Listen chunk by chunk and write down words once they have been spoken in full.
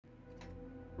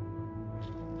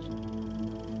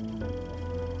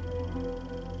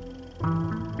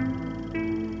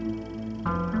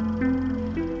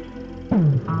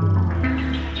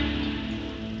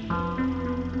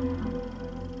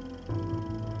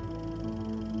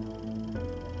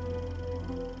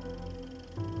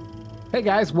Hey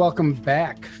guys, welcome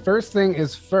back. First thing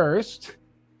is first,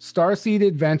 Starseed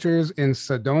Adventures in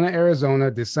Sedona, Arizona,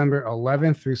 December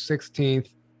 11th through 16th.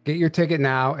 Get your ticket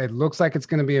now. It looks like it's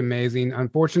going to be amazing.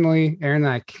 Unfortunately, Aaron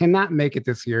and I cannot make it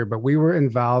this year, but we were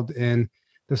involved in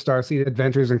the Starseed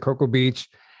Adventures in Cocoa Beach,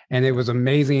 and it was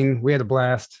amazing. We had a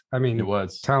blast. I mean, It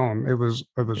was. tell them it was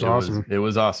awesome. It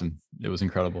was awesome. It was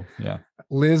incredible. Yeah.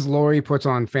 Liz Laurie puts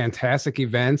on fantastic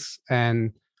events,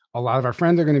 and a lot of our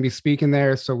friends are going to be speaking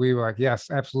there. So we were like, yes,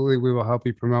 absolutely. We will help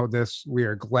you promote this. We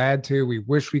are glad to. We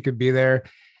wish we could be there.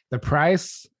 The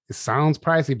price, it sounds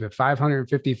pricey, but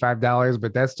 $555,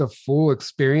 but that's the full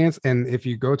experience. And if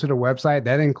you go to the website,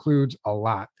 that includes a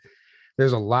lot.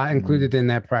 There's a lot included in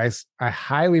that price. I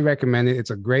highly recommend it.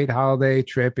 It's a great holiday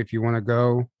trip. If you want to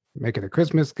go, make it a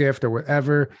Christmas gift or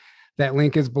whatever. That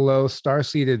link is below,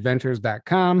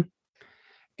 starseedadventures.com.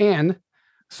 And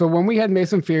so when we had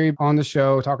Mason Fury on the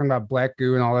show talking about black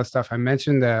goo and all that stuff, I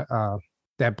mentioned that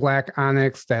that black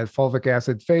onyx, that fulvic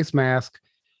acid face mask.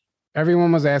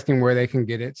 Everyone was asking where they can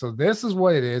get it. So this is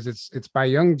what it is. It's by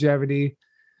Youngevity.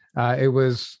 It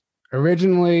was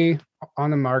originally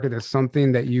on the market as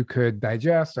something that you could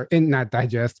digest or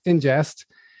ingest.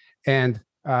 And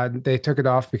they took it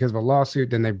off because of a lawsuit.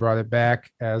 Then they brought it back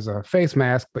as a face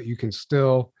mask, but you can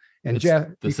still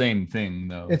ingest. It's the same thing,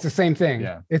 though. It's the same thing.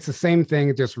 Yeah. It's the same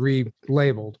thing, just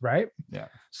relabeled, right? Yeah.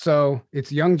 So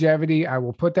it's Youngevity. I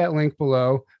will put that link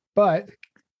below. But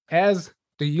as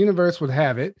the universe would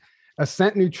have it,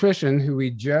 Ascent Nutrition, who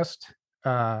we just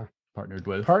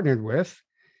partnered with,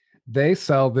 they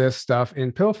sell this stuff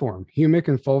in pill form, humic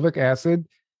and fulvic acid.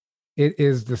 It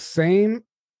is the same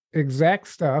exact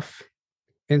stuff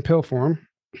in pill form.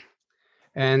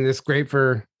 And it's great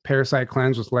for parasite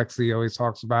cleanse, which Lexi always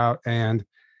talks about, and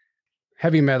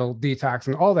heavy metal detox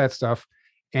and all that stuff.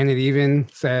 And it even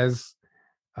says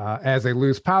as a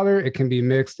loose powder, it can be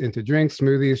mixed into drinks,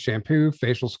 smoothies, shampoo,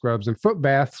 facial scrubs, and foot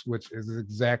baths, which is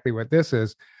exactly what this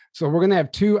is. So we're going to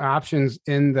have two options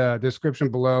in the description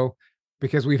below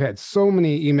because we've had so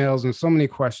many emails and so many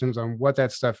questions on what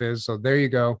that stuff is. So there you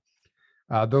go.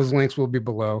 Those links will be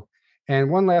below. And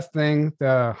one last thing,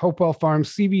 the Hopewell Farm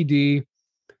CBD,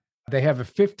 they have a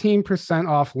 15%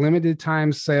 off limited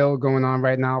time sale going on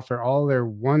right now for all their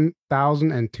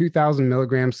 1,000 and 2,000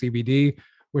 milligram CBD,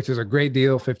 which is a great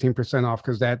deal, 15% off,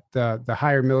 because that the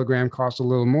higher milligram costs a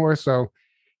little more. So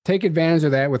take advantage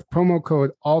of that with promo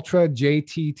code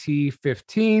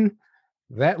UltraJTT15.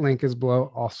 That link is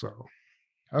below also.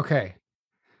 Okay,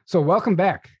 so welcome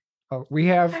back. We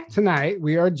have tonight,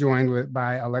 we are joined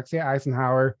by Alexia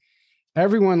Eisenhower.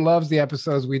 Everyone loves the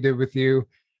episodes we did with you.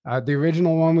 The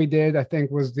original one we did, I think,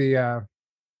 was the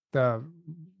what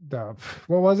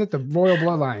was it? The Royal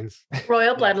Bloodlines.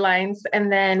 Royal Bloodlines.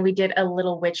 And then we did a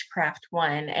little witchcraft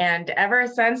one. And ever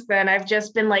since then, I've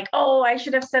just been like, oh, I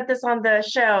should have said this on the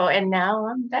show. And now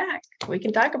I'm back. We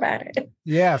can talk about it.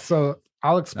 Yeah. So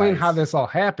I'll explain how this all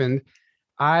happened.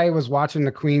 I was watching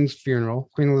the Queen's funeral,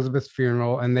 Queen Elizabeth's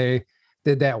funeral, and they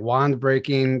did that wand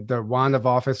breaking, the wand of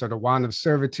office or the wand of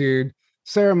servitude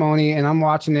ceremony. And I'm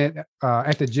watching it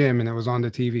at the gym, and it was on the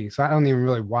TV. So I don't even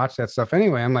really watch that stuff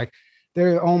anyway. I'm like,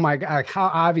 oh my God, like, how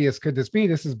obvious could this be?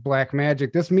 This is black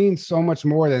magic. This means so much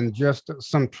more than just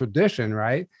some tradition,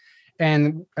 right?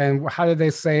 And how did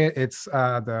they say it? It's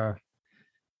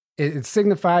it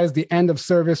signifies the end of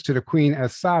service to the Queen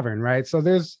as sovereign, right? So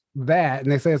there's that,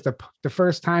 and they say it's the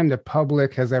first time the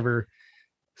public has ever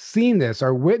seen this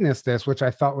or witnessed this, which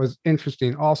I thought was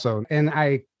interesting also. And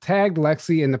I tagged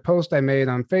Lexi in the post I made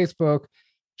on Facebook.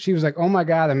 She was like, oh my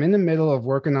God, I'm in the middle of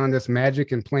working on this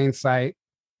magic in plain sight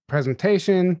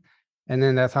presentation. And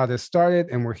then that's how this started.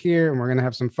 And we're here and we're going to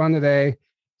have some fun today.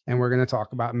 And we're going to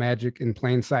talk about magic in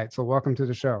plain sight. So welcome to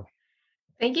the show.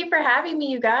 Thank you for having me,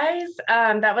 you guys.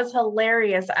 That was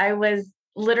hilarious. I was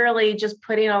literally just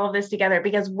putting all of this together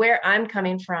because where I'm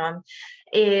coming from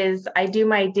is I do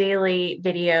my daily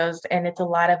videos and it's a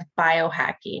lot of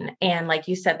biohacking. And like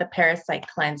you said, the parasite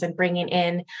cleanse and bringing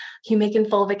in humic and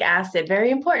fulvic acid, very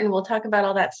important. We'll talk about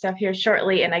all that stuff here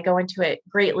shortly. And I go into it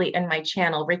greatly in my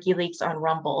channel, Ricky Leaks on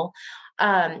Rumble.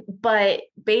 But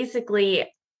basically,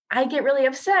 I get really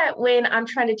upset when I'm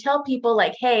trying to tell people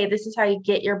like, hey, this is how you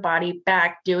get your body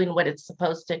back doing what it's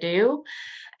supposed to do.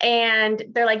 And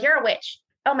they're like, you're a witch.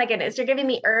 Oh my goodness, you're giving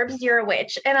me herbs, you're a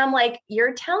witch. And I'm like,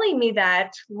 you're telling me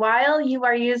that while you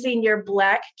are using your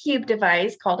black cube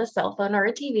device called a cell phone or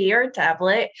a TV or a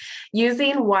tablet,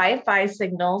 using Wi-Fi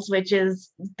signals, which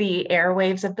is the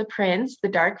airwaves of the prince, the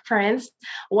dark prince,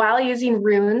 while using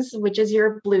runes, which is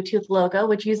your Bluetooth logo,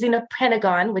 which using a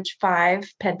pentagon, which 5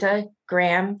 pentagram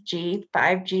gram, G,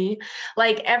 5G.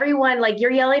 Like everyone, like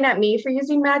you're yelling at me for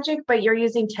using magic, but you're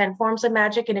using 10 forms of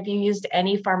magic. And if you used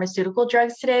any pharmaceutical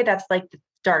drugs today, that's like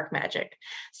dark magic.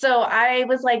 So I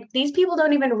was like, these people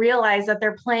don't even realize that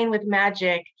they're playing with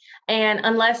magic. And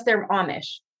unless they're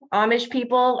Amish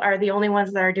people are the only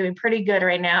ones that are doing pretty good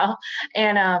right now.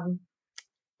 And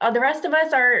the rest of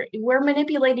us we're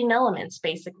manipulating elements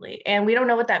basically. And we don't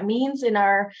know what that means in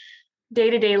our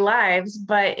day-to-day lives,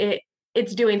 but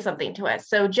it's doing something to us.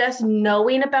 So just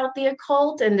knowing about the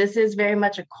occult, and this is very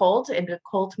much a cult, and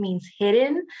occult means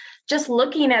hidden. Just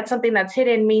looking at something that's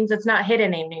hidden means it's not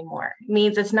hidden anymore. It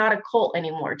means it's not a cult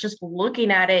anymore. Just looking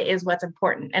at it is what's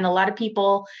important. And a lot of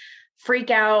people freak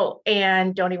out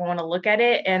and don't even want to look at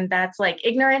it. And that's like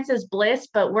ignorance is bliss,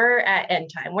 but we're at end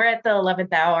time. We're at the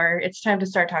 11th hour. It's time to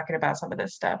start talking about some of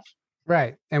this stuff.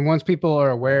 Right. And once people are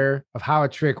aware of how a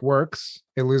trick works,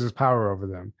 it loses power over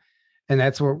them. And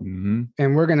that's what,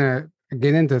 and we're going to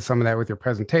get into some of that with your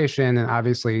presentation and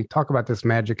obviously talk about this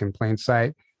magic in plain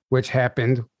sight, which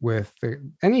happened with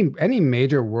any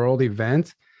major world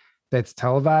event that's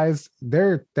televised.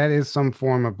 That is some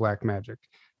form of black magic.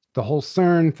 The whole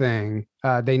CERN thing,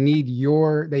 they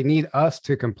need us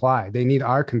to comply. They need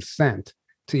our consent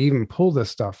to even pull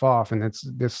this stuff off. And it's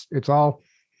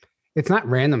not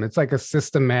random. It's like a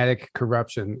systematic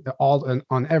corruption all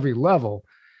on every level.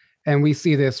 And we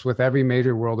see this with every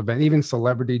major world event, even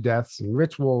celebrity deaths and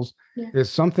rituals. Yeah. There's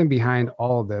something behind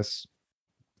all of this,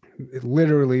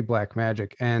 literally black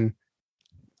magic. And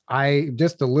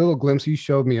just a little glimpse you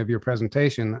showed me of your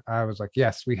presentation, I was like,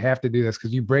 yes, we have to do this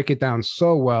because you break it down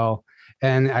so well.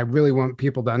 And I really want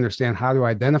people to understand how to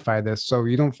identify this so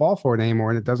you don't fall for it anymore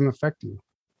and it doesn't affect you.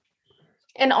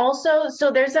 And also,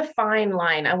 so there's a fine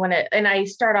line. And I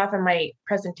start off in my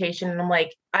presentation and I'm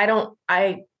like,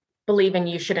 I believe in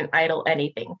you shouldn't idle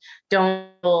anything.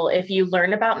 If you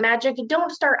learn about magic,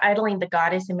 don't start idling the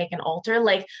goddess and make an altar.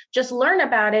 Like just learn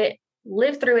about it,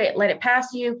 live through it, let it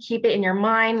pass you, keep it in your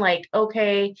mind. Like,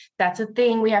 okay, that's a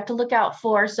thing we have to look out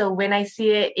for. So when I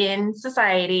see it in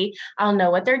society, I'll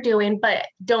know what they're doing, but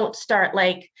don't start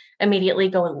like immediately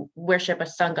go and worship a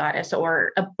sun goddess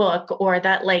or a book or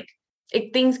that like,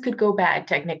 things could go bad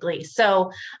technically.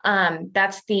 So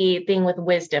that's the thing with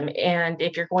wisdom. And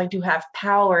if you're going to have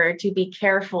power, to be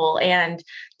careful and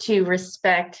to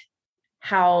respect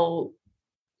how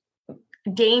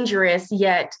dangerous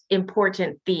yet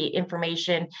important the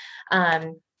information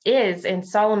is. And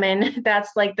Solomon,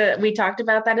 that's like we talked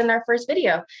about that in our first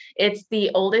video. It's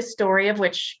the oldest story of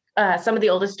which some of the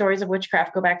oldest stories of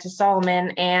witchcraft go back to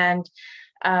Solomon. And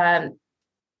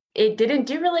it didn't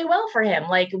do really well for him.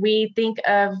 Like we think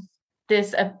of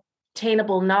this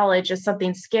obtainable knowledge as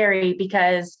something scary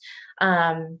because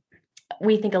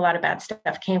we think a lot of bad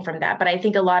stuff came from that. But I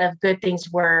think a lot of good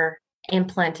things were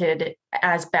implanted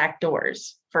as back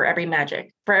doors for every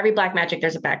magic. For every black magic,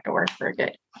 there's a back door for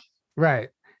good. Right.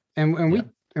 And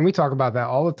we talk about that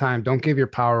all the time. Don't give your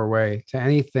power away to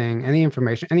anything, any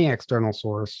information, any external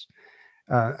source.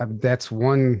 That's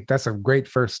a great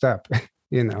first step.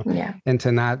 And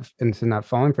to not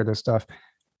falling for this stuff.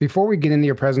 Before we get into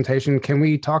your presentation, can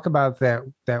we talk about that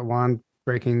wand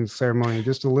breaking ceremony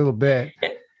just a little bit?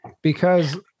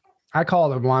 Because I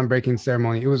call it a wand breaking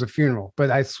ceremony. It was a funeral, but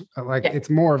it's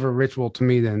more of a ritual to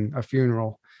me than a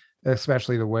funeral,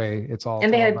 especially the way it's all.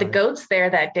 And they had the goats there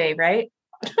that day, right?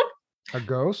 A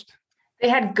ghost? They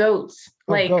had goats.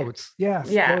 Goats. Yes.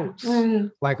 Yeah. Goats. Mm-hmm.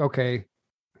 Like, okay,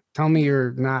 tell me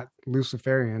you're not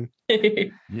Luciferian.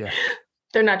 Yeah.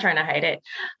 They're not trying to hide it.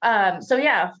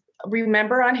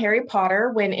 Remember on Harry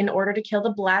Potter when in order to kill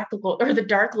the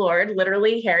Dark Lord,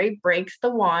 literally Harry breaks the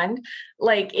wand.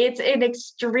 Like it's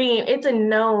a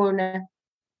known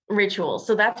ritual.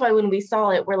 So that's why when we saw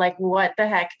it, we're like, what the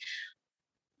heck?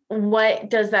 What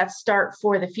does that start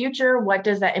for the future? What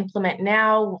does that implement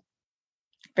now?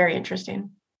 Very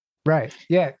interesting. Right.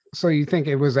 Yeah. So you think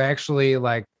it was actually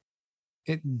like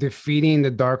defeating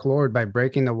the Dark Lord by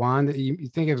breaking the wand? You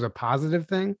think it was a positive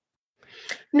thing?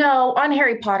 No, on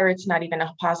Harry Potter, it's not even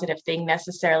a positive thing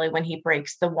necessarily when he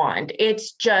breaks the wand.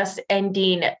 It's just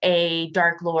ending a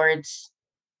Dark Lord's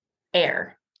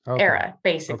era,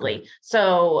 basically. Okay.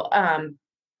 So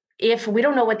if we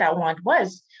don't know what that wand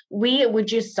was, we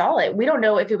just saw it. We don't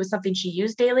know if it was something she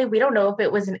used daily. We don't know if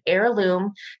it was an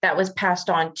heirloom that was passed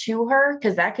on to her,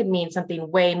 because that could mean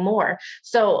something way more.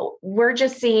 So we're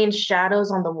just seeing shadows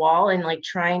on the wall and like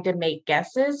trying to make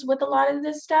guesses with a lot of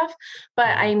this stuff.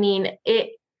 But I mean,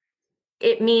 it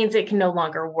means it can no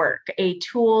longer work. A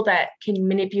tool that can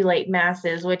manipulate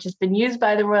masses, which has been used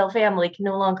by the royal family, can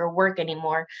no longer work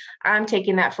anymore. I'm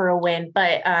taking that for a win.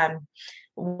 But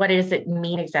what does it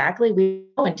mean exactly? We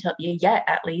don't until yet,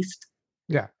 at least.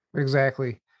 Yeah,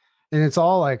 exactly. And it's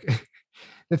all like,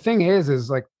 the thing is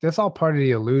like, that's all part of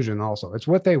the illusion also. It's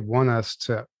what they want us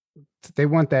to, they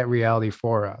want that reality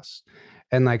for us.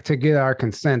 And like, to get our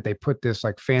consent, they put this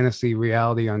like fantasy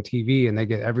reality on TV and they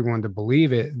get everyone to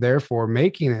believe it, therefore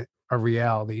making it a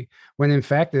reality, when in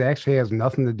fact it actually has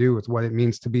nothing to do with what it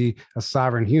means to be a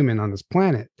sovereign human on this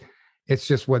planet. It's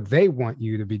just what they want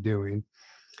you to be doing.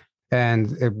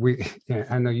 And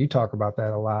I know you talk about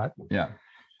that a lot. Yeah.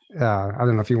 I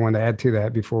don't know if you want to add to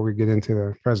that before we get into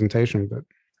the presentation, but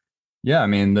yeah, I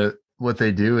mean, what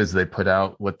they do is they put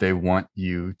out what they want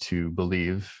you to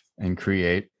believe and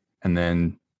create, and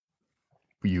then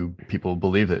people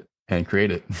believe it and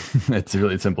create it. It's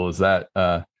really simple as that.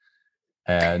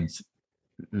 And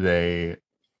they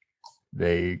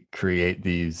create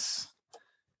these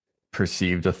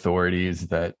perceived authorities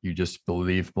that you just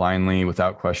believe blindly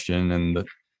without question, and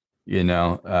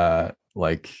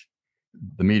like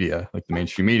the media, like the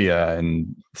mainstream media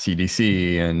and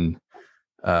CDC and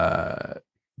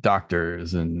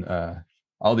doctors and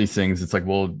all these things. It's like,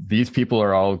 well, these people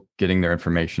are all getting their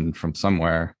information from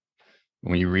somewhere.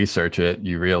 When you research it,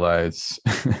 you realize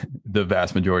the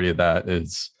vast majority of that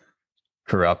is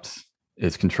corrupt,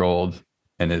 is controlled,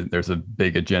 and there's a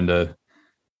big agenda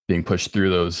being pushed through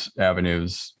those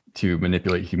avenues to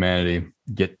manipulate humanity,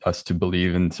 get us to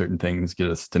believe in certain things, get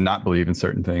us to not believe in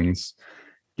certain things,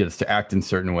 get us to act in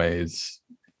certain ways,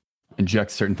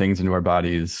 inject certain things into our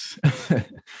bodies,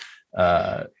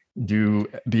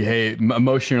 behave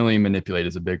emotionally. Manipulate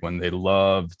is a big one. They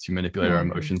love to manipulate our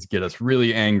emotions, get us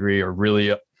really angry or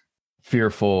really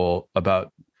fearful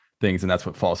about things. And that's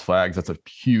what false flags, that's a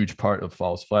huge part of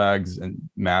false flags and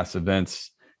mass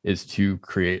events, is to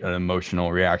create an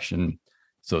emotional reaction.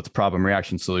 So it's problem,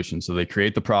 reaction, solution. So they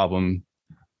create the problem,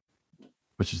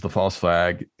 which is the false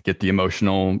flag, get the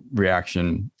emotional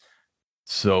reaction.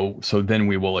 So then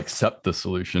we will accept the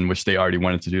solution, which they already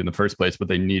wanted to do in the first place, but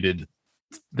they needed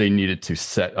to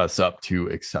set us up to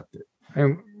accept it.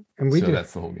 And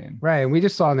that's the whole game. Right. And we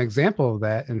just saw an example of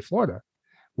that in Florida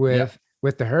with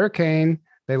the hurricane.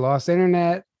 They lost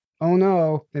internet. Oh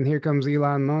no. Then here comes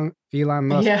Elon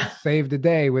Musk to save the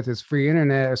day with his free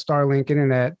internet, Starlink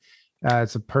internet.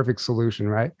 It's a perfect solution,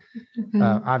 right? Mm-hmm.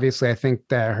 Obviously, I think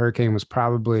that hurricane was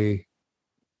probably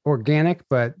organic,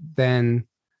 but then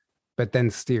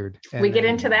steered. We get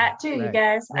into that too, right, you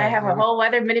guys. Right. I have a whole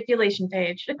weather manipulation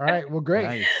page. All right. Well, great.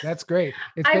 Nice. That's great.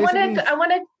 I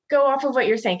want to go off of what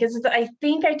you're saying, because I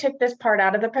think I took this part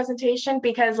out of the presentation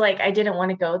because like I didn't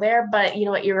want to go there, but you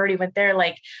know what, you already went there.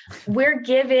 Like, we're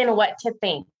given what to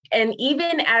think. And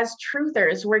even as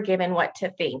truthers, we're given what to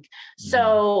think.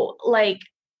 So like,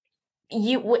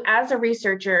 you, as a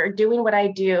researcher doing what I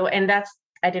do, and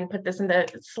I didn't put this in the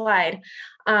slide.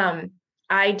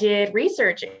 I did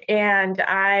research and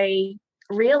I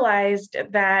realized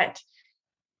that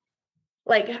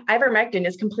like ivermectin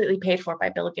is completely paid for by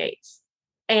Bill Gates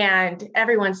and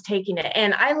everyone's taking it.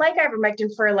 And I like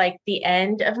ivermectin for like the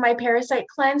end of my parasite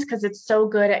cleanse because it's so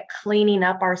good at cleaning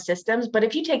up our systems. But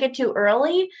if you take it too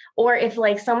early, or if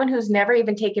like someone who's never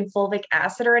even taken fulvic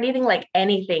acid or anything, like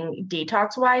anything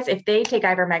detox wise, if they take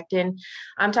ivermectin,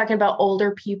 I'm talking about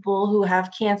older people who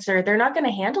have cancer, they're not going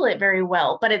to handle it very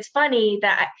well. But it's funny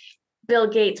that Bill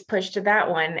Gates pushed to that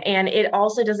one. And it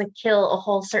also doesn't kill a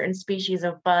whole certain species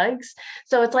of bugs.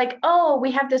 So it's like, oh,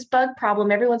 we have this bug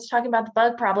problem. Everyone's talking about the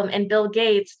bug problem. And Bill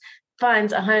Gates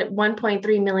funds a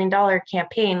 $1.3 million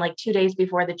campaign like 2 days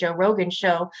before the Joe Rogan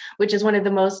show, which is one of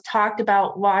the most talked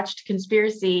about, watched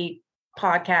conspiracy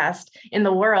podcast in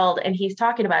the world. And he's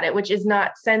talking about it, which is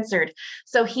not censored.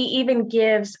 So he even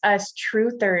gives us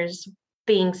truthers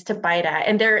things to bite at.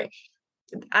 And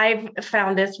I've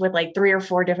found this with like 3 or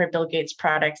 4 different Bill Gates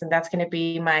products, and that's going to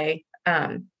be my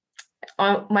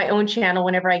on my own channel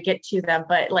whenever I get to them.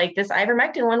 But like this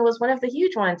ivermectin one was one of the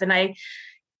huge ones, and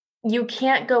you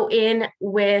can't go in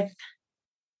with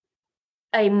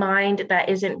a mind that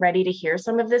isn't ready to hear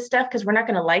some of this stuff, because we're not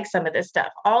going to like some of this stuff.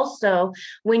 Also,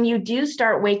 when you do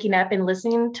start waking up and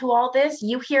listening to all this,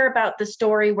 you hear about the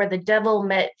story where the devil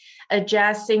met a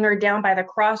jazz singer down by the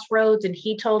crossroads and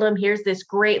he told him, here's this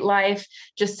great life,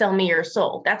 just sell me your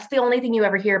soul. That's the only thing you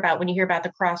ever hear about when you hear about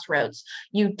the crossroads.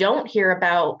 You don't hear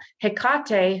about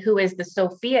Hecate, who is the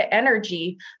Sophia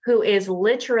energy, who is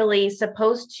literally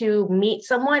supposed to meet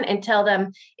someone and tell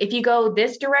them, if you go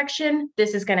this direction,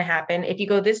 this is going to happen. If you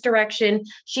go this direction,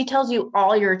 she tells you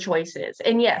all your choices.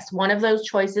 And yes, one of those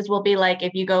choices will be like,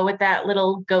 if you go with that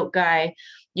little goat guy,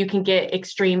 you can get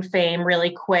extreme fame really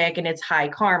quick and it's high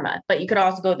karma. But you could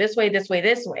also go this way, this way,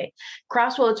 this way.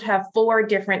 Crossroads have 4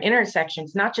 different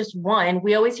intersections, not just one.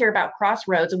 We always hear about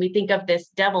Crossroads and we think of this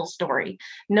devil story.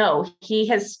 No, he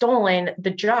has stolen the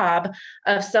job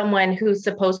of someone who's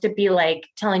supposed to be like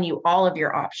telling you all of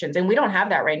your options. And we don't have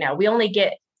that right now. We only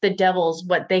get the devil's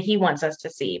he wants us to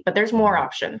see, but there's more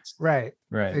options. Right.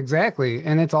 Right. Exactly.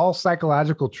 And it's all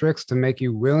psychological tricks to make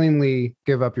you willingly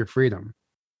give up your freedom.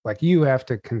 Like you have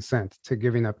to consent to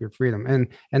giving up your freedom.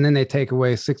 And then they take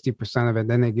away 60% of it.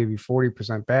 Then they give you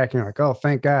 40% back. And you're like, oh,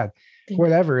 thank God.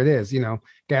 Whatever it is,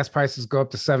 gas prices go up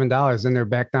to $7, then they're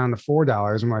back down to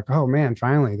 $4. I'm like, oh man,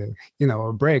 finally,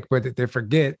 a break. But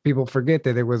people forget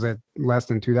that it was at less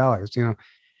than $2.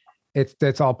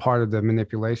 That's all part of the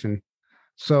manipulation.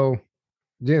 So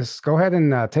just go ahead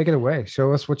and take it away.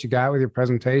 Show us what you got with your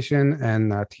presentation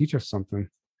and teach us something.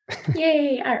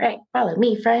 Yay. All right. Follow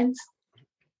me, friends.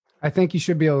 I think you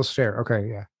should be able to share. Okay.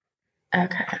 Yeah.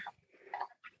 Okay. How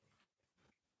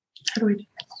do we do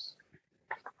this?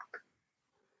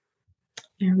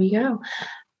 There we go.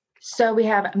 So we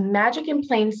have magic in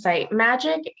plain sight.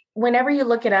 Magic, whenever you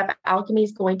look it up, alchemy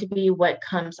is going to be what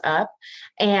comes up.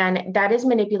 And that is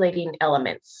manipulating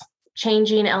elements,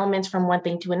 changing elements from one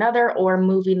thing to another or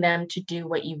moving them to do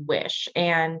what you wish.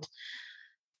 And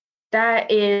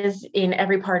that is in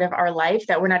every part of our life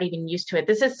that we're not even used to it.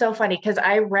 This is so funny because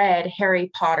I read Harry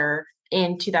Potter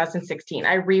in 2016.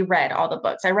 I reread all the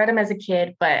books. I read them as a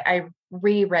kid, but I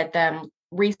reread them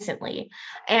recently.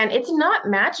 And it's not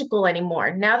magical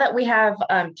anymore. Now that we have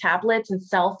tablets and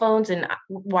cell phones and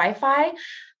Wi-Fi,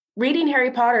 reading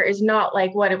Harry Potter is not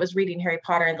like what it was reading Harry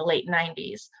Potter in the late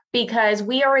 90s, because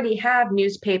we already have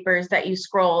newspapers that you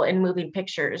scroll and moving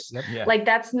pictures. Yep, yeah. Like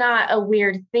that's not a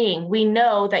weird thing. We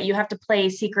know that you have to play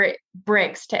secret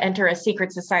bricks to enter a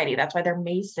secret society. That's why they're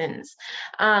Masons.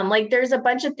 Like there's a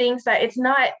bunch of things that it's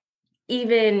not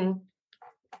even,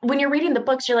 when you're reading the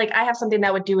books, you're like, I have something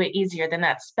that would do it easier than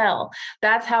that spell.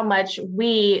 That's how much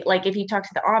like if you talk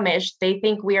to the Amish, they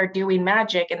think we are doing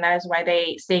magic. And that is why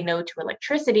they say no to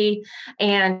electricity.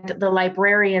 And the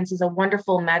Librarians is a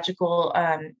wonderful magical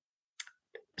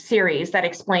series that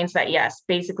explains that, yes,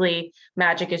 basically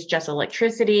magic is just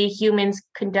electricity. Humans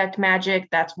conduct magic.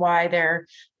 That's why they're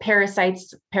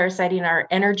parasiting our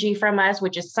energy from us,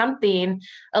 which is something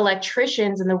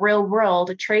electricians in the real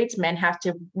world, tradesmen, have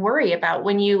to worry about.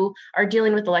 When you are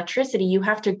dealing with electricity, you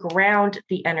have to ground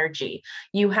the energy.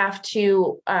 You have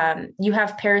to, you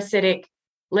have parasitic,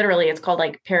 literally it's called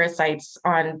like parasites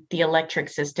on the electric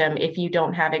system if you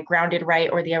don't have it grounded right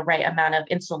or the right amount of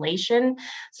insulation.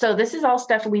 So this is all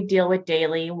stuff we deal with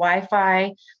daily.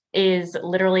 Wi-Fi is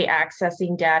literally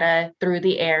accessing data through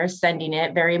the air, sending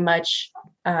it, very much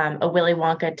a Willy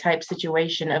Wonka type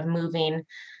situation of moving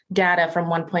data from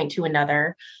one point to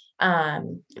another.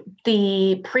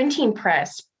 The printing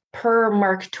press, per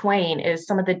Mark Twain, is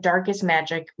some of the darkest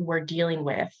magic we're dealing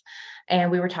with. And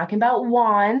we were talking about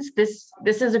wands. This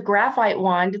is a graphite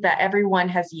wand that everyone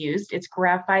has used. It's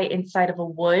graphite inside of a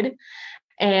wood.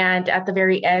 And at the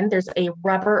very end, there's a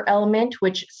rubber element,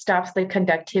 which stops the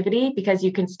conductivity, because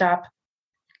you can stop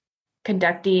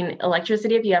conducting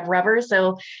electricity if you have rubber.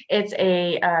 So it's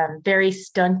a very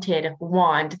stunted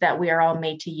wand that we are all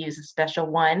made to use, a special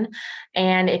one.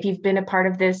 And if you've been a part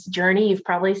of this journey, you've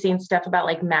probably seen stuff about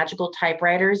like magical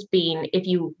typewriters being, if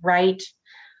you write,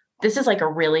 this is like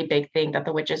a really big thing that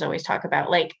the witches always talk about.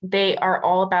 Like they are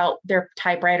all about their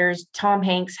typewriters. Tom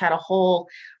Hanks had a whole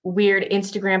weird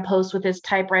Instagram post with his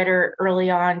typewriter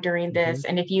early on during this. Mm-hmm.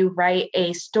 And if you write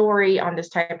a story on this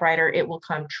typewriter, it will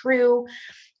come true.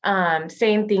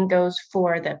 Same thing goes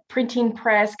for the printing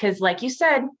press. Cause like you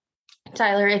said,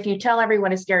 Tyler, if you tell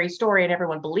everyone a scary story and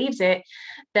everyone believes it,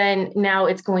 then now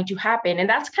it's going to happen. And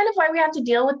that's kind of why we have to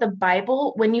deal with the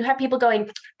Bible. When you have people going,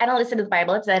 I don't listen to the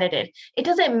Bible, it's edited. It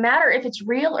doesn't matter if it's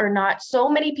real or not. So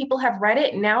many people have read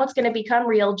it. Now it's going to become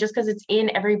real just because it's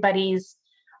in everybody's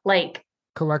like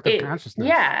collective consciousness.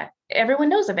 Yeah. Everyone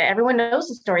knows of it. Everyone knows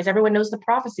the stories. Everyone knows the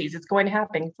prophecies. It's going to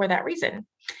happen for that reason.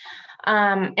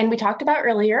 And we talked about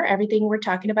earlier, everything we're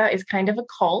talking about is kind of a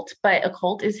cult, but a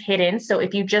cult is hidden. So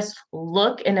if you just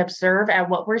look and observe at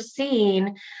what we're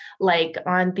seeing, like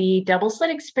on the double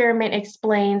slit experiment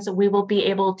explains, we will be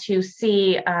able to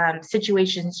see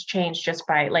situations change just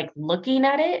by like looking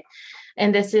at it.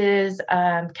 And this is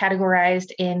categorized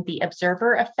in the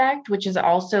observer effect, which is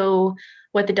also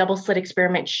what the double slit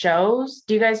experiment shows.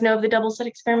 Do you guys know of the double slit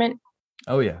experiment?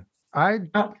 Oh, yeah.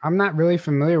 Oh, I'm not really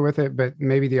familiar with it, but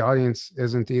maybe the audience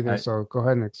isn't either. I- So go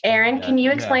ahead and explain. Aaron, Yeah, can you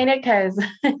yeah. explain it? Because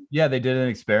Yeah, they did an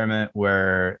experiment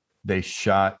where they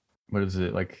shot, what is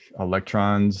it, like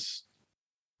electrons,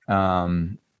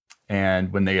 and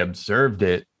when they observed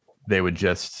it, it would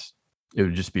just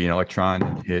be an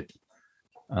electron hit,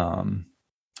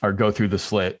 or go through the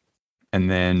slit,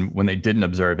 and then when they didn't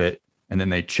observe it and then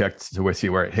they checked to see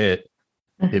where it hit,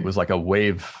 it was like a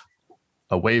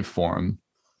waveform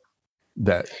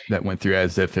that went through,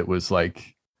 as if it was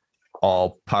like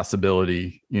all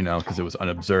possibility, because it was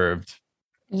unobserved.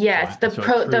 yes, So the it the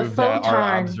proved that our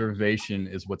photon. observation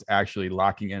is what's actually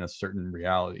locking in a certain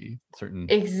reality, certain.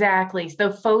 Exactly.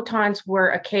 The photons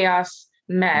were a chaos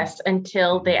mess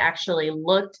until they actually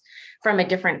looked from a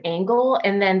different angle,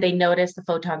 and then they noticed the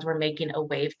photons were making a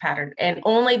wave pattern. And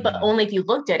only if you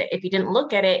looked at it. If you didn't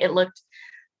look at it, it looked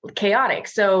chaotic.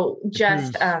 So It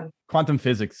just proves quantum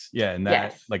physics, and that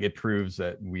yes, like it proves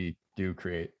that we do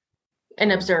create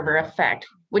an observer effect,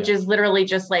 which is literally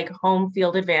just like home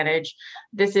field advantage.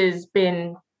 This has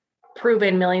been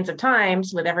proven millions of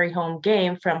times with every home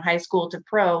game from high school to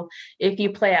pro. If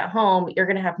you play at home, you're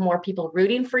going to have more people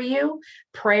rooting for you.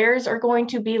 Prayers are going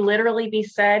to be literally be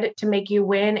said to make you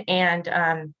win,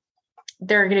 and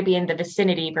they're going to be in the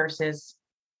vicinity versus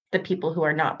the people who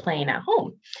are not playing at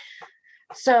home.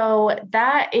 So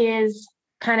that is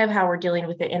kind of how we're dealing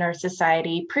with it in our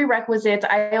society. Prerequisites,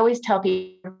 I always tell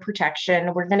people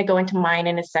protection. We're going to go into mine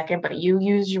in a second, but you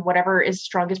use whatever is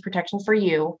strongest protection for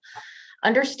you.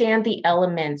 Understand the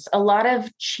elements. A lot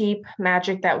of cheap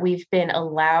magic that we've been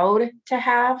allowed to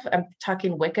have, I'm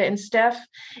talking Wicca and stuff,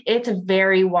 it's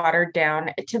very watered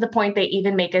down to the point they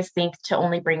even make us think to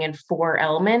only bring in 4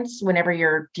 elements whenever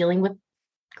you're dealing with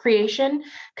creation,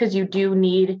 because you do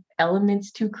need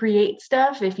elements to create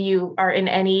stuff. If you are in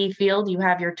any field, you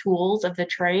have your tools of the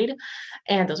trade,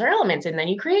 and those are elements, and then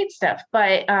you create stuff.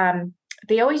 But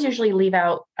they always usually leave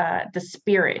out the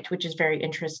spirit, which is very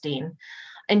interesting.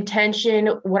 Intention,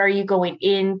 what are you going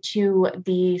into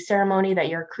the ceremony that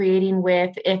you're creating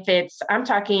with? If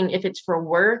it's for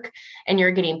work and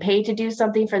you're getting paid to do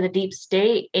something for the deep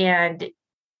state, and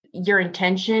your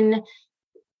intention,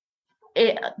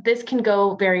 this can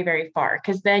go very, very far,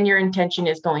 because then your intention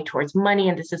is going towards money,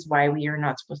 and this is why we are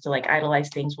not supposed to like idolize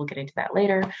things. We'll get into that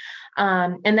later.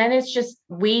 And then it's just,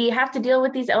 we have to deal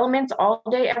with these elements all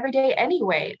day, every day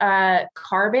anyway.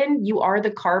 Carbon, you are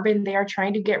the carbon they are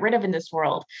trying to get rid of in this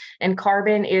world. And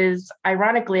carbon is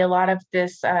ironically a lot of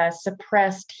this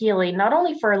suppressed healing, not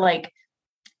only for like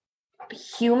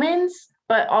humans,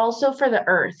 but also for the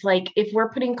earth. Like if we're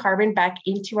putting carbon back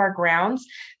into our grounds,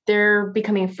 they're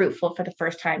becoming fruitful for the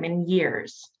first time in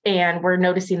years. And we're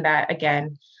noticing that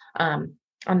again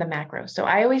on the macro. So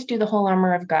I always do the whole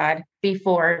armor of God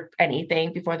before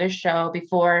anything, before the show,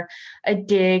 before a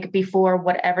dig, before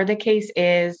whatever the case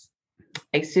is.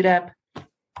 I suit up.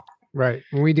 Right.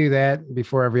 When we do that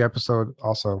before every episode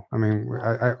also, I mean,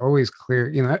 I always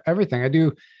clear, everything I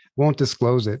do, won't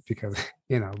disclose it because,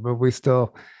 but we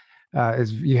still,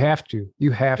 you have to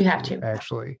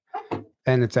actually.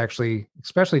 And it's actually,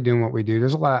 especially doing what we do,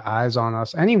 there's a lot of eyes on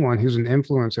us, anyone who's an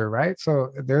influencer, right?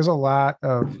 So there's a lot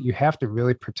of, you have to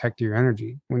really protect your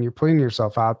energy when you're putting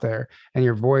yourself out there, and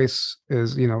your voice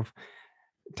is,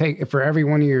 take for every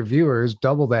one of your viewers,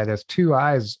 double that as 2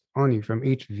 eyes on you from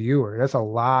each viewer. That's a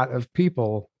lot of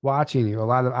people watching you, a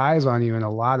lot of eyes on you, and a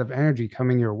lot of energy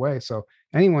coming your way. So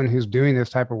anyone who's doing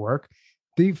this type of work,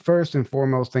 the first and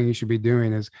foremost thing you should be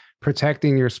doing is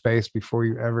protecting your space before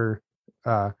you ever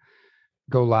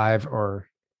go live or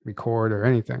record or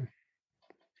anything.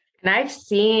 And I've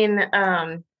seen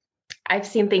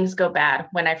things go bad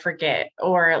when I forget,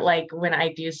 or like when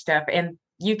I do stuff, and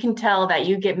you can tell that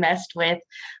you get messed with,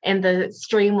 and the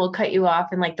stream will cut you off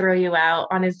and like throw you out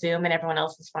on a Zoom, and everyone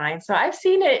else is fine. So I've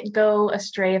seen it go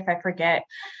astray if I forget.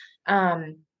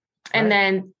 And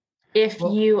then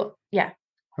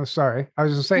Oh, sorry. I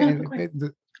was just saying,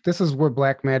 this is where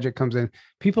black magic comes in.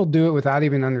 People do it without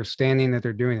even understanding that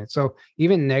they're doing it. So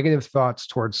even negative thoughts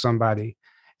towards somebody,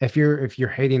 if you're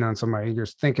hating on somebody, you're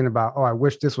just thinking about, oh, I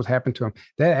wish this would happen to them,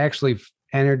 that actually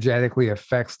energetically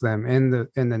affects them in the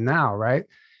now, right?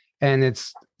 And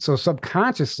it's so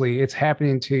subconsciously it's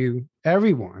happening to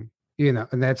everyone,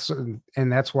 and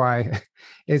that's why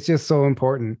it's just so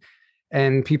important.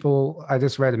 And I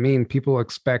just read a meme, people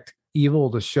expect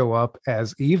evil to show up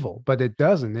as evil, but it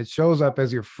doesn't. It shows up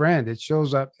as your friend. It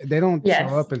shows up, they don't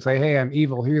show up and say, hey, I'm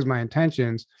evil, here's my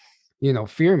intentions,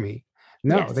 fear me.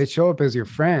 No, Yes. they show up as your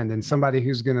friend and somebody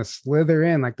who's going to slither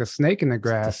in like the snake in the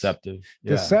grass. Deceptive.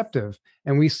 Yeah. Deceptive.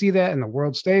 And we see that in the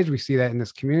world stage. We see that in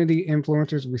this community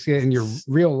influencers. We see it in your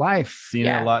real life. Seen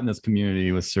it a lot in this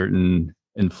community with certain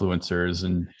influencers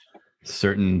and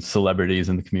certain celebrities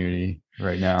in the community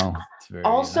right now. It's very,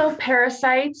 also,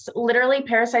 parasites, literally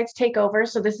parasites take over.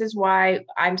 So this is why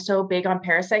I'm so big on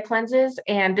parasite cleanses.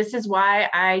 And this is why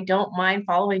I don't mind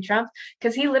following Trump,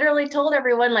 because he literally told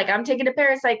everyone, like, I'm taking a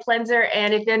parasite cleanser.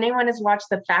 And if anyone has watched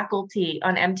The Faculty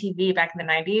on MTV back in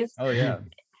the 90s, oh yeah,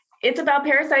 it's about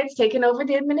parasites taking over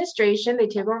the administration. They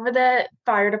take over the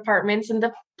fire departments and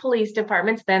the police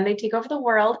departments. Then they take over the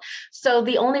world. So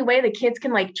the only way the kids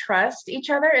can like trust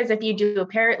each other is if you do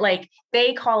like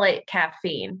they call it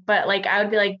caffeine, but like I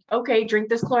would be like, okay, drink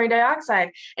this chlorine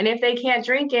dioxide. And if they can't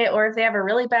drink it, or if they have a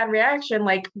really bad reaction,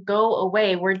 like go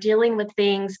away. We're dealing with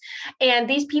things. And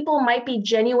these people might be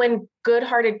genuine,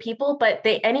 good-hearted people, but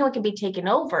anyone can be taken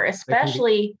over,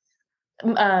 especially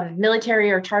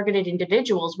military or targeted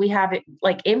individuals. We have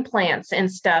like implants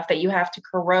and stuff that you have to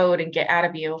corrode and get out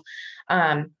of you.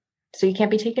 So you can't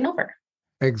be taken over.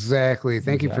 Exactly.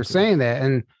 Thank you for saying that.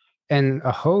 And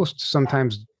a host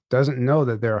sometimes doesn't know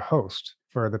that they're a host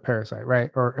for the parasite, right?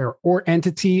 Or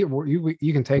entity, or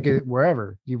you can take it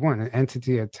wherever you want, an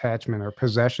entity, attachment, or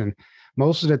possession.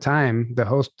 Most of the time, the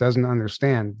host doesn't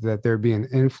understand that they're being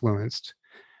influenced,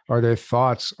 or their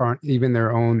thoughts aren't even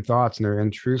their own thoughts, and they're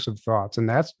intrusive thoughts. And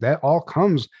that all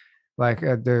comes like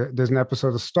there's an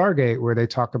episode of Stargate where they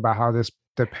talk about how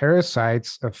the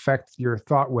parasites affect your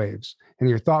thought waves and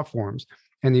your thought forms.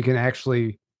 And you can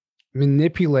actually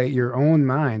manipulate your own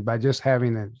mind by just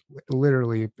having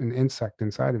literally an insect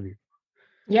inside of you.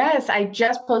 Yes, I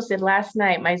just posted last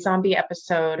night my zombie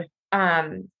episode.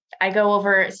 I go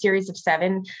over a series of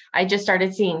 7. I just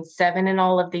started seeing 7 in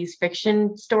all of these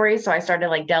fiction stories. So I started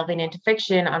like delving into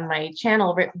fiction on my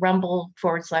channel,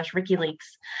 Rumble/WikiLeaks.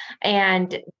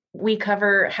 And we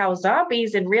cover how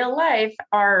zombies in real life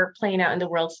are playing out in the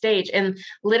world stage. And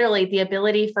literally the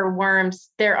ability for worms,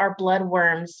 there are blood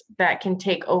worms that can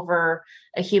take over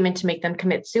a human to make them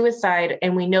commit suicide.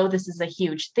 And we know this is a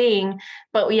huge thing,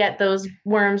 but yet those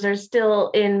worms are still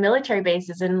in military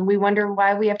bases. And we wonder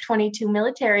why we have 22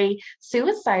 military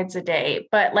suicides a day.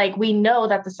 But like, we know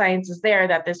that the science is there,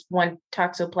 that this one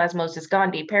Toxoplasmosis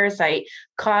gondii parasite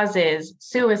causes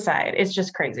suicide. It's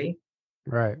just crazy.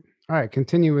 Right. All right,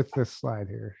 continue with this slide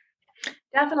here.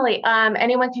 Definitely.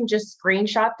 Anyone can just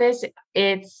screenshot this.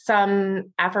 It's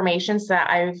some affirmations that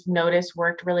I've noticed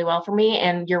worked really well for me.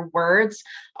 And your words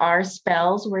are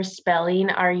spells. We're spelling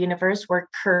our universe. We're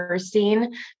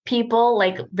cursing people,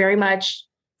 like very much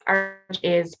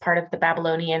is part of the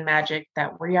Babylonian magic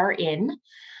that we are in.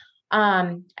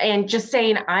 And just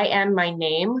saying, I am my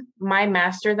name, my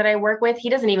master that I work with, he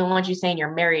doesn't even want you saying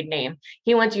your married name.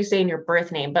 He wants you saying your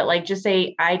birth name, but like, just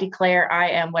say, I declare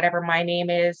I am whatever my name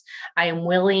is. I am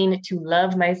willing to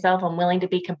love myself. I'm willing to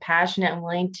be compassionate. I'm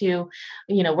willing to,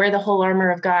 wear the whole armor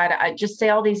of God. I just say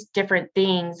all these different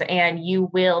things and you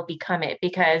will become it,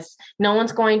 because no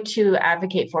one's going to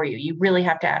advocate for you. You really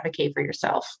have to advocate for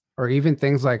yourself. Or even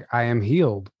things like I am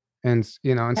healed. And,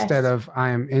 instead of I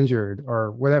am injured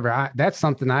or whatever, that's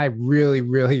something I really,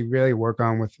 really, really work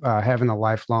on with having a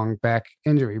lifelong back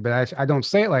injury. But I don't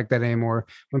say it like that anymore.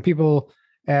 When people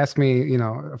ask me,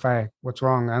 what's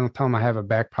wrong, I don't tell them I have a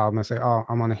back problem. I say, oh,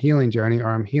 I'm on a healing journey, or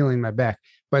I'm healing my back.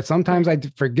 But sometimes I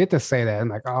forget to say that. I'm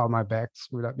like, oh, my back's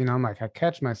screwed up. I'm like, I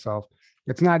catch myself.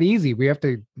 It's not easy. We have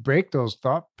to break those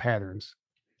thought patterns.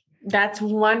 That's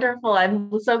wonderful.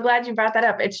 I'm so glad you brought that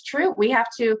up. It's true. We have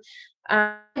to.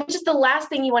 Just the last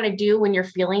thing you want to do when you're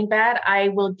feeling bad, I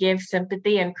will give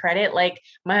sympathy and credit. Like,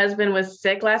 my husband was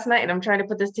sick last night and I'm trying to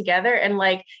put this together, and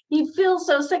like, he feels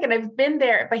so sick and I've been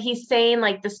there, but he's saying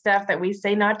like the stuff that we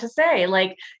say not to say.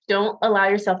 Like, don't allow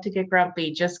yourself to get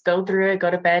grumpy. Just go through it, go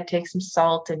to bed, take some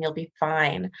salt, and you'll be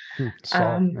fine.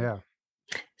 Salt, yeah.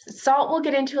 Salt we'll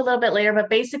get into a little bit later, but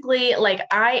basically, like,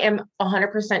 I am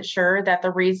 100% sure that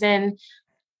the reason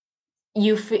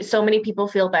so many people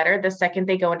feel better the second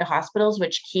they go into hospitals,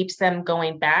 which keeps them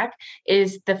going back,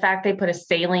 is the fact they put a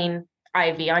saline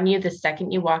IV on you the second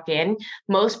you walk in.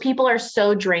 Most people are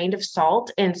so drained of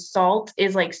salt, and salt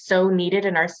is like so needed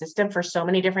in our system for so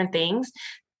many different things.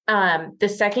 The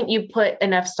second you put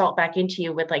enough salt back into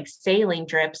you with like saline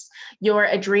drips, your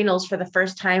adrenals for the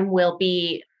first time will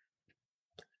be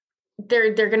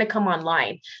they're going to come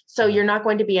online. So you're not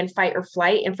going to be in fight or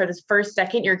flight. And for this first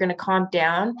second, you're going to calm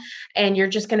down and you're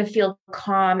just going to feel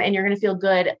calm and you're going to feel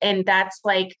good. And that's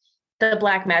like the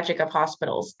black magic of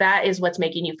hospitals. That is what's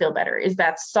making you feel better, is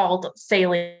that salt,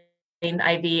 saline IV.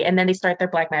 And then they start their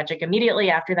black magic immediately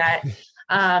after that.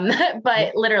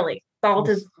 But literally, salt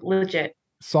is legit.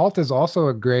 Salt is also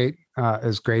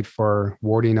is great for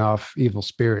warding off evil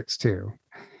spirits too.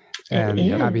 And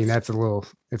I mean, that's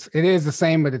it is the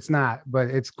same, but it's not, but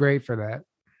it's great for that.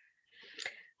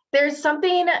 There's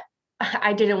something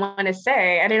I didn't want to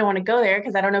say. I didn't want to go there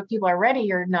because I don't know if people are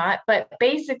ready or not. But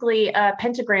basically,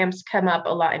 pentagrams come up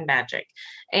a lot in magic,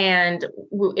 and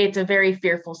it's a very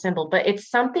fearful symbol. But it's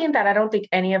something that I don't think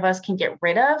any of us can get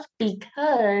rid of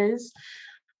because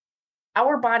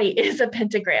our body is a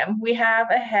pentagram. We have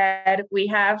a head, we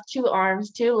have 2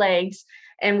 arms, 2 legs,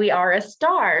 and we are a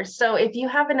star. So if you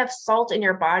have enough salt in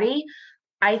your body,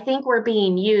 I think we're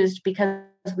being used because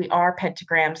we are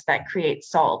pentagrams that create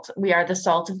salt. We are the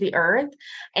salt of the earth.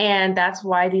 And that's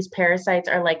why these parasites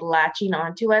are like latching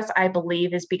onto us, I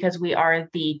believe, is because we are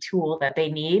the tool that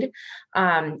they need.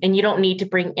 And you don't need to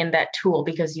bring in that tool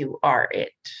because you are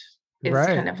it. It's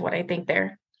kind of what I think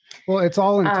there. Well, it's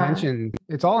all intention.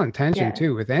 It's all intention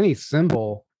too. With any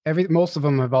symbol, most of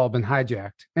them have all been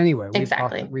hijacked. Anyway,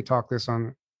 we talked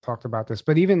about this,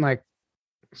 but even like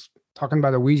talking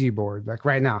about a Ouija board, like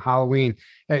right now, Halloween,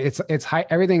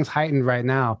 everything's heightened right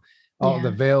now. All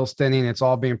the veils thinning, it's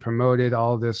all being promoted.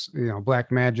 All this,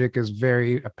 black magic is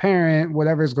very apparent.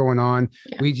 Whatever's going on,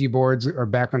 Ouija boards are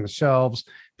back on the shelves.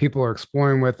 People are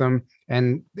exploring with them,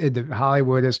 and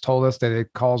Hollywood has told us that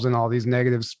it calls in all these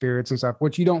negative spirits and stuff,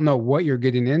 which you don't know what you're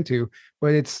getting into,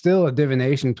 but it's still a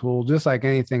divination tool, just like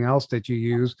anything else that you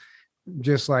use.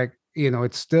 Just like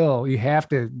it's still, you have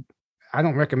to. I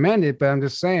don't recommend it, but I'm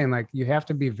just saying, like, you have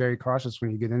to be very cautious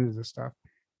when you get into this stuff.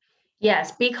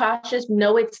 Yes, be cautious,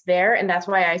 know it's there. And that's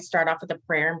why I start off with a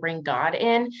prayer and bring God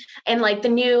in. And like the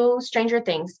new Stranger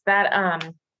Things, that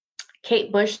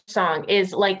Kate Bush song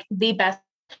is like the best.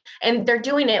 And they're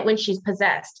doing it when she's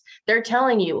possessed. They're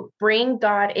telling you, bring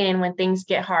God in when things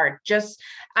get hard.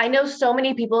 I know so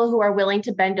many people who are willing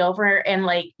to bend over and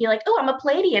like be like, oh, I'm a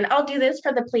Pleiadian, I'll do this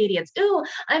for the Pleiadians. Oh,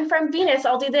 I'm from Venus,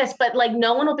 I'll do this. But like,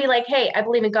 no one will be like, hey, I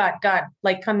believe in God,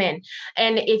 like, come in.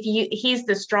 And he's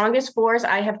the strongest force.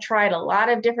 I have tried a lot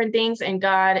of different things, and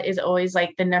God is always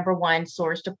like the number one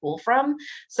source to pull from.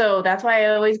 So that's why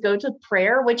I always go to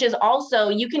prayer, which is also,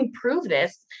 you can prove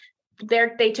this.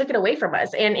 They took it away from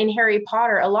us. And in Harry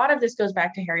Potter, a lot of this goes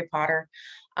back to Harry Potter.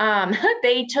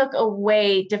 They took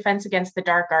away Defense Against the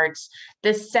Dark Arts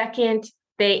the second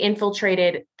they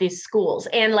infiltrated these schools.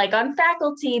 And like on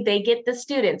faculty, they get the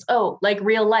students, like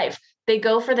real life. They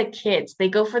go for the kids, they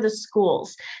go for the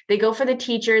schools, they go for the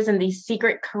teachers and these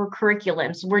secret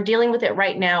curriculums. We're dealing with it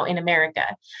right now in America.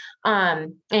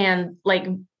 And like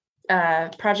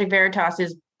Project Veritas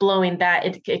is blowing that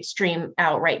extreme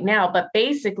out right now. But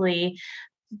basically,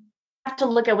 you have to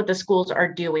look at what the schools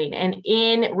are doing. And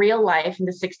in real life, in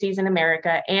the 60s in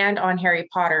America and on Harry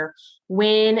Potter,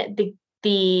 when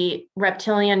the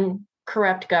reptilian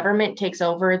corrupt government takes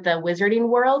over the wizarding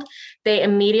world, they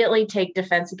immediately take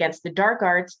Defense Against the Dark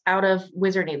Arts out of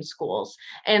wizarding schools.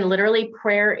 And literally,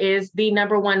 prayer is the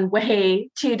number one way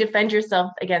to defend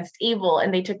yourself against evil.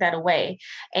 And they took that away.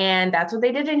 And that's what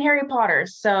they did in Harry Potter.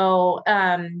 So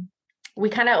we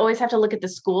kind of always have to look at the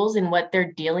schools and what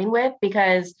they're dealing with,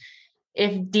 because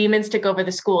if demons took over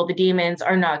the school, the demons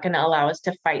are not going to allow us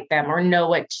to fight them or know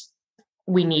what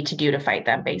we need to do to fight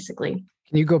them, basically.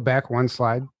 Can you go back one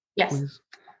slide? Yes. Please?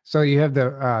 So you have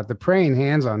the praying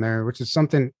hands on there, which is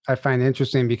something I find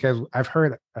interesting because I've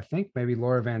heard, I think maybe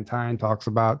Laura Van Tyne talks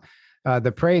about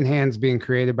the praying hands being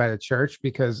created by the church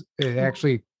because it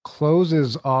actually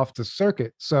closes off the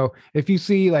circuit. So if you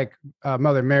see like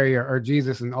Mother Mary or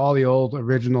Jesus in all the old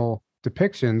original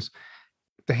depictions,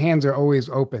 the hands are always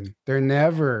open. They're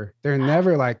never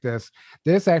like this.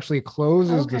 This actually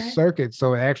closes the circuit.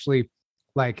 So it actually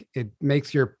it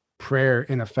makes your prayer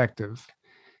ineffective.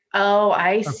 Oh,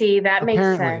 I see. That makes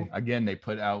sense. Again, they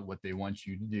put out what they want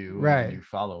you to do, right? And you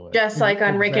follow it. Just like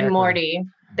on Rick and Morty,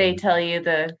 they tell you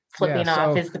the flipping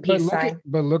off is the peace sign.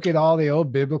 But look at all the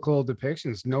old biblical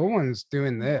depictions. No one's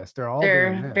doing this. They're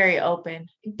doing this. Very open.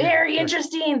 Very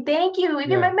interesting. Thank you.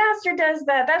 Even my master does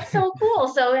that. That's so cool.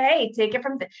 So hey, take it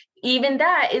from even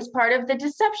that is part of the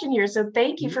deception here. So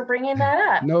thank you for bringing that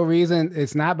up. No reason.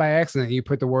 It's not by accident. You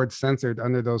put the word censored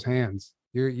under those hands.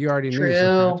 You already knew.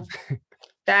 So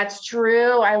That's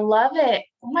true. I love it.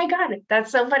 Oh my God.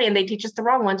 That's so funny. And they teach us the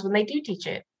wrong ones when they do teach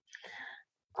it.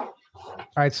 All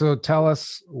right. So tell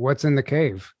us what's in the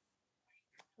cave.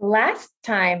 Last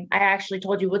time I actually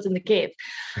told you what's in the cave.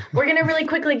 We're going to really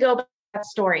quickly go back to that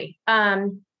story.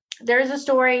 There's a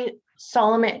story,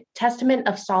 Testament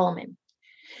of Solomon.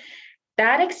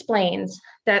 That explains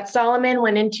that Solomon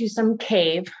went into some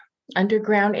cave,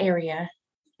 underground area,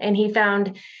 and he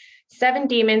found 7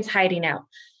 demons hiding out.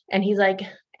 And he's like,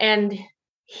 and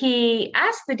he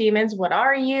asked the demons, what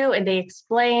are you? And they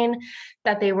explain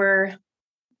that they were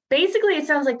basically, it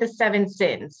sounds like the 7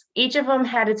 sins. Each of them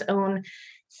had its own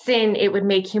sin it would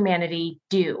make humanity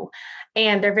do.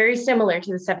 And they're very similar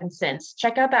to the 7 sins.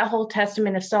 Check out that whole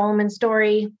Testament of Solomon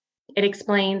story. It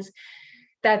explains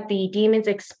that the demons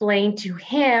explain to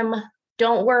him,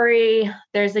 don't worry,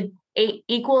 there's a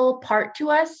equal part to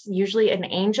us, usually an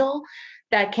angel,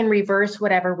 that can reverse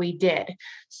whatever we did.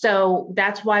 So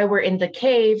that's why we're in the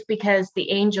cave, because the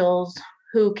angels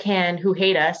who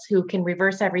hate us, who can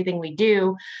reverse everything we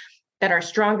do, that are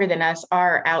stronger than us,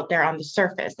 are out there on the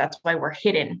surface. That's why we're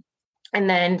hidden. And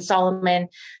then Solomon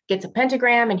gets a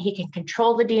pentagram and he can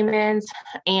control the demons.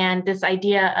 And this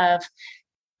idea of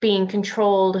being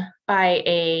controlled by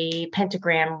a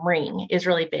pentagram ring is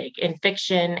really big in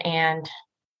fiction, and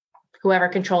whoever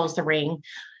controls the ring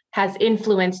has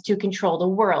influence to control the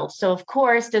world. So of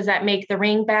course, does that make the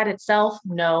ring bad itself?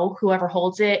 No, whoever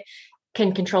holds it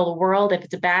can control the world. If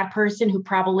it's a bad person who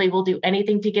probably will do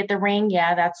anything to get the ring,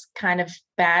 yeah, that's kind of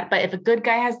bad. But if a good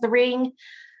guy has the ring,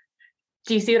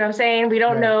 do you see what I'm saying? We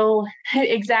don't know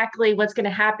exactly what's going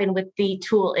to happen with the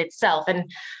tool itself.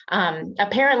 And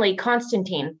apparently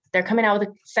Constantine, they're coming out with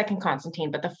a second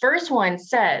Constantine, but the first one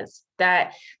says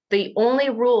that the only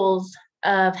rules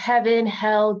of heaven,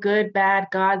 hell, good, bad,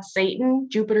 God, Satan,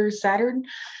 Jupiter, Saturn,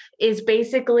 is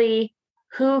basically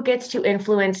who gets to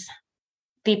influence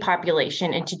the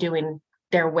population into doing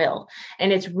their will.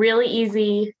 And it's really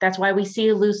easy. That's why we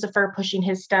see Lucifer pushing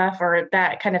his stuff, or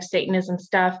that kind of Satanism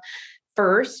stuff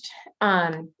first,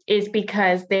 is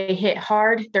because they hit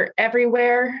hard. They're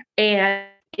everywhere, and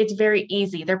it's very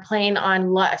easy. They're playing on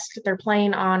lust. They're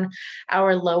playing on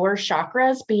our lower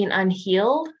chakras being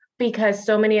unhealed, because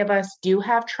so many of us do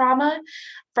have trauma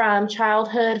from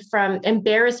childhood, from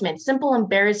embarrassment. Simple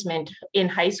embarrassment in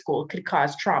high school could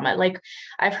cause trauma. Like,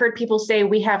 I've heard people say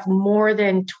we have more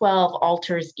than 12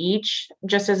 altars each,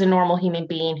 just as a normal human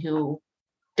being who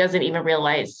doesn't even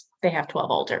realize they have 12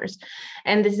 altars.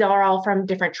 And these are all from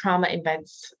different trauma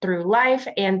events through life.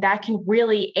 And that can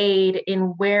really aid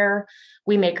in where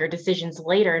we make our decisions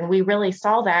later. And we really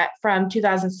saw that from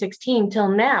 2016 till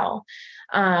now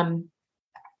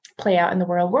play out in the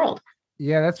real world.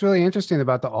 Yeah, that's really interesting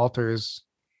about the altars.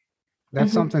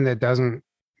 That's something that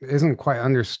isn't quite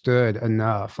understood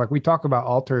enough. Like, we talk about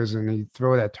altars and you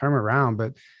throw that term around,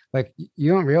 but like,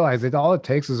 you don't realize that all it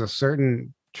takes is a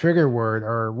certain trigger word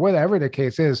or whatever the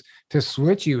case is to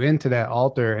switch you into that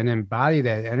altar and embody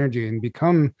that energy and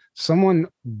become someone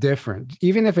different,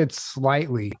 even if it's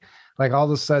slightly. Like, all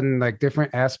of a sudden, like,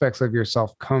 different aspects of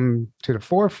yourself come to the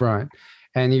forefront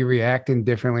and you reacting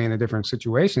differently in a different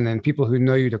situation. And people who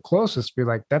know you the closest be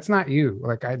like, that's not you.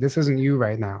 Like, this isn't you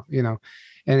right now, you know?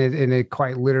 And it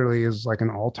quite literally is like an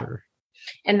altar.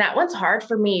 And that one's hard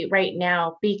for me right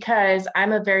now because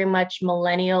I'm a very much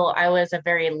millennial. I was a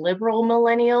very liberal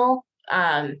millennial.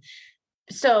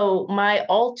 So my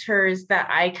altars that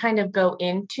I kind of go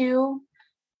into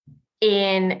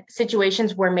in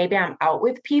situations where maybe I'm out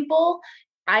with people,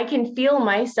 I can feel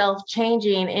myself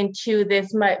changing into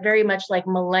this very much like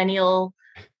millennial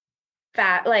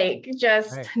fat, like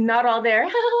just not all there,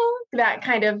 that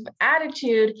kind of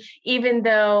attitude, even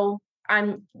though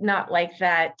I'm not like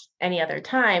that any other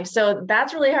time. So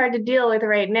that's really hard to deal with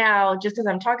right now, just because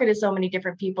I'm talking to so many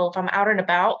different people. If I'm out and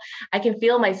about, I can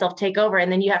feel myself take over,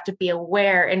 and then you have to be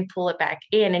aware and pull it back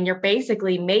in. And you're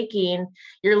basically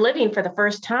you're living for the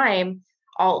first time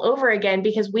all over again,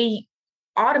 because we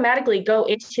automatically go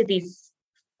into these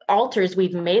altars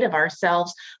we've made of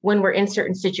ourselves when we're in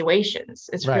certain situations.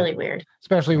 It's really weird.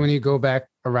 Especially when you go back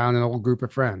around an old group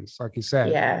of friends, like you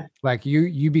said. Yeah. Like,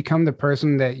 you become the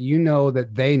person that you know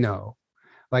that they know.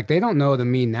 Like, they don't know the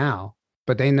me now,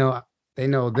 but they know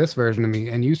this version of me,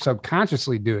 and you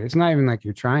subconsciously do it. It's not even like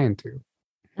you're trying to.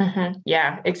 Mm-hmm.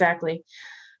 Yeah, exactly.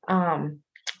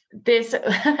 There's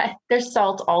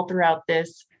salt all throughout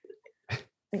this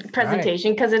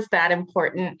presentation because it's that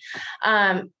important.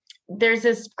 There's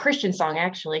this Christian song,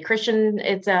 actually.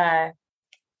 It's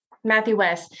Matthew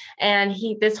West, and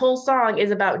this whole song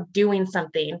is about doing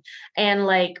something. And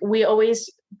like, we always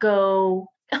go,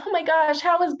 oh my gosh,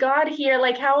 how is God here?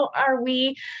 Like, how are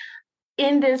we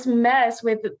in this mess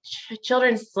with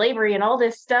children's slavery and all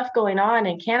this stuff going on,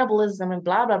 and cannibalism and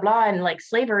blah, blah, blah, and like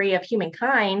slavery of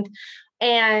humankind?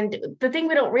 And the thing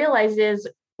we don't realize is,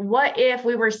 what if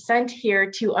we were sent here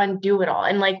to undo it all?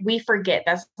 And like, we forget.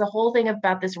 That's the whole thing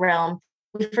about this realm.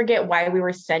 We forget why we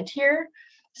were sent here.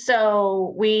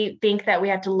 So we think that we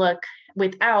have to look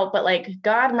without, but like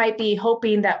God might be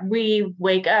hoping that we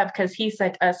wake up because he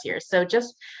sent us here. So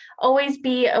just always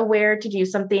be aware to do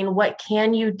something. What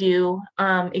can you do?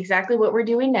 Exactly what we're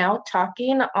doing now,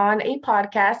 talking on a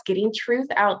podcast, getting truth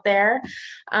out there.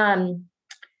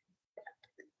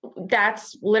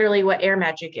 That's literally what air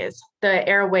magic is. The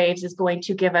airwaves is going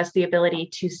to give us the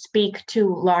ability to speak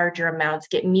to larger amounts,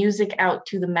 get music out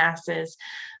to the masses.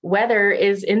 Weather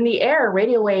is in the air,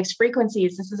 radio waves,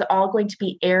 frequencies. This is all going to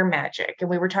be air magic. And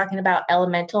we were talking about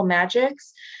elemental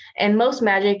magics, and most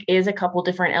magic is a couple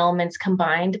different elements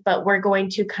combined, but we're going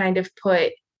to kind of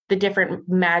put the different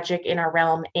magic in our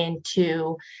realm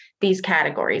into these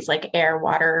categories like air,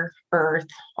 water, earth,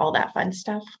 all that fun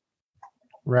stuff.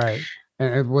 Right.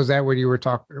 And was that what you were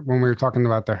talking when we were talking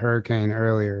about the hurricane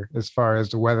earlier, as far as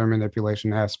the weather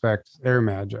manipulation aspect, air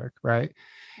magic, right?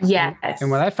 Yes. And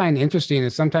what I find interesting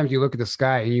is sometimes you look at the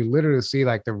sky and you literally see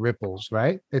like the ripples,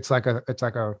 right? It's a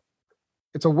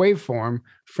waveform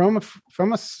from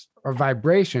a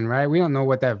vibration, right? We don't know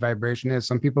what that vibration is.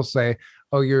 Some people say,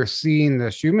 oh, you're seeing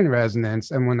the Schumann resonance,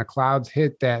 and when the clouds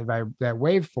hit that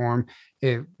waveform,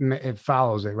 it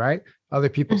follows it, right? Other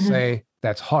people say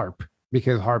that's HAARP,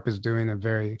 because HAARP is doing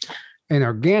an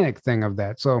organic thing of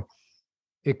that. So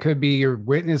it could be you're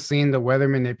witnessing the weather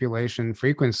manipulation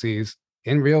frequencies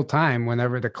in real time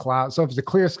whenever the cloud. So if it's a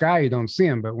clear sky, you don't see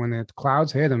them, but when the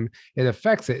clouds hit them, it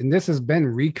affects it. And this has been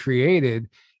recreated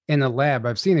in a lab.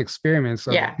 I've seen experiments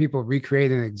of people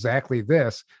recreating exactly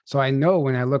this. So I know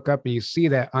when I look up and you see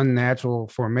that unnatural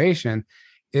formation,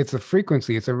 it's a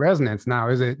frequency, it's a resonance. Now,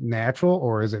 is it natural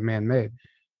or is it man-made?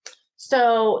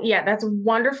 So yeah, that's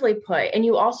wonderfully put. And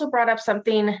you also brought up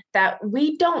something that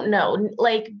we don't know,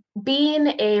 like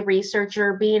being a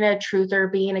researcher, being a truther,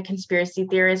 being a conspiracy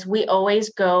theorist, we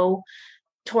always go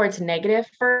towards negative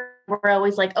first. We're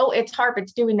always like, oh, it's HAARP,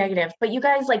 it's doing negative. But you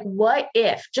guys, like, what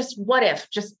if, just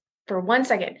for 1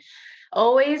 second,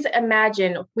 always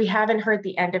imagine we haven't heard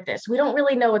the end of this. We don't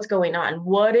really know what's going on.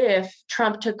 What if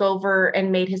Trump took over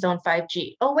and made his own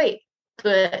 5G? Oh, wait.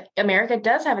 America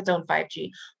does have its own 5G.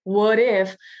 What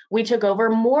if we took over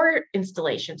more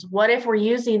installations? What if we're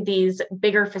using these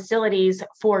bigger facilities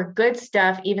for good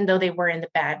stuff, even though they were in the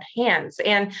bad hands?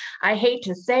 And I hate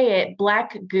to say it,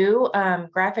 black goo,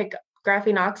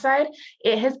 graphene oxide,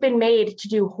 it has been made to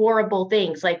do horrible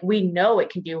things. Like, we know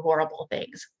it can do horrible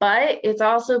things, but it's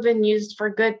also been used for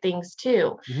good things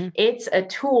too. It's a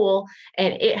tool,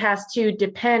 and it has to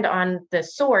depend on the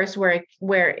source where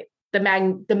the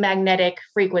magnetic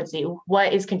frequency,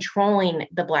 what is controlling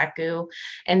the black goo,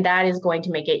 and that is going to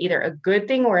make it either a good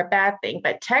thing or a bad thing.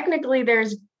 But technically,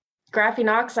 there's graphene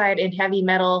oxide in heavy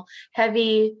metal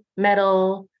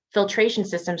filtration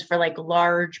systems for like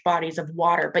large bodies of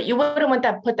water. But you wouldn't want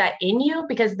to put that in you,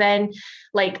 because then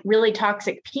like really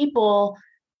toxic people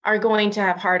are going to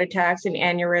have heart attacks and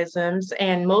aneurysms,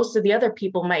 and most of the other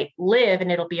people might live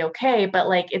and it'll be okay, but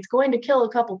like it's going to kill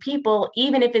a couple people,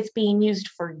 even if it's being used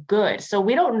for good. So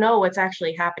we don't know what's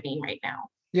actually happening right now.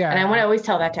 Yeah. And I want to always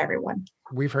tell that to everyone.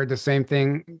 We've heard the same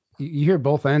thing. You hear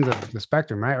both ends of the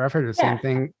spectrum, right? I've heard the same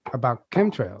thing about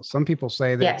chemtrails. Some people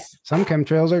say that some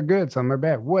chemtrails are good, some are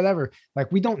bad, whatever.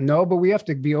 Like, we don't know, but we have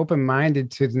to be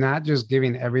open-minded to not just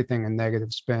giving everything a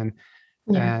negative spin.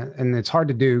 And it's hard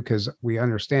to do because we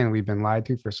understand we've been lied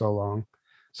to for so long.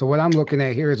 So what I'm looking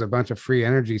at here is a bunch of free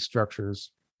energy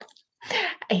structures.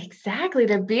 Exactly.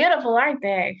 They're beautiful, aren't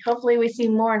they? Hopefully we see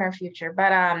more in our future.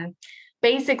 But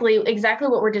basically, exactly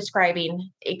what we're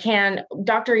describing,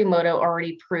 Dr. Emoto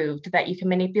already proved that you can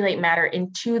manipulate matter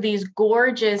into these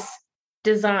gorgeous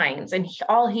designs. And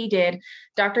all he did,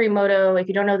 Dr. Emoto, if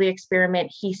you don't know the experiment,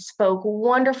 he spoke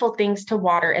wonderful things to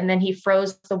water, and then he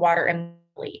froze the water and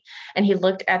he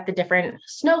looked at the different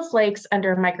snowflakes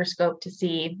under a microscope to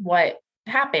see what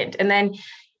happened. And then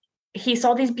he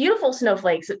saw these beautiful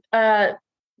snowflakes that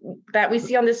we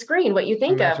see on the screen, what you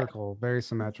think symmetrical, very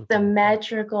symmetrical.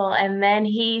 Symmetrical. And then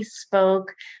he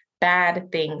spoke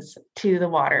bad things to the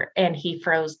water, and he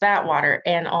froze that water,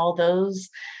 and all those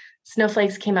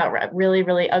snowflakes came out really,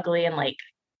 really ugly, and like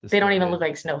they don't even look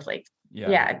like snowflakes.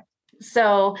 Yeah.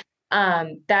 So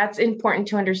that's important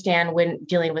to understand when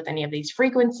dealing with any of these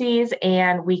frequencies.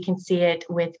 And we can see it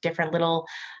with different little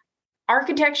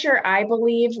architecture. I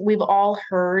believe we've all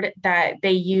heard that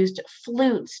they used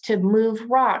flutes to move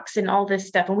rocks and all this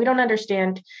stuff. And we don't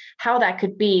understand how that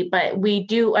could be, but we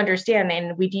do understand,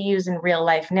 and we do use in real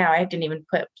life now. I didn't even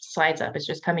put slides up. It's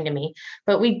just coming to me.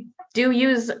 But we do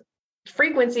use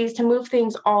frequencies to move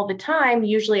things all the time,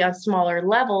 usually on smaller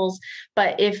levels.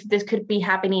 But if this could be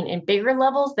happening in bigger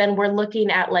levels, then we're looking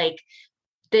at like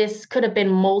this could have been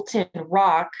molten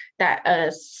rock that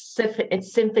a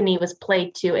symphony was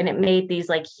played to, and it made these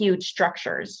like huge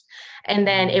structures. And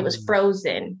then it was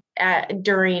frozen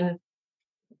during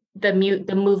the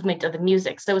movement of the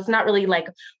music. So it's not really like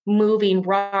moving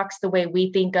rocks the way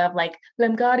we think of like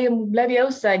Wingardium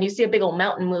Leviosa, and you see a big old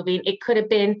mountain moving. It could have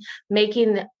been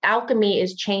alchemy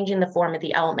is changing the form of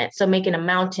the element. So making a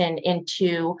mountain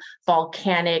into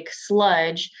volcanic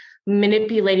sludge,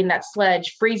 manipulating that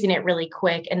sludge, freezing it really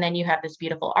quick, and then you have this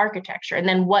beautiful architecture. And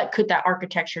then what could that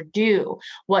architecture do?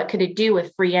 What could it do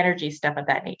with free energy, stuff of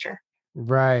that nature?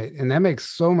 Right. And that makes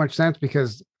so much sense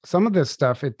because some of this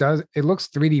stuff, it looks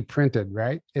 3D printed,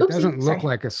 right? It doesn't look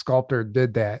like a sculptor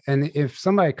did that. And if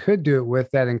somebody could do it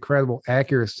with that incredible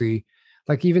accuracy,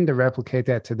 like even to replicate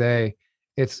that today,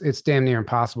 it's damn near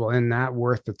impossible and not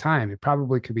worth the time. It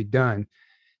probably could be done.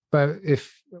 But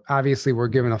if obviously we're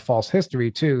given a false history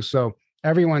too. So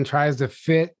everyone tries to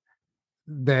fit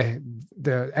the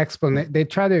explanation. They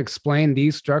try to explain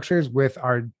these structures with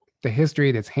the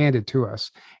history that's handed to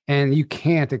us, and you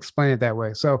can't explain it that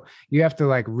way. So you have to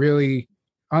like really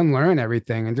unlearn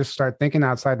everything and just start thinking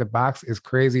outside the box. As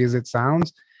crazy as it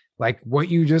sounds, like what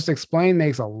you just explained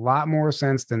makes a lot more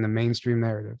sense than the mainstream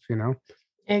narrative, you know?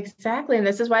 Exactly. And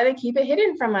this is why they keep it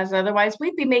hidden from us. Otherwise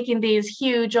we'd be making these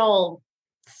huge old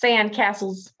sand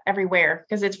castles everywhere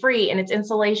because it's free and it's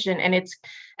insulation and it's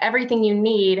everything you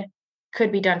need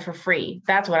could be done for free.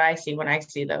 That's what I see when I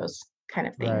see those kind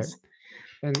of things.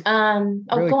 Right. And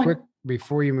really quick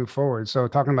before you move forward. So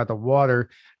talking about the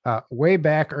water, way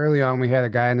back early on, we had a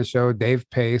guy on the show, Dave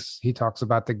Pace. He talks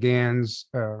about the GANs,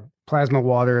 plasma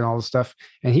water and all this stuff.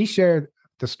 And he shared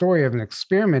the story of an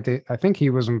experiment that I think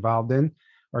he was involved in,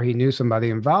 or he knew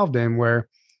somebody involved in, where,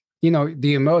 you know,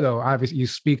 the Emoto, obviously you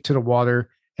speak to the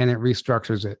water and it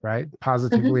restructures it, right?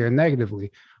 Positively or negatively.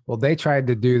 Well, they tried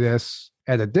to do this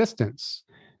at a distance,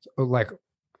 like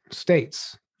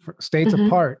states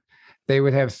apart. They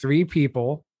would have 3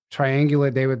 people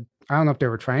triangulate. I don't know if they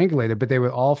were triangulated, but they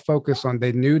would all focus on,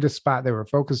 they knew the spot they were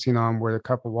focusing on where the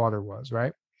cup of water was,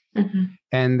 right?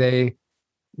 And they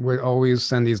would always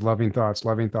send these loving thoughts.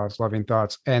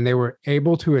 And they were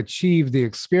able to achieve the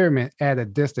experiment at a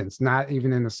distance, not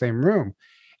even in the same room.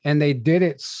 And they did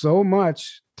it so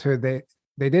much they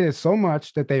did it so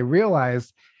much that they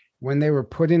realized when they were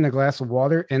putting the glass of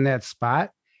water in that spot,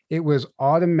 it was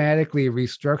automatically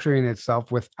restructuring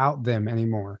itself without them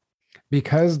anymore,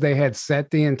 because they had set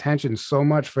the intention so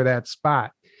much for that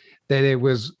spot that it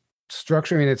was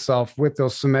structuring itself with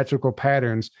those symmetrical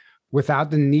patterns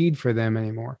without the need for them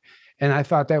anymore. And I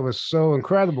thought that was so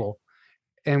incredible.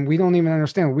 And we don't even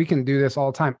understand. We can do this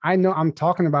all the time. I know I'm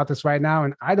talking about this right now,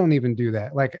 and I don't even do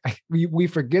that. Like we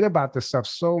forget about this stuff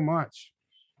so much.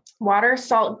 Water,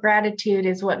 salt, gratitude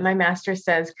is what my master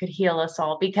says could heal us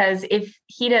all, because if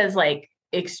he does like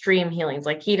extreme healings,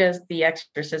 like he does the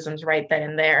exorcisms right then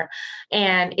and there.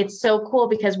 And it's so cool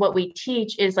because what we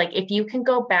teach is like, if you can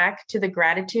go back to the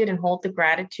gratitude and hold the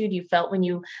gratitude you felt when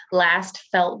you last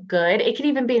felt good, it could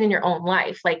even be in your own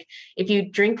life. Like if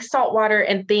you drink salt water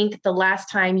and think the last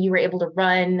time you were able to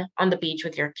run on the beach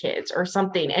with your kids or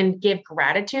something and give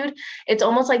gratitude, it's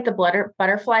almost like the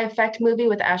Butterfly Effect movie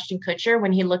with Ashton Kutcher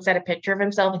when he looks at a picture of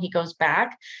himself and he goes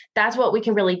back. That's what we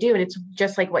can really do. And it's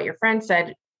just like what your friend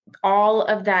said, all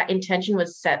of that intention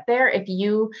was set there. If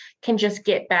you can just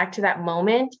get back to that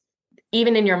moment,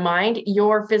 even in your mind,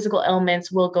 your physical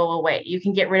ailments will go away. You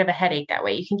can get rid of a headache that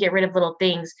way. You can get rid of little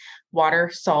things, water,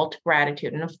 salt,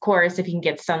 gratitude. And of course, if you can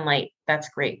get sunlight, that's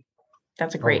great.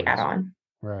 That's a great add-on.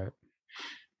 Right.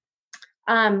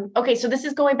 Okay. So this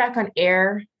is going back on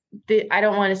air. I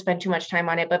don't want to spend too much time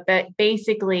on it, but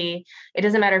basically it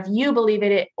doesn't matter if you believe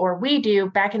in it or we do.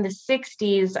 Back in the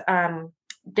 60s,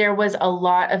 there was a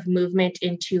lot of movement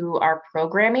into our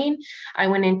programming. I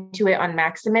went into it on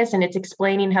Maximus, and it's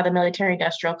explaining how the military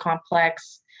industrial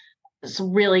complex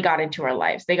really got into our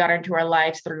lives. They got into our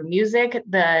lives through music.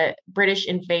 The British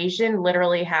invasion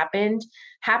literally happened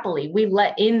happily. We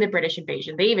let in the British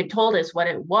invasion. They even told us what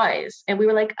it was. And we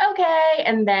were like, okay.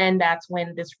 And then that's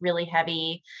when this really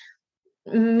heavy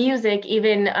music,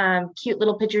 even cute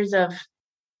little pictures of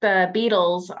the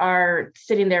Beatles are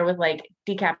sitting there with like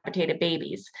decapitated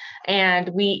babies.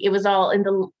 And it was all in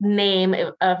the name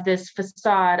of this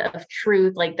facade of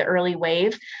truth, like the early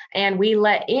wave. And we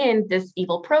let in this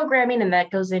evil programming, and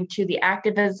that goes into the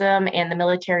activism and the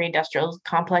military industrial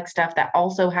complex stuff that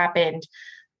also happened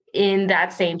in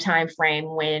that same time frame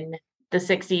when the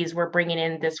 60s were bringing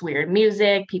in this weird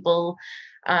music.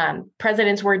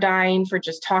 Presidents were dying for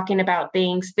just talking about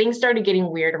things. Things started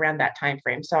getting weird around that time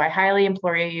frame. So I highly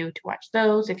implore you to watch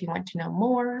those if you want to know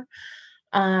more.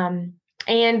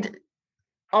 And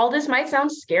all this might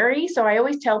sound scary. So I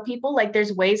always tell people like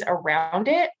there's ways around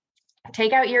it.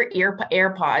 Take out your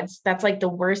AirPods. That's like the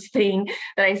worst thing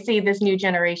that I see this new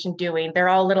generation doing. They're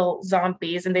all little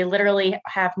zombies and they literally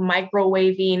have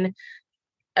microwaving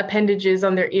appendages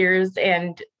on their ears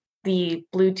and the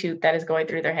Bluetooth that is going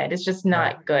through their head. It's just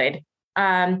not good.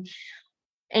 And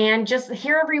just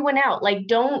hear everyone out. Like,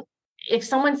 if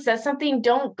someone says something,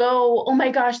 don't go, oh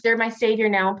my gosh, they're my savior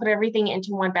now, and put everything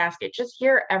into one basket. Just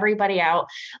hear everybody out.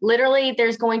 Literally,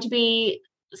 there's going to be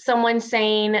someone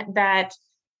saying that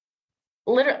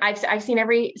I've seen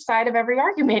every side of every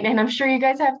argument, and I'm sure you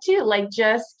guys have too. Like,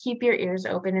 just keep your ears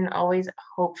open and always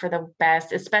hope for the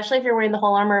best, especially if you're wearing the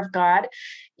whole armor of God.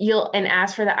 And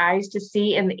ask for the eyes to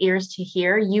see and the ears to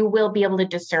hear. You will be able to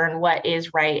discern what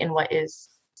is right and what is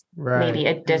maybe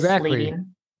a misleading. Exactly.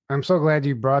 I'm so glad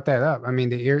you brought that up. I mean,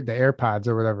 the AirPods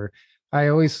or whatever. I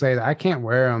always say that I can't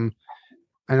wear them.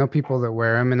 I know people that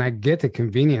wear them, and I get the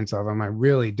convenience of them. I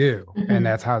really do, and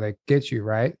that's how they get you,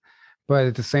 right? But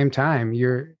at the same time,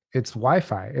 it's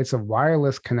Wi-Fi. It's a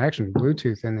wireless connection,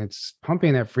 Bluetooth, and it's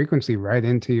pumping that frequency right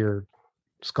into your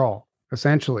skull,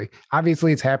 essentially.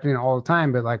 Obviously, it's happening all the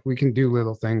time, but like we can do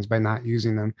little things by not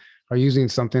using them or using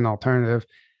something alternative.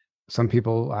 Some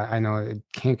people, I know, it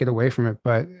can't get away from it,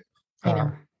 but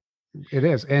it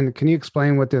is. And can you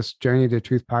explain what this Journey to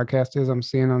Truth podcast is I'm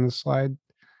seeing on this slide?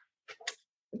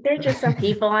 They're just some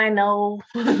people I know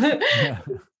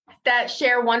that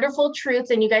share wonderful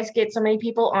truths, and you guys get so many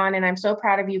people on, and I'm so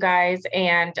proud of you guys.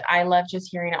 And I love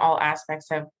just hearing all aspects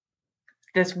of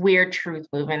this weird truth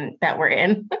movement that we're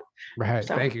in. Right.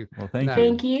 So, thank you. Well,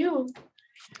 thank you.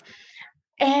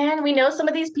 And we know some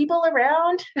of these people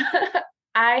around.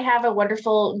 I have a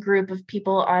wonderful group of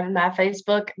people on my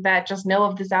Facebook that just know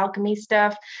of this alchemy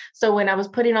stuff. So when I was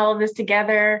putting all of this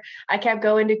together, I kept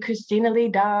going to Christina Lee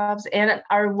Dobbs and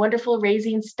our wonderful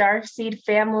Raising Starseed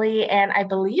family. And I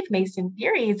believe Mason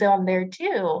Fury is on there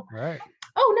too. Right.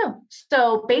 Oh, no.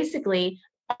 So basically,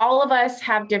 all of us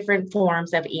have different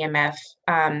forms of EMF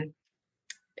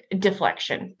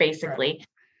deflection, basically.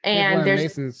 Right. And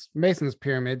there's Mason's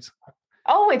pyramids.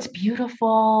 Oh, it's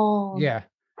beautiful. Yeah.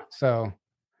 So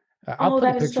I'll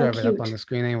put a picture of it up on the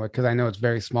screen anyway, because I know it's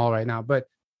very small right now. But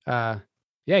yeah,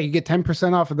 you get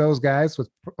 10% off of those guys with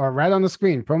right on the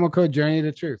screen. Promo code Journey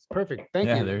to Truth. Perfect. Thank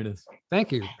you. Yeah, there it is.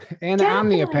 Thank you. And an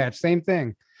Omnia patch, same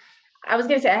thing. I was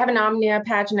gonna say I have an Omnia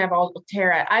patch and I have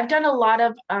Altera. I've done a lot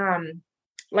of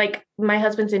like my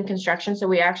husband's in construction, so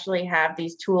we actually have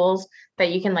these tools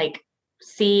that you can like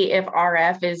see if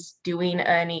RF is doing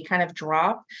any kind of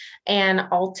drop, and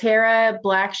Altera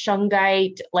black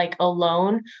shungite like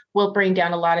alone will bring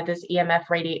down a lot of this EMF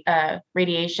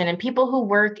radiation. And people who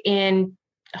work in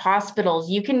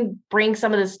hospitals, you can bring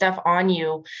some of this stuff on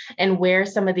you and wear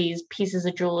some of these pieces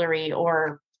of jewelry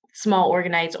or small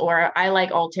organites, or I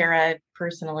like Altera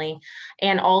personally.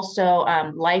 And also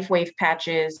LifeWave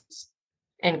patches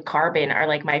and carbon are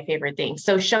like my favorite things.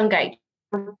 So shungite,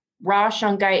 raw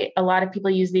shungite, a lot of people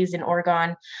use these in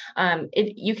Oregon.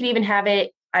 You can even have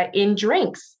it in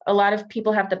drinks. A lot of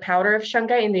people have the powder of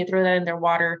shungite and they throw that in their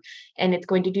water, and it's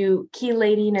going to do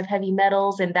chelating of heavy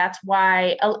metals. And that's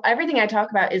why everything I talk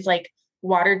about is like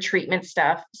water treatment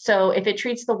stuff. So if it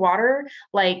treats the water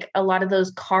like a lot of those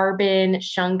carbon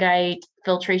shungite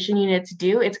filtration units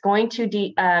do, it's going to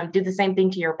do the same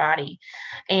thing to your body.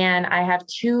 And I have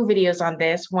 2 videos on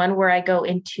this, one where I go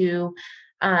into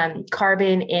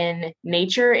carbon in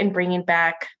nature and bringing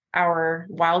back our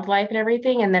wildlife and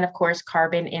everything. And then of course,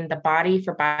 carbon in the body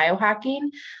for biohacking.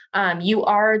 You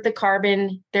are the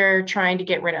carbon they're trying to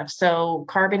get rid of. So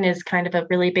carbon is kind of a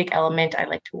really big element I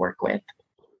like to work with.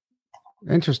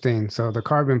 Interesting. So the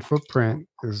carbon footprint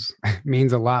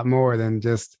means a lot more than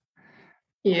just.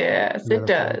 Yes, it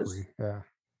does. Yeah.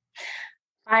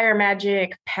 Fire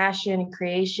magic, passion,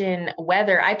 creation,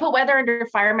 weather. I put weather under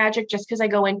fire magic just because I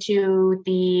go into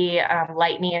the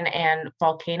lightning and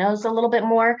volcanoes a little bit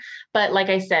more. But like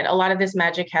I said, a lot of this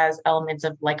magic has elements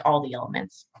of like all the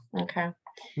elements. Okay.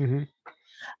 Mm-hmm.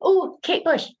 Oh, Kate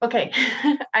Bush. Okay.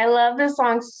 I love this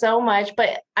song so much,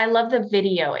 but I love the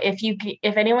video.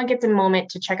 If anyone gets a moment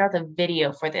to check out the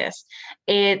video for this,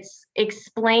 it's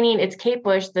explaining, it's Kate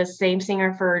Bush, the same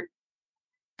singer for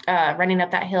Running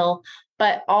Up That Hill,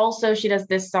 but also she does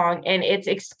this song, and it's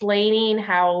explaining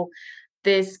how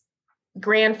this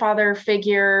grandfather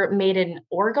figure made an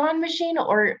orgone machine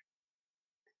or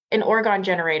an orgone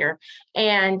generator,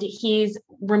 and he's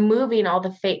removing all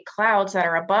the fake clouds that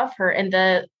are above her, and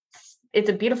the it's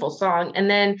a beautiful song. And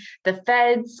then the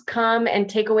feds come and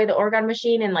take away the organ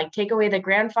machine and like take away the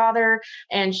grandfather.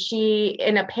 And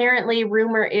apparently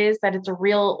rumor is that it's a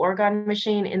real organ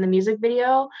machine in the music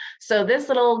video. So this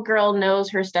little girl knows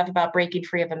her stuff about breaking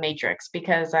free of a matrix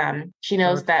because she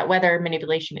knows that weather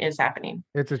manipulation is happening.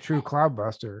 It's a true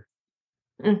cloudbuster.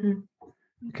 Mm-hmm.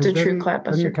 It's a true cloudbuster.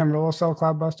 Doesn't Camarillo sell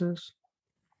cloudbusters?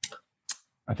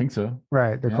 I think so.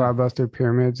 Right. The cloudbuster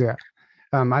pyramids. Yeah.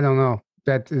 I don't know.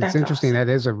 That's interesting. Awesome. That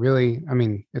is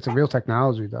it's a real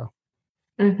technology though.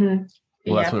 Mm-hmm.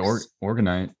 Well, that's what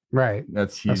Orgonite. Right.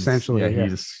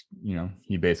 Essentially.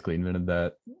 He basically invented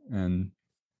that, and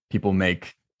people they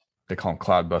call them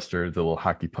cloudbuster, the little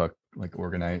hockey puck like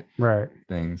Orgonite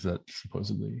things that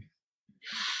supposedly.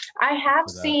 I have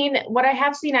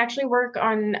seen actually work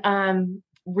on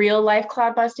real life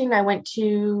cloud busting. I went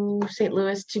to St.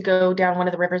 Louis to go down one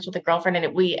of the rivers with a girlfriend,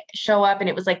 and we show up and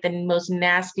it was like the most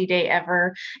nasty day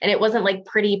ever. And it wasn't like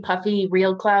pretty puffy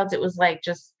real clouds. It was like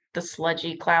just the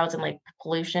sludgy clouds and like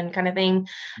pollution kind of thing.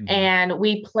 Mm-hmm. And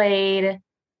we played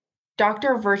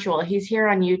Dr. Virtual. He's here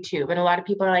on YouTube. And a lot of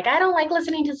people are like, I don't like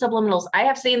listening to subliminals. I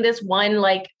have seen this one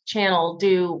like channel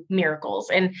do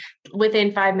miracles. And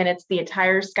within 5 minutes, the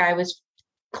entire sky was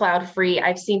cloud free.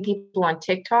 I've seen people on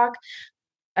TikTok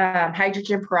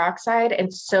hydrogen peroxide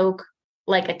and soak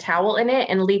like a towel in it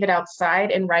and leave it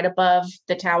outside, and right above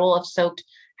the towel of soaked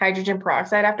hydrogen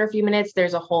peroxide, after a few minutes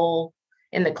there's a hole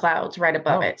in the clouds right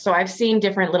above it. So I've seen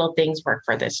different little things work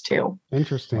for this too.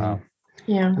 Interesting. Wow.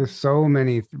 Yeah, there's so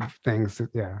many things and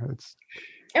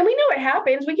we know it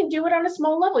happens. We can do it on a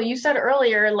small level. You said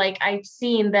earlier, like I've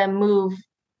seen them move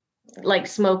like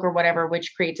smoke or whatever,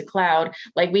 which creates a cloud.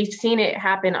 Like we've seen it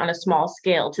happen on a small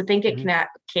scale. To think it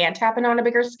can't happen on a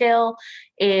bigger scale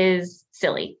is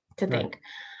silly to think.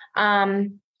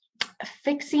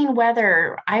 Fixing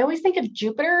weather. I always think of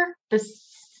Jupiter.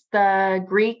 The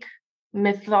Greek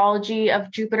mythology of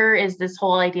Jupiter is this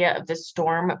whole idea of the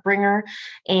storm bringer.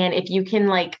 And if you can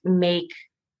like make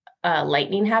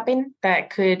lightning happen, that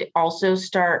could also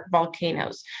start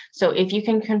volcanoes. So if you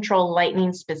can control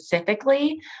lightning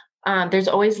specifically, there's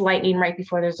always lightning right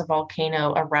before there's a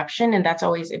volcano eruption, and that's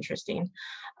always interesting.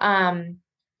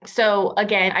 So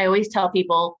again, I always tell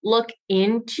people, look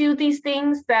into these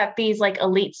things that these like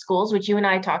elite schools, which you and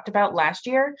I talked about last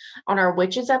year on our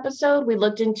witches episode. We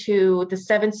looked into the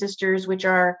Seven Sisters, which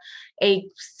are a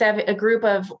group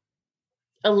of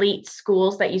elite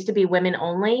schools that used to be women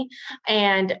only,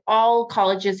 and all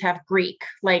colleges have Greek.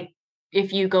 Like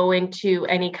if you go into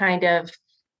any kind of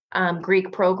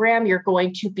Greek program, you're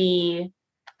going to be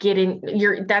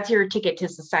that's your ticket to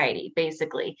society,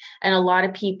 basically. And a lot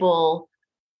of people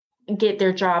get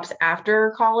their jobs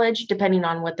after college, depending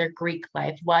on what their Greek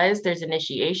life was. There's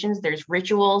initiations, there's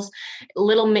rituals, a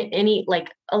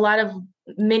lot of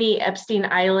mini Epstein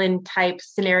Island type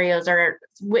scenarios are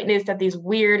witnessed at these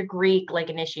weird Greek like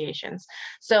initiations.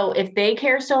 So if they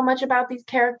care so much about these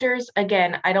characters,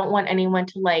 again, I don't want anyone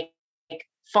to like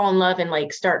fall in love and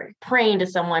like start praying to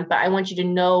someone, but I want you to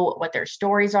know what their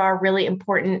stories are. Really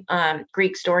important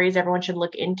Greek stories everyone should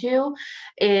look into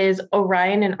is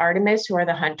Orion and Artemis, who are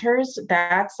the hunters.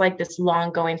 That's like this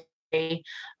long going story.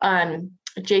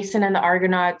 Jason and the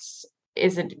Argonauts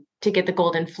isn't to get the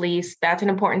golden fleece. That's an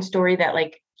important story that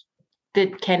like the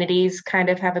Kennedys kind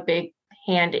of have a big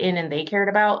hand in and they cared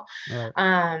about.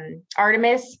 Right.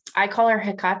 Artemis, I call her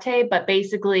Hecate, but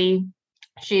basically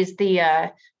she's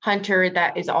the hunter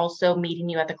that is also meeting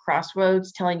you at the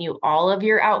crossroads, telling you all of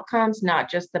your outcomes, not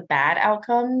just the bad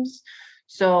outcomes.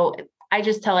 So I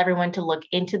just tell everyone to look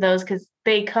into those because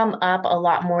they come up a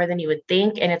lot more than you would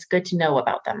think, and it's good to know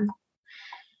about them.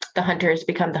 The hunters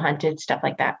become the hunted, stuff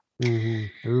like that.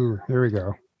 Mm-hmm. Ooh, here we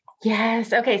go.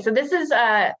 Yes. Okay. So this is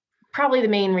probably the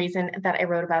main reason that I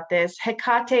wrote about this.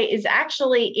 Hecate is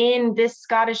actually in this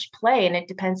Scottish play, and it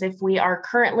depends if we are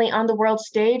currently on the world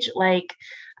stage, like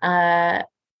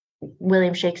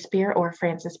William Shakespeare or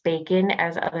Francis Bacon,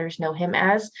 as others know him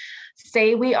as.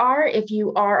 Say we are. If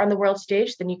you are on the world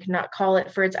stage, then you cannot call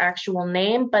it for its actual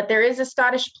name, but there is a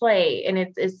Scottish play, and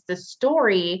it's the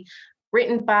story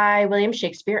written by William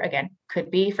Shakespeare. Again, could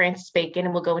be Francis Bacon,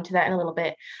 and we'll go into that in a little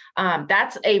bit.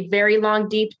 That's a very long,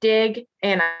 deep dig,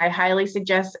 and I highly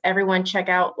suggest everyone check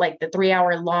out like the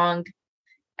 3-hour long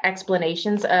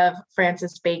explanations of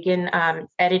Francis Bacon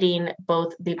editing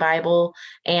both the Bible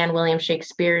and William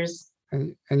Shakespeare's.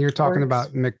 And you're talking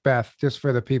about Macbeth, just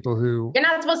for the people who... You're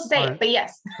not supposed to say it, but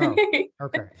yes. Oh,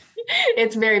 okay.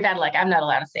 It's very bad luck. I'm not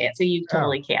allowed to say it, so you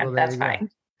totally can. Well, that's fine.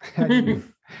 I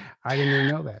didn't even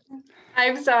know that.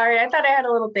 I'm sorry. I thought I had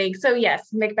a little thing. So yes,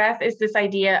 Macbeth is this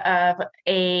idea of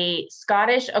a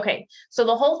Scottish. Okay. So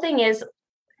the whole thing is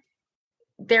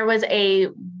there was a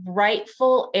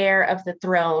rightful heir of the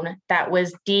throne that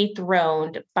was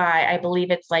dethroned by, I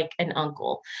believe it's like an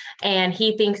uncle. And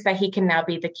he thinks that he can now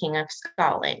be the king of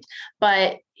Scotland.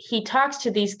 But he talks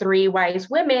to these three wise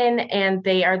women, and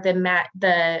they are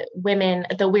the women,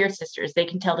 the Weird Sisters. They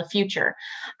can tell the future,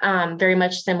 very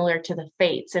much similar to the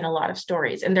Fates in a lot of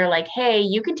stories. And they're like, hey,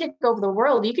 you can take over the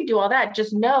world. You can do all that.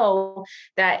 Just know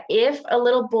that if a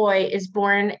little boy is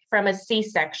born from a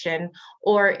C-section,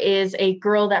 or is a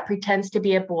girl that pretends to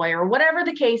be a boy, or whatever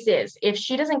the case is, if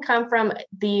she doesn't come from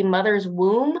the mother's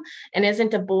womb and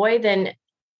isn't a boy, then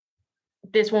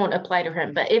this won't apply to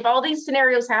him. But if all these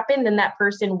scenarios happen, then that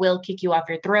person will kick you off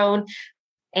your throne,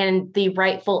 and the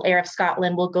rightful heir of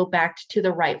Scotland will go back to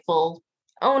the rightful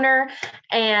owner.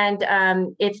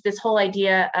 And it's this whole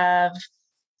idea of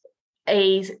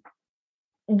a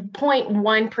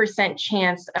 0.1%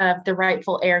 chance of the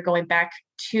rightful heir going back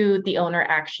to the owner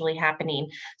actually happening.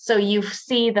 So you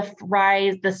see the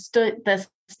rise, the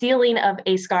stealing of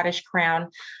a Scottish crown,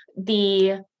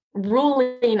 the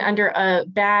ruling under a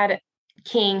bad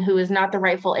king who is not the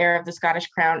rightful heir of the Scottish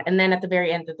crown. And then at the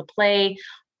very end of the play,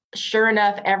 sure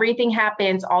enough, everything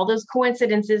happens. All those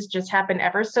coincidences just happen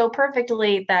ever so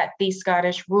perfectly that the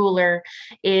Scottish ruler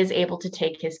is able to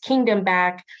take his kingdom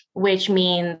back, which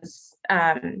means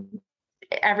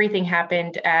everything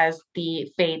happened as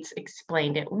the Fates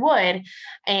explained it would.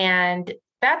 And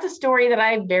that's a story that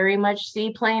I very much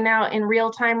see playing out in real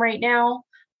time right now.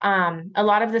 A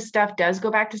lot of this stuff does go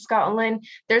back to Scotland.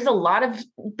 There's a lot of,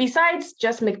 besides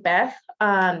just Macbeth,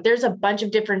 there's a bunch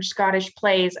of different Scottish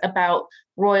plays about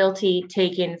royalty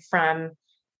taken from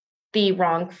the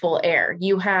wrongful heir.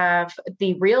 You have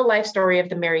the real life story of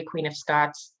the Mary Queen of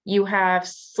Scots. You have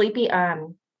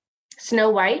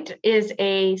Snow White is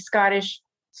a Scottish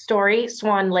story,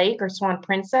 Swan Lake or Swan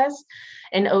Princess,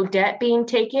 and Odette being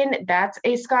taken, that's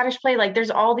a Scottish play. Like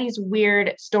there's all these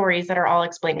weird stories that are all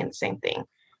explaining the same thing.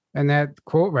 And that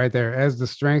quote right there, as the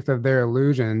strength of their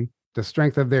illusion, the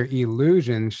strength of their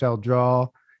illusion shall draw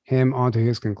him onto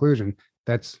his conclusion.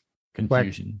 That's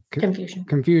confusion.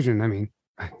 Confusion. I mean,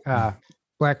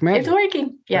 black magic. It's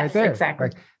working. Yes, right there. Exactly.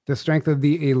 Like the strength of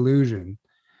the illusion.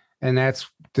 And that's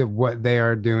what they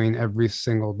are doing every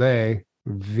single day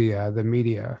via the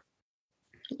media.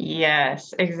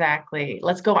 Yes, exactly.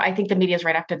 Let's go. I think the media is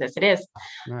right after this. It is.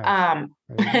 Nice.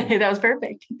 That was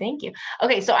perfect. Thank you.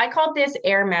 Okay, so I called this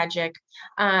air magic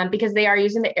because they are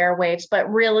using the airwaves,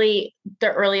 but really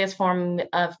the earliest form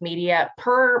of media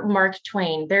per Mark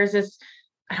Twain. There's this,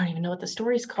 I don't even know what the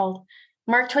story is called.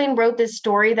 Mark Twain wrote this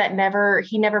story that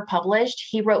he never published.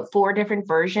 He wrote 4 different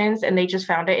versions, and they just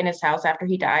found it in his house after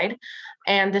he died.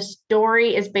 And the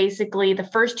story is basically the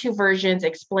first 2 versions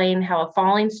explain how a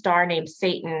falling star named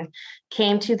Satan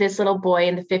came to this little boy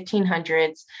in the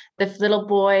 1500s. The little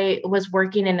boy was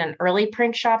working in an early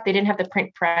print shop. They didn't have the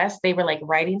print press. They were like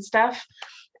writing stuff.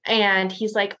 And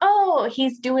he's like, oh,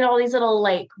 he's doing all these little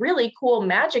like really cool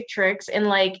magic tricks and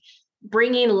like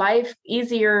bringing life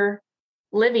easier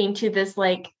living to this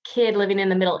like kid living in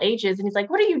the Middle Ages. And he's like,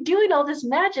 what are you doing all this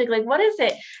magic? Like, what is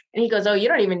it? And he goes, oh, you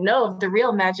don't even know of the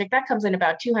real magic. That comes in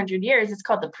about 200 years. It's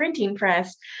called the printing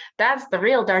press. That's the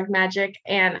real dark magic.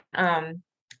 And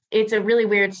it's a really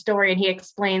weird story. And he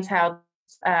explains how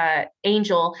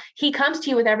angel, he comes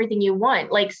to you with everything you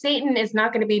want. Like Satan is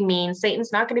not going to be mean.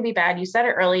 Satan's not going to be bad. You said it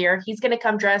earlier. He's going to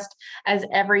come dressed as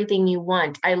everything you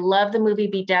want. I love the movie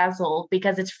Bedazzled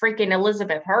because it's freaking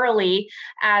Elizabeth Hurley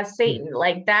as Satan.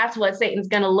 Like that's what Satan's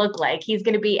going to look like. He's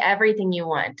going to be everything you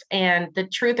want. And the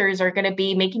truthers are going to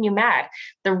be making you mad.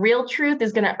 The real truth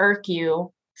is going to irk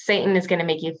you. Satan is going to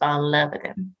make you fall in love with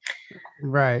him.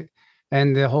 Right.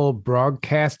 And the whole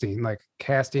broadcasting, like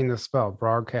casting the spell,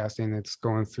 broadcasting, it's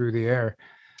going through the air.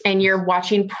 And you're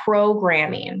watching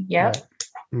programming. Yep. Right.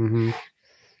 Mm-hmm.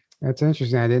 That's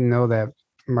interesting. I didn't know that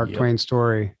Mark Twain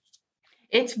story.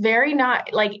 It's very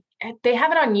not like they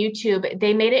have it on YouTube.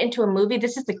 They made it into a movie.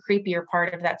 This is the creepier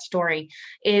part of that story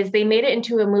is they made it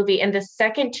into a movie. And the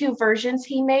second 2 versions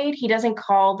he made, he doesn't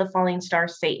call the falling star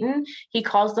Satan. He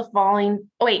calls the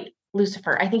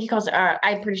Lucifer. I think he calls it,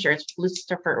 I'm pretty sure it's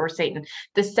Lucifer or Satan.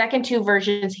 The second 2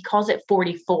 versions, he calls it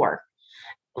 44,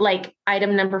 like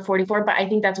item number 44. But I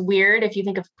think that's weird if you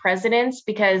think of presidents,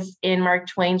 because in Mark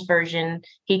Twain's version,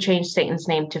 he changed Satan's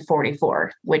name to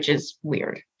 44, which is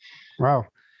weird. Wow.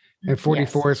 And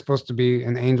 44 is supposed to be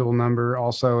an angel number.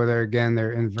 Also, they're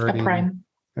inverting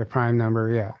their prime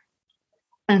number. Yeah.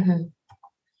 Mm-hmm.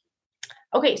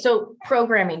 Okay. So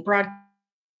programming,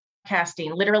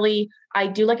 broadcasting, literally, I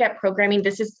do look at programming.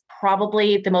 This is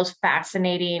probably the most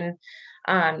fascinating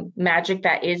magic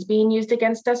that is being used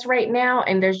against us right now.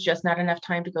 And there's just not enough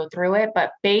time to go through it.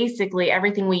 But basically,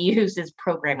 everything we use is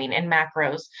programming and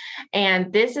macros.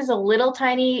 And this is a little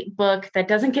tiny book that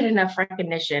doesn't get enough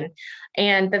recognition.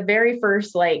 And the very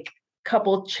first,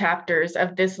 couple chapters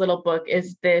of this little book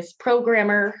is this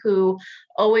programmer who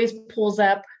always pulls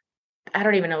up, I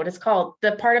don't even know what it's called,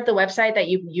 the part of the website that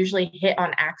you usually hit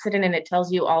on accident and it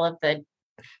tells you all of the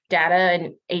data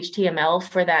and HTML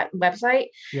for that website.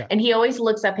 Yeah. And he always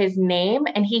looks up his name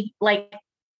and he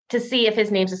to see if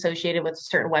his name's associated with a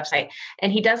certain website.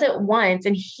 And he does it once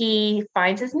and he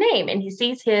finds his name and he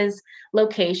sees his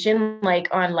location,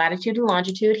 on latitude and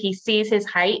longitude. He sees his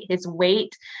height, his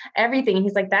weight, everything. And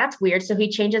he's like, that's weird. So he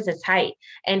changes his height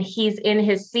and he's in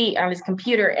his seat on his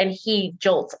computer and he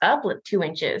jolts up 2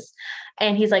 inches.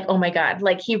 And he's like, oh my God,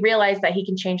 he realized that he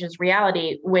can change his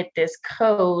reality with this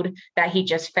code that he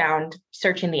just found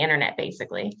searching the internet,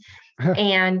 basically.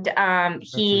 And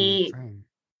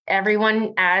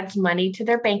everyone adds money to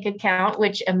their bank account,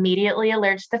 which immediately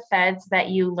alerts the feds that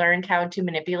you learned how to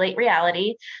manipulate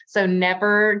reality. So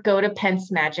never go to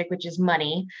Pence Magic, which is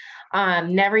money.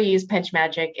 Never use Pence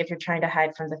Magic if you're trying to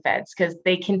hide from the feds because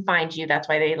they can find you. That's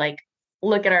why they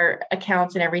look at our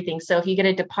accounts and everything. So if you get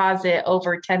a deposit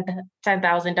over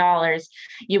 $10,000,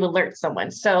 you alert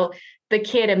someone. So the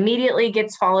kid immediately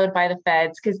gets followed by the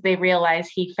feds because they realize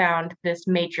he found this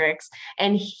matrix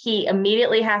and he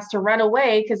immediately has to run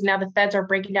away because now the feds are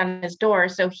breaking down his door.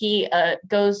 So he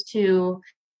goes to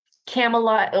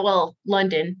Camelot,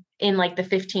 London in the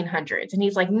 1500s. And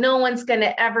he's like, no one's going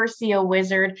to ever see a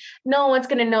wizard. No one's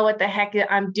going to know what the heck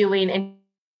I'm doing. And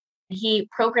he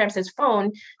programs his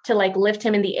phone to lift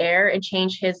him in the air and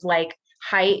change his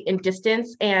height and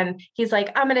distance. And he's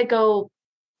like, I'm going to go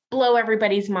blow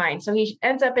everybody's mind. So he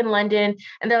ends up in London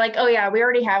and they're like, oh yeah, we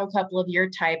already have a couple of your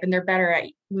type and they're better at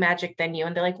magic than you.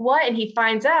 And they're like, what? And he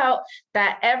finds out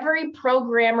that every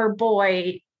programmer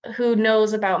boy who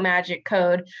knows about magic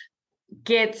code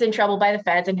gets in trouble by the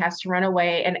feds and has to run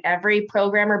away. And every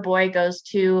programmer boy goes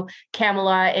to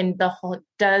Camelot and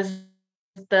does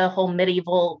the whole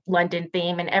medieval London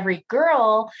theme. And every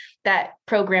girl, that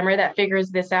programmer that figures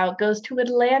this out, goes to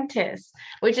Atlantis,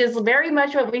 which is very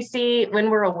much what we see when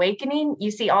we're awakening.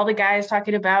 You see all the guys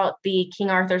talking about the King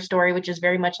Arthur story, which is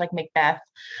very much like Macbeth.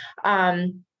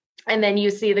 And then you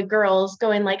see the girls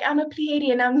going I'm a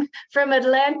Pleiadian, I'm from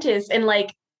Atlantis. And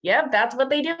yep, that's what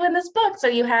they do in this book. So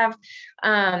you have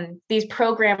these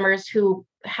programmers who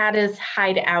had us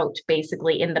hide out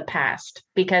basically in the past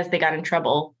because they got in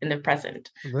trouble in the present.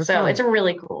 It's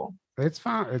really cool. It's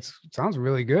fun. It sounds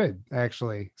really good,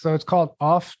 actually. So it's called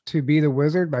Off to Be the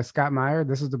Wizard by Scott Meyer.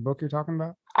 This is the book you're talking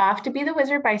about? Off to Be the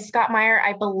Wizard by Scott Meyer.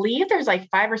 I believe there's 5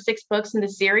 or 6 books in the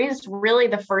series. Really,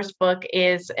 the first book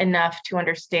is enough to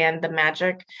understand the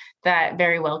magic that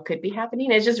very well could be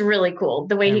happening. It's just really cool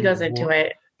the way he goes into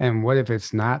it. And what if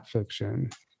it's not fiction?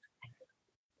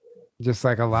 Just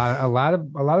a lot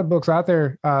of books out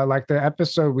there, like the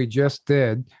episode we just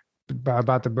did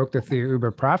about the book, The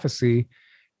Uber Prophecy.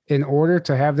 In order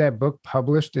to have that book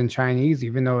published in Chinese,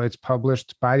 even though it's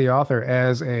published by the author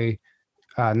as a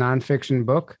nonfiction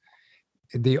book,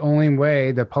 the only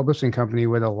way the publishing company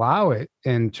would allow it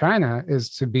in China is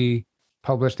to be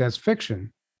published as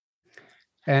fiction.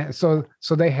 And so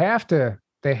they had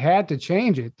to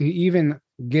change it to even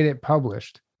get it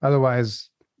published.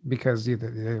 Otherwise, because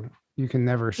you can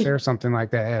never share something like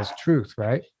that as truth,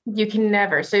 right? You can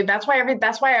never. So that's why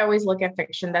I always look at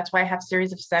fiction. That's why I have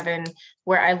series of 7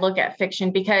 where I look at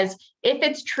fiction, because if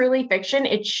it's truly fiction,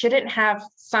 it shouldn't have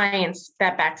science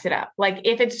that backs it up.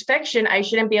 If it's fiction, I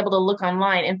shouldn't be able to look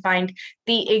online and find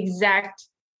the exact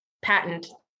patent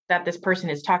that this person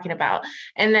is talking about.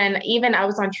 And then even I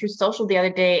was on Truth Social the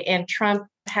other day and Trump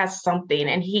has something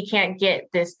and he can't get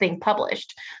this thing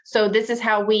published. So this is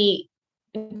how we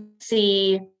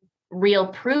see real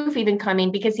proof even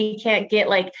coming, because he can't get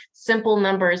simple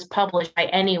numbers published by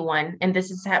anyone. And this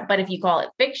is how, but if you call it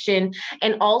fiction,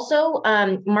 and also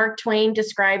Mark Twain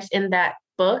describes in that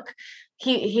book,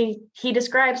 he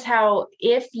describes how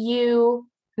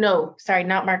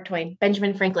not Mark Twain,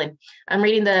 Benjamin Franklin. I'm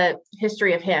reading the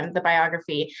history of him, the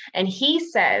biography. And he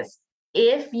says,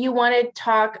 if you want to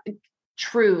talk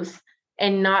truth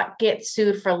and not get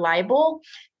sued for libel,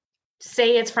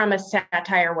 say it's from a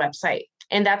satire website.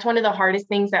 And that's one of the hardest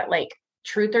things that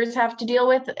truthers have to deal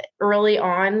with early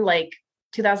on,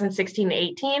 2016,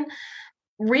 18.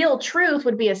 Real truth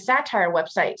would be a satire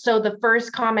website. So the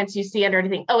first comments you see under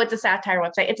anything, oh, it's a satire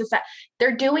website.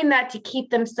 They're doing that to keep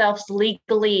themselves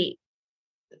legally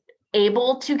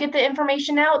able to get the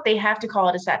information out, they have to call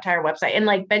it a satire website. And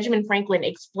like Benjamin Franklin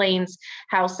explains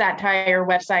how satire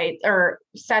website or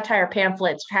satire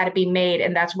pamphlets had to be made,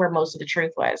 and that's where most of the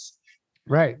truth was.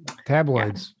 Right.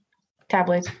 Tabloids. Yeah.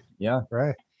 Tabloids. Yeah.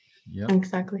 Right. Yeah.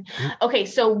 Exactly. Okay,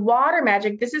 so water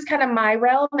magic, this is kind of my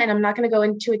realm, and I'm not going to go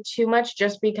into it too much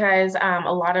just because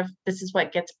a lot of this is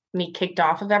what gets me kicked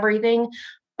off of everything.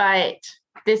 But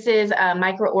this is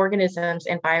microorganisms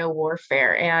and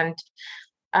biowarfare, and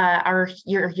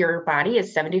your body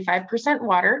is 75%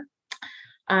 water.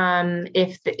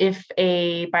 If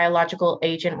a biological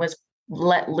agent was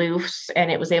let loose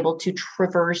and it was able to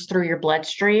traverse through your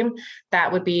bloodstream,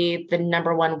 that would be the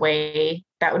number one way.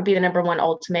 That would be the number one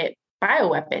ultimate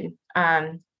bioweapon.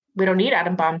 We don't need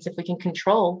atom bombs if we can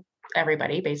control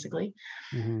everybody, basically.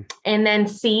 Mm-hmm. And then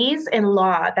seas and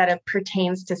law that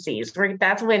pertains to seas.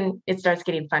 That's when it starts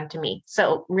getting fun to me.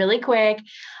 So really quick,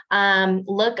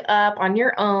 look up on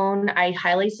your own. I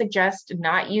highly suggest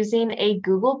not using a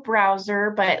Google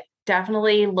browser, but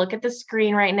definitely look at the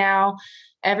screen right now.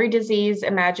 Every disease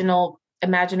imaginable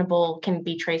can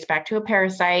be traced back to a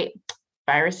parasite.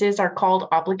 Viruses are called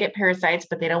obligate parasites,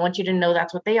 but they don't want you to know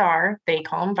that's what they are. They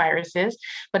call them viruses.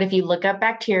 But if you look up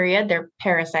bacteria, they're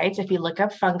parasites. If you look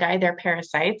up fungi, they're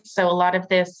parasites. So a lot of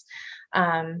this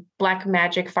black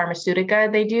magic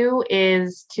pharmaceutica they do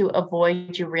is to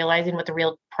avoid you realizing what the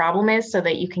real problem is so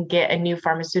that you can get a new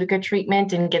pharmaceutica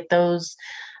treatment and get those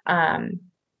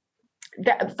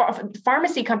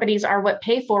pharmacy companies are what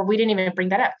pay for. We didn't even bring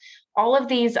that up. All of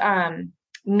these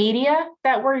media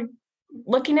that we're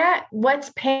looking at,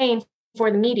 what's paying for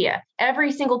the media?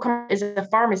 Every single is a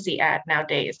pharmacy ad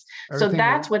nowadays. So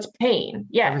that's what's paying.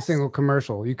 Yeah. Every single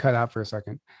commercial. You cut out for a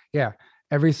second. Yeah.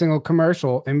 Every single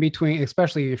commercial in between,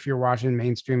 especially if you're watching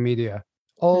mainstream media,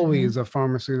 always a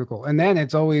pharmaceutical. And then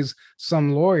it's always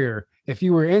some lawyer. If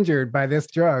you were injured by this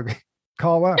drug,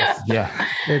 call us. Yeah.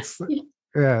 It's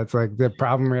like the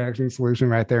problem, reaction, solution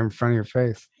right there in front of your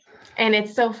face. And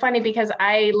it's so funny because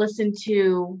I listen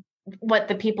to what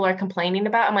the people are complaining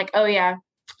about. I'm like, oh yeah,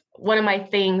 one of my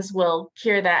things will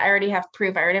cure that. I already have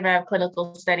proof. I already have a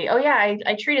clinical study. Oh yeah,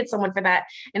 I treated someone for that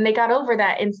and they got over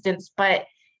that instance, but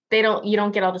you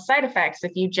don't get all the side effects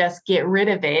if you just get rid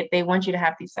of it. They want you to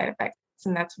have these side effects,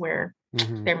 and that's where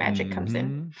their magic comes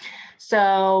in.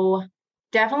 So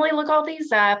definitely look all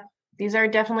these up. These are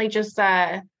definitely just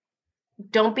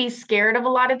don't be scared of a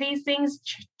lot of these things.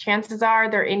 Chances are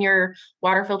they're in your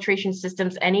water filtration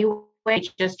systems anyway.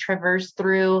 Just traverse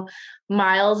through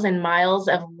miles and miles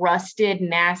of rusted,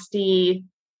 nasty,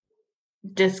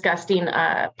 disgusting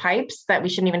pipes that we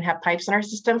shouldn't even have pipes in our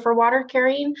system for water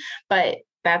carrying. But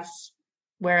that's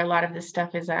where a lot of this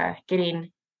stuff is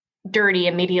getting dirty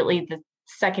immediately the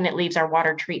second it leaves our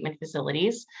water treatment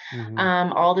facilities.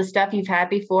 All the stuff you've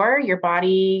had before, your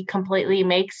body completely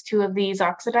makes 2 of these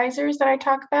oxidizers that I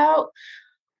talk about.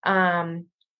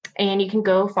 And you can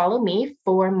go follow me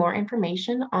for more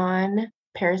information on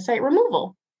parasite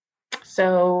removal.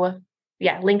 So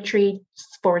yeah,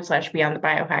 Linktree/Beyond the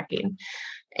Biohacking.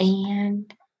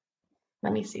 And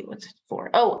let me see what's for.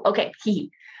 Oh, okay.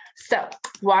 So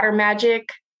water magic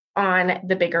on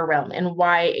the bigger realm and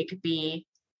why it could be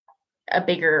a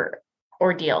bigger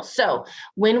ordeal. So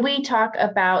when we talk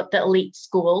about the elite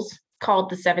schools called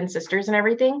the Seven Sisters and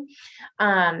everything,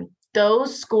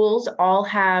 those schools all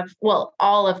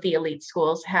of the elite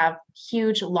schools have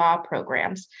huge law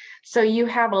programs. So you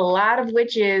have a lot of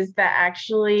witches that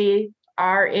actually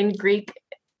are in Greek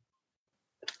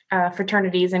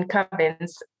fraternities and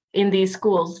covens in these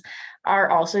schools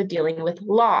are also dealing with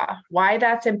law. Why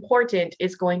that's important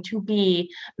is going to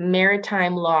be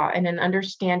maritime law and an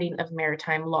understanding of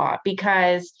maritime law,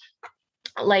 because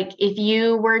like if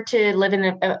you were to live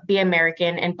be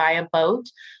American and buy a boat,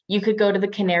 you could go to the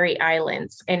Canary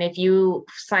Islands. And if you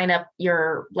sign up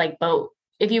your boat,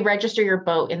 if you register your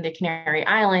boat in the Canary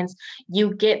Islands,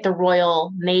 you get the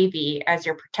Royal Navy as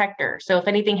your protector. So if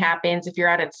anything happens, if you're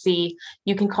out at sea,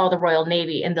 you can call the Royal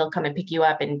Navy and they'll come and pick you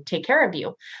up and take care of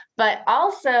you. But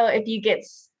also if you get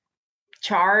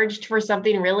charged for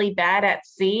something really bad at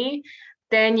sea,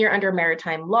 then you're under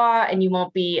maritime law and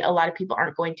a lot of people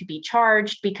aren't going to be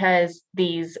charged because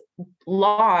these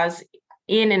laws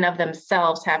in and of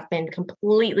themselves have been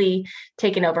completely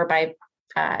taken over by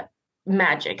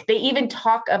magic. They even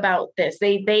talk about this.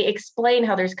 They explain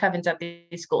how there's covens at the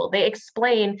school. They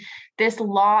explain this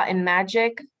law and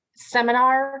magic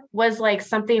seminar was like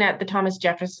something at the Thomas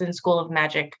Jefferson School of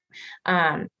Magic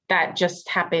that just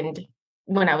happened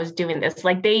when I was doing this.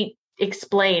 Like they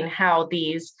explain how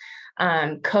these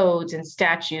codes and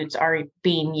statutes are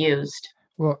being used.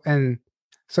 Well, and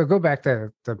so go back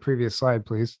to the previous slide,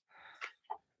 please.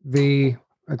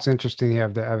 It's interesting you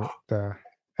have the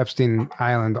Epstein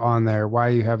Island on there. Why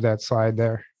you have that slide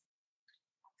there?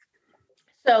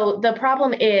 So the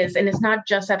problem is, and it's not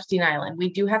just Epstein Island, we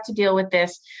do have to deal with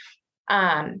this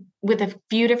with a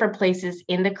few different places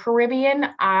in the Caribbean.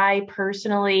 I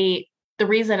personally, the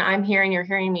reason I'm here and you're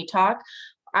hearing me talk,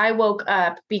 I woke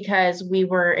up because we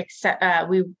were a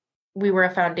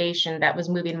foundation that was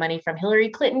moving money from Hillary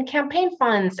Clinton campaign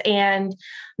funds and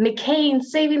McCain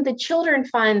Saving the Children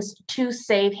funds to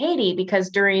save Haiti, because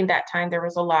during that time there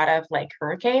was a lot of like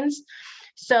hurricanes.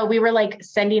 So we were like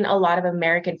sending a lot of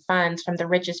American funds from the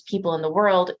richest people in the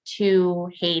world to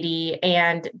Haiti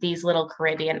and these little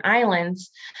Caribbean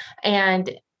islands.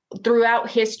 And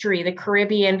throughout history, the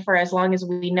Caribbean, for as long as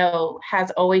we know, has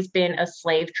always been a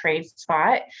slave trade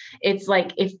spot. It's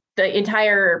like if the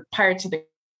entire Pirates of the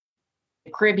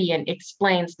Caribbean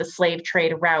explains the slave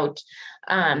trade route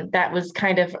that was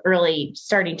kind of early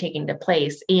starting taking the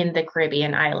place in the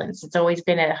Caribbean islands. It's always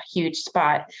been a huge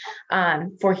spot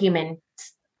for human.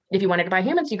 If you wanted to buy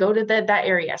humans, you go to that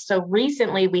area. So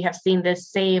recently we have seen this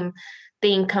same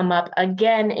thing come up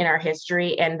again in our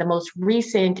history. And the most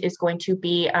recent is going to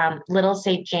be Little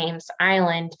St. James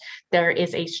Island. There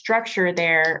is a structure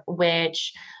there,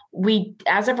 which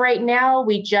as of right now,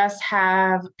 we just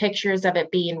have pictures of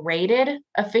it being raided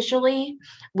officially.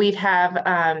 We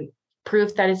have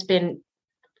proof that it's been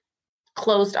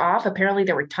closed off. Apparently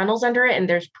there were tunnels under it, and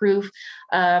there's proof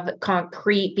of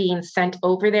concrete being sent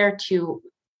over there to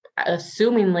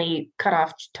assumingly cut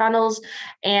off tunnels,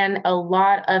 and a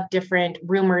lot of different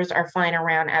rumors are flying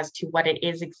around as to what it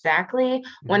is exactly.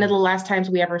 Mm-hmm. One of the last times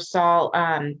we ever saw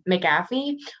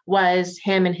McAfee was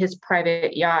him and his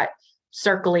private yacht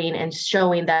circling and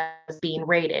showing that it's being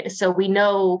raided. So we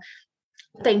know,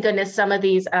 thank goodness, some of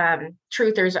these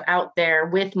truthers out there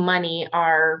with money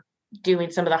are doing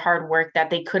some of the hard work that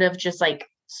they could have just like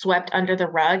swept under the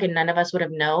rug and none of us would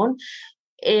have known.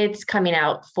 It's coming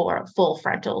out for full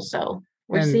frontal. So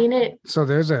we're seeing it. So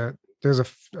there's a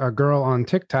girl on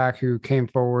TikTok who came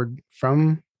forward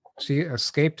she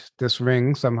escaped this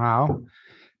ring somehow.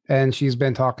 And she's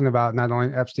been talking about not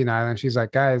only Epstein Island, she's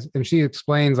like, guys, and she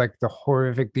explains like the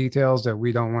horrific details that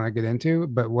we don't want to get into,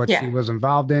 but what she was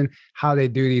involved in, how they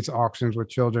do these auctions with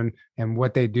children and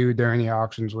what they do during the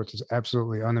auctions, which is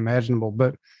absolutely unimaginable.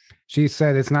 But she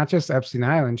said it's not just Epstein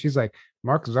Island. She's like,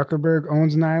 Mark Zuckerberg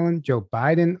owns an island. Joe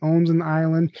Biden owns an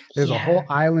island. There's a whole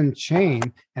island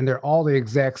chain, and they're all the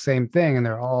exact same thing. And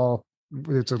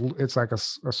it's like a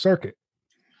circuit.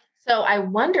 So I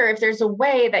wonder if there's a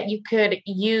way that you could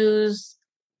use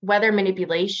weather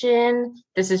manipulation.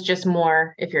 This is just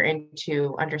more if you're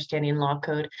into understanding law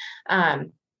code.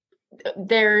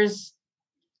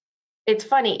 It's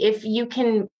funny, if you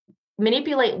can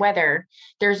manipulate weather,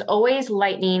 there's always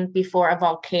lightning before a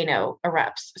volcano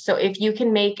erupts. So if you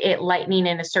can make it lightning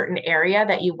in a certain area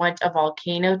that you want a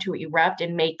volcano to erupt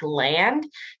and make land,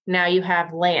 now you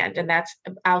have land, and that's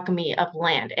alchemy of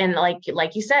land. And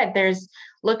like you said,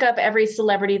 look up every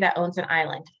celebrity that owns an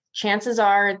island. Chances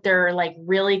are they're like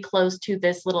really close to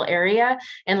this little area.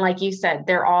 And like you said,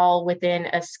 they're all within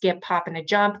a skip, hop, and a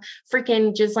jump.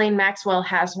 Freaking Ghislaine Maxwell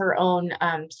has her own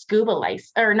scuba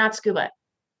license, or not scuba,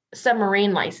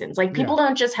 submarine license. Like people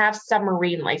don't just have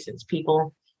submarine license,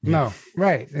 people. No,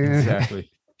 right.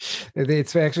 Exactly.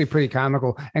 It's actually pretty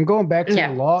comical. And going back to the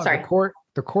law,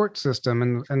 the court system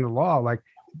and the law, like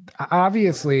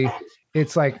obviously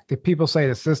it's like the people say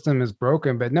the system is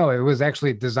broken, but no, it was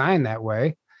actually designed that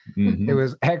way. Mm-hmm. It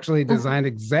was actually designed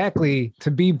exactly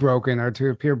to be broken or to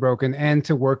appear broken and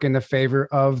to work in the favor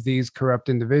of these corrupt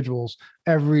individuals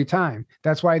every time.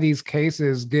 That's why these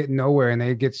cases get nowhere and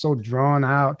they get so drawn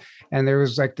out. And there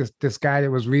was like this guy that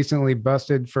was recently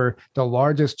busted for the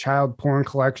largest child porn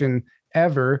collection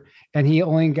ever. And he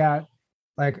only got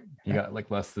like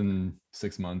less than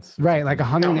 6 months. Right. Like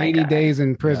 180 days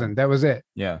in prison. Yeah. That was it.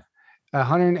 Yeah.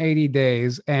 180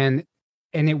 days. And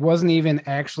it wasn't even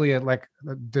actually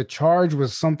the charge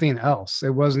was something else. It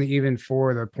wasn't even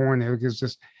for the porn. It was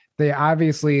just,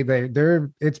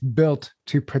 it's built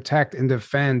to protect and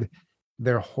defend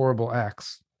their horrible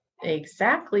acts.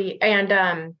 Exactly.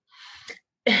 And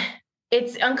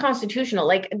it's unconstitutional.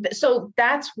 So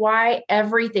that's why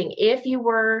everything, if you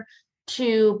were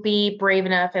to be brave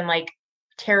enough and like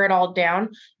tear it all down,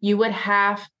 you would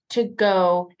have to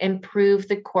go and prove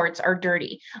the courts are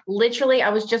dirty. Literally, I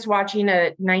was just watching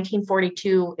a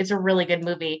 1942. It's a really good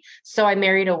movie. So I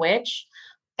Married a Witch.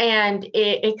 And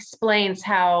it explains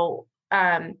how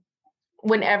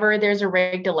whenever there's a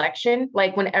rigged election,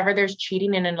 like whenever there's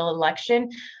cheating in an election,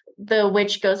 the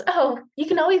witch goes, oh, you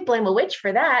can always blame a witch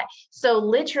for that. So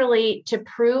literally, to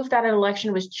prove that an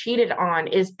election was cheated on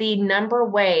is the number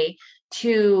way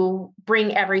to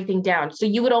bring everything down. So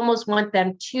you would almost want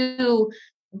them to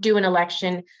do an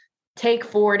election, take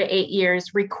 4 to 8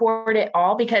 years, record it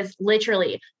all, because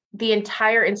literally the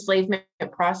entire enslavement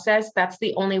process, that's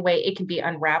the only way it can be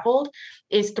unraveled,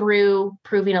 is through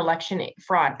proving election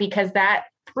fraud, because that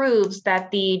proves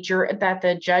that the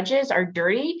judges are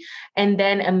dirty, and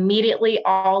then immediately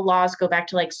all laws go back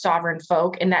to like sovereign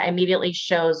folk, and that immediately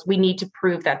shows we need to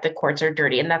prove that the courts are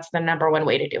dirty, and that's the number one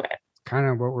way to do it. Kind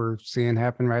of what we're seeing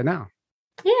happen right now.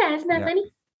 Yeah, isn't that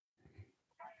funny?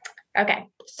 Okay,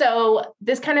 so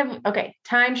this kind of,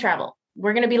 time travel.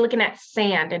 We're going to be looking at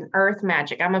sand and earth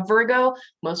magic. I'm a Virgo.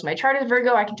 Most of my chart is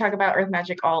Virgo. I can talk about earth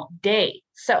magic all day.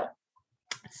 So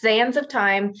sands of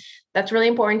time, that's really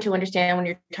important to understand when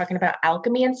you're talking about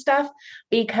alchemy and stuff,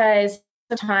 because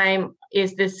the time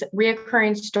is this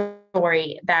reoccurring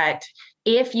story that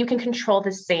if you can control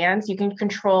the sands, you can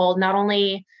control not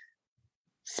only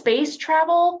space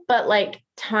travel, but like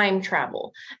time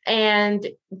travel. And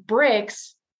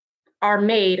bricks are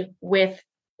made with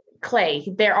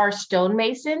clay. There are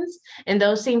stonemasons, and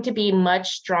those seem to be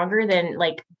much stronger than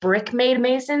like brick made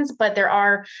masons, but there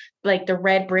are like the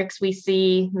red bricks we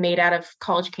see made out of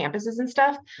college campuses and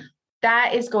stuff.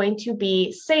 That is going to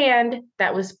be sand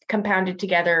that was compounded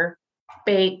together,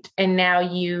 baked, and now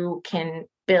you can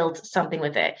build something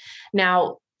with it.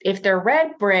 Now, if they're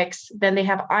red bricks, then they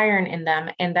have iron in them,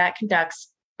 and that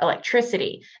conducts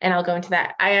electricity. And I'll go into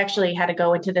that. I actually had to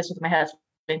go into this with my husband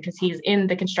because he's in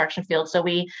the construction field. So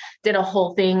we did a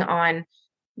whole thing on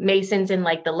masons in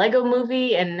like the Lego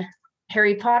movie and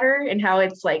Harry Potter and how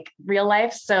it's like real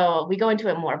life. So we go into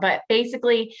it more, but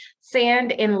basically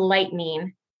sand and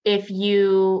lightning, if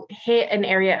you hit an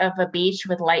area of a beach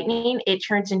with lightning, it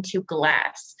turns into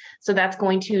glass. So that's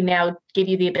going to now give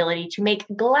you the ability to make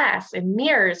glass and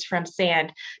mirrors from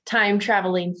sand, time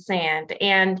traveling sand.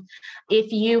 And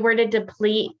if you were to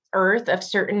deplete Earth of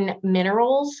certain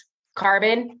minerals,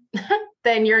 carbon,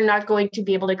 then you're not going to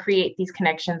be able to create these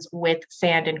connections with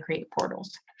sand and create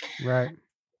portals. Right.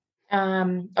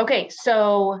 Okay,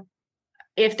 so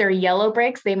if they're yellow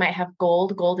bricks, they might have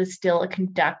gold. Gold is still a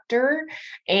conductor.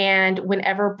 And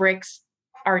whenever bricks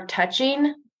are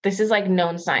touching, this is like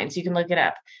known science. You can look it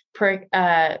up.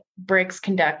 Bricks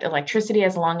conduct electricity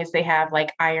as long as they have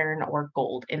like iron or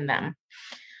gold in them.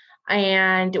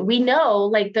 And we know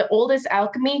like the oldest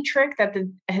alchemy trick that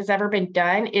has ever been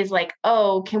done is like,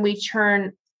 oh, can we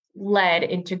turn lead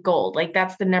into gold? Like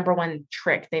that's the number one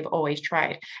trick they've always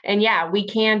tried. And yeah, we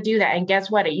can do that. And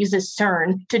guess what? It uses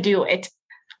CERN to do it.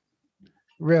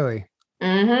 Really?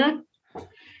 Mm-hmm.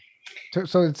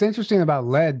 So it's interesting about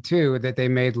lead too, that they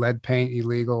made lead paint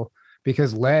illegal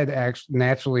because lead actually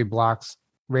naturally blocks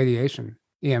radiation,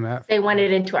 EMF. They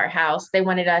wanted it into our house. They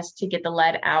wanted us to get the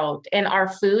lead out, and our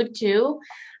food too.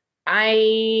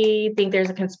 I think there's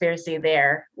a conspiracy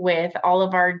there with all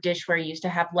of our dishware used to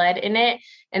have lead in it,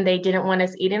 and they didn't want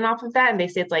us eating off of that. And they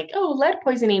say it's like, oh, lead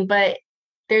poisoning, but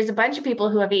there's a bunch of people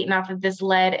who have eaten off of this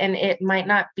lead, and it might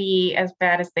not be as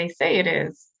bad as they say it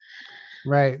is.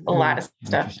 Right. A lot of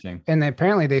stuff. And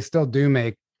apparently they still do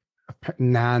make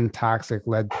non-toxic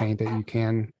lead paint that you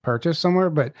can purchase somewhere,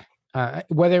 but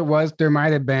whether it was, there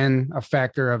might have been a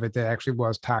factor of it that actually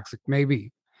was toxic,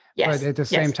 maybe. Yes. But at the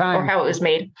same time, or how it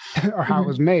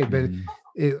was made, but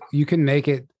you can make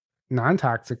it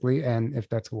non-toxically, and if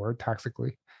that's a word,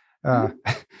 toxically,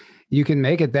 you can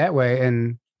make it that way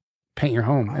and paint your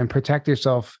home and protect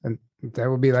yourself, and that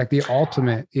would be like the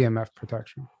ultimate EMF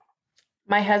protection.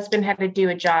 My husband had to do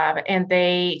a job, and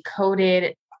they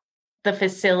coated the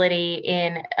facility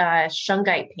in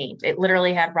shungite paint. It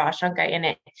literally had raw shungite in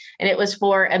it, and it was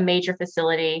for a major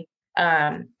facility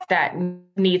that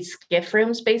needs skiff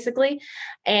rooms basically.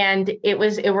 And it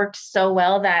worked so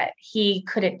well that he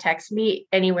couldn't text me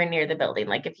anywhere near the building,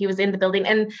 like if he was in the building.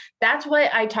 And that's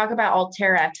what I talk about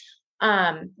Altera,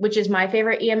 which is my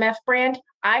favorite EMF brand.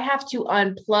 I have to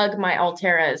unplug my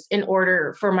Alteras in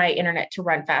order for my internet to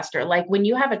run faster. Like when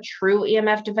you have a true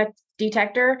EMF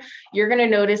detector, you're going to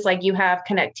notice like you have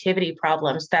connectivity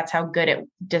problems. That's how good it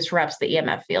disrupts the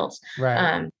EMF fields.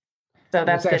 Right. So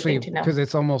that's it's actually good thing to know. Because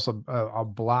it's almost a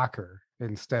blocker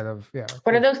instead of,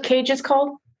 What are those cages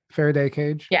called? Faraday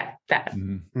cage. Yeah, that.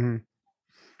 Mm-hmm.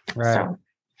 Right.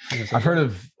 So.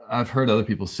 I've heard other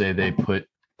people say they put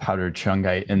powdered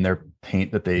shungite in their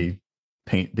paint that they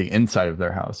paint the inside of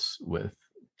their house with.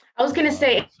 I was going to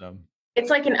say, it's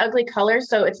like an ugly color,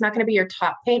 so it's not going to be your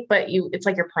top paint, but it's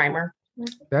like your primer.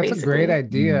 That's basically a great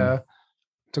idea.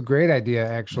 It's a great idea,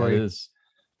 actually. It is.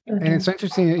 And it's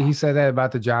interesting that he said that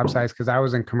about the job sites because I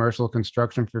was in commercial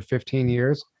construction for 15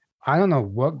 years. I don't know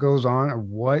what goes on or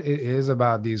what it is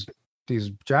about these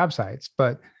job sites,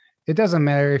 but it doesn't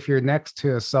matter if you're next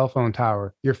to a cell phone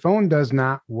tower. Your phone does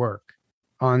not work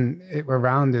on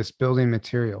around this building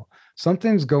material.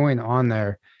 Something's going on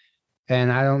there,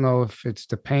 and I don't know if it's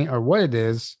the paint or what it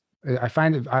is. I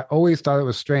find it. I always thought it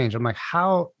was strange. I'm like,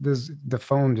 how does the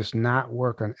phone just not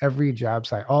work on every job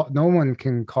site? No one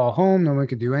can call home. No one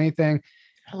can do anything.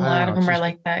 A lot of them are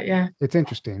like that. Yeah. It's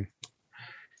interesting.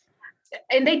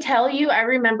 And they tell you, I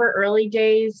remember early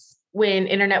days when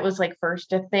internet was like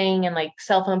first a thing and like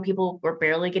cell phone, people were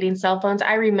barely getting cell phones.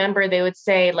 I remember they would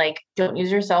say like, don't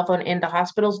use your cell phone in the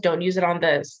hospitals. Don't use it on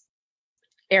the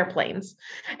airplanes.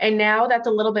 And now that's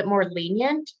a little bit more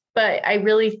lenient, but I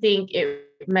really think it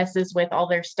messes with all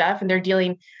their stuff, and they're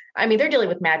dealing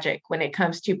with magic when it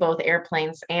comes to both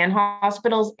airplanes and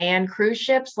hospitals and cruise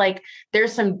ships. Like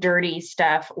there's some dirty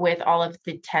stuff with all of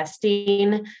the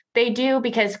testing they do,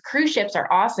 because cruise ships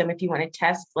are awesome if you want to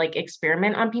test, like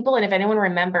experiment on people. And if anyone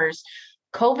remembers,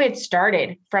 COVID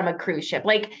started from a cruise ship.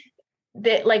 Like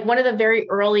one of the very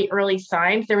early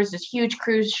signs, there was this huge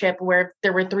cruise ship where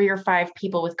there were 3 or 5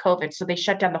 people with COVID. So they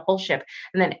shut down the whole ship,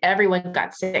 and then everyone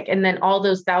got sick. And then all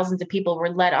those thousands of people were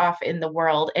let off in the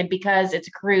world. And because it's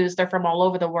a cruise, they're from all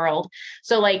over the world.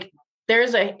 So like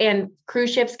and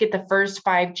cruise ships get the first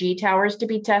 5G towers to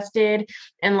be tested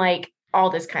and like all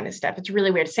this kind of stuff. It's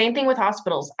really weird. Same thing with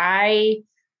hospitals. I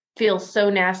feel so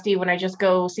nasty when I just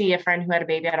go see a friend who had a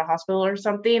baby at a hospital or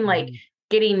something, like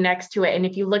getting next to it. And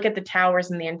if you look at the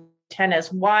towers and the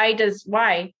antennas, why do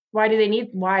they need,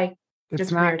 why? It's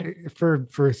just not weird.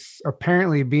 for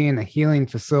apparently being a healing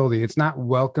facility. It's not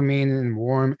welcoming and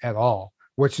warm at all,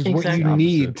 which is Exactly. what you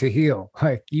need Opposite. to heal.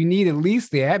 Like you need at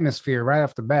least the atmosphere right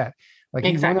off the bat. Like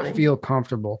you want to Exactly. feel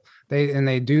comfortable.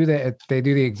 They do that. They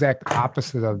do the exact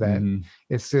opposite of that. Mhm.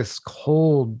 It's this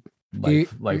cold,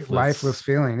 lifeless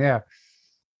feeling. Yeah.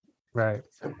 Right.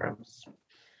 So gross.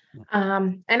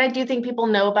 And I do think people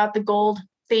know about the gold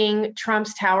thing.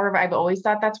 Trump's tower, I've always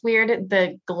thought that's weird.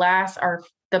 The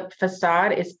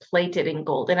facade is plated in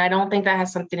gold. And I don't think that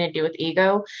has something to do with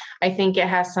ego. I think it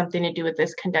has something to do with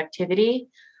this conductivity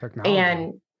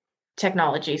and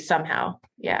technology somehow.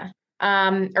 Yeah.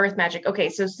 Earth magic. Okay.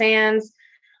 So sands,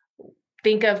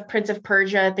 think of Prince of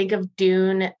Persia, think of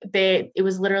Dune. It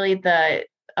was literally the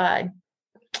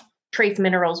trace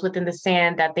minerals within the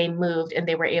sand that they moved, and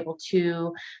they were able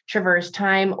to traverse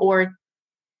time or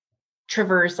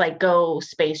traverse, like go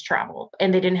space travel,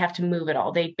 and they didn't have to move at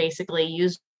all. They basically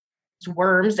used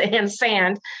worms and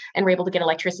sand and were able to get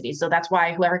electricity. So that's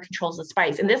why whoever controls the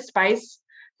spice, and this spice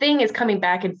thing is coming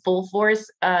back in full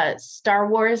force. Star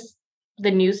Wars,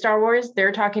 the new Star Wars,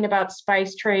 they're talking about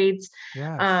spice trades.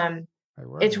 Yes,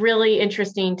 it's really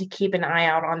interesting to keep an eye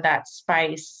out on that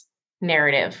spice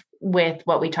narrative with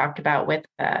what we talked about with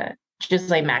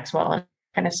Ghislaine Maxwell and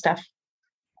kind of stuff.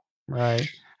 Right.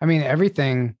 I mean,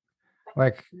 everything,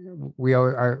 like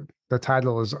the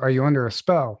title is, are you under a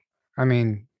spell? I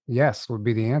mean, yes, would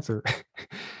be the answer.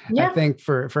 Yeah. I think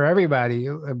for everybody,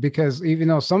 because even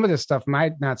though some of this stuff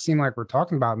might not seem like we're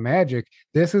talking about magic,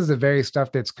 this is the very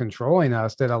stuff that's controlling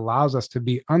us, that allows us to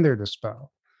be under the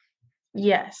spell.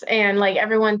 Yes. And like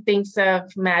everyone thinks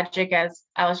of magic as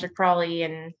Aleister Crowley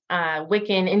and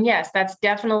Wiccan. And yes, that's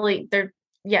definitely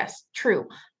yes, true.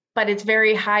 But it's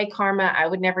very high karma. I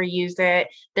would never use it.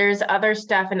 There's other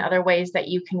stuff and other ways that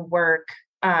you can work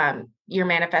your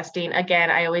manifesting. Again,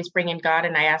 I always bring in God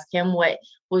and I ask him, what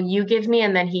will you give me?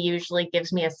 And then he usually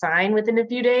gives me a sign within a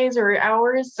few days or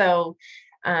hours. So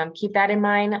keep that in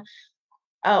mind.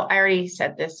 Oh, I already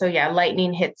said this. So yeah,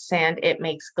 lightning hits sand, it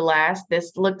makes glass.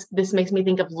 This makes me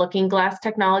think of looking glass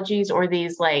technologies, or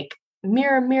these like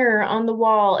mirror on the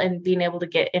wall, and being able to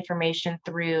get information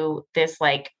through this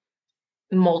like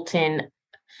molten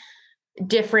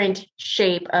different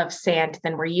shape of sand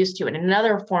than we're used to. And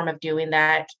another form of doing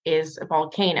that is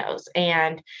volcanoes.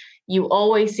 And you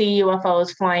always see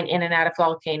UFOs flying in and out of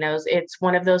volcanoes. It's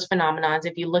one of those phenomenons.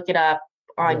 If you look it up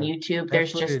on YouTube,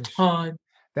 there's footage, just tons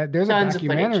there's a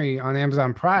documentary on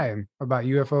Amazon Prime about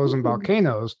UFOs and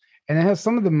volcanoes, and it has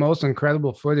some of the most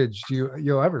incredible footage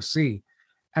you'll ever see.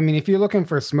 I mean, if you're looking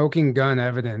for smoking gun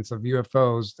evidence of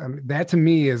UFOs, I mean, that to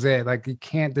me is it. Like, you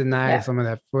can't deny some of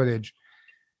that footage.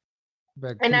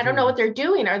 But and I don't know what they're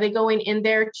doing. Are they going in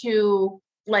there to,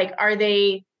 like, are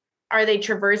they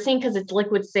traversing because it's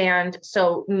liquid sand?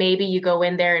 So maybe you go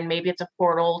in there and maybe it's a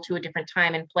portal to a different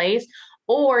time and place,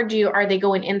 or are they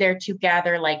going in there to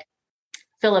gather, like,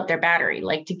 fill up their battery,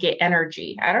 like to get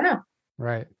energy? I don't know.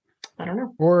 Right. I don't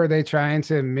know. Or are they trying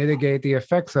to mitigate the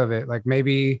effects of it? Like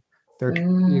maybe There,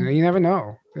 you never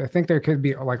know. I think there could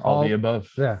be like all the above.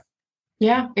 Yeah.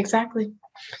 Yeah, exactly.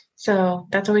 So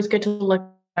that's always good to look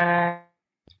at.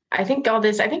 I think we're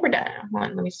done. Hold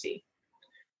on, let me see.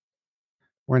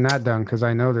 We're not done because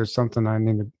I know there's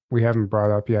something we haven't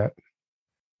brought up yet.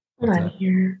 Hold on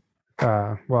here.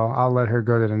 Well, I'll let her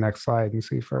go to the next slide and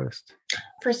see first.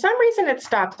 For some reason it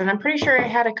stopped, and I'm pretty sure I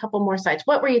had a couple more slides.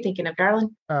 What were you thinking of,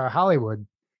 darling? Hollywood.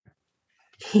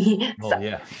 Well,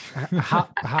 yeah.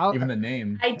 How even the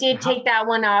name. I did take that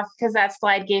one off because that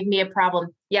slide gave me a problem.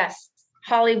 Yes,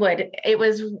 Hollywood. It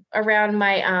was around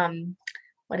my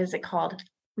what is it called?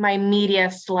 My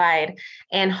media slide.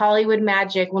 And Hollywood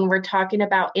Magic, when we're talking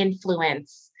about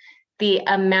influence, the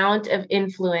amount of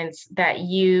influence that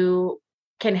you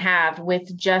can have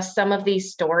with just some of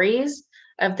these stories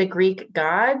of the Greek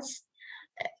gods,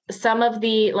 some of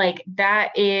the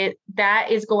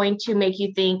that is going to make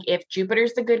you think if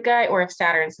Jupiter's the good guy or if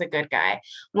Saturn's the good guy.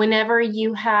 Whenever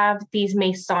you have these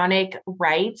Masonic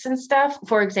rites and stuff,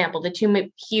 for example, the two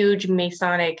huge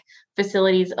Masonic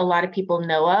facilities a lot of people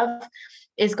know of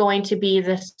is going to be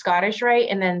the Scottish Rite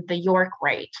and then the York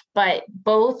Rite. But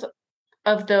both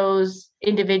of those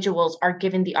individuals are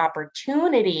given the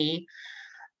opportunity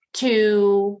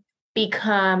to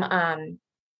become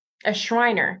a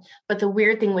Shriner. But the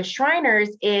weird thing with Shriners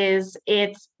is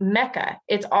it's Mecca.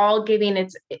 It's all giving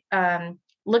its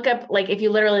look up, if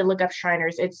you literally look up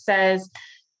Shriners, it says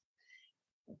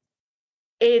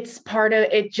it's part of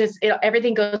it.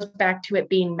 Everything goes back to it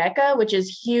being Mecca, which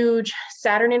is huge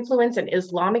Saturn influence and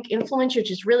Islamic influence, which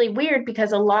is really weird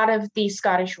because a lot of the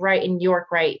Scottish Rite and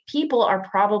York Rite people are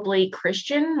probably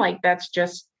Christian. That's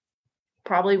just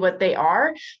probably what they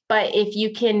are. But if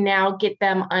you can now get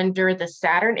them under the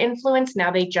Saturn influence, now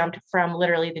they jumped from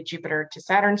literally the Jupiter to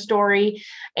Saturn story.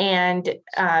 And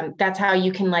that's how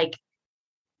you can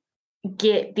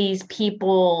get these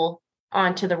people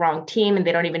onto the wrong team and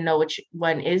they don't even know which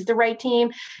one is the right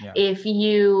team. Yeah. If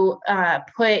you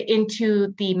put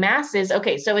into the masses,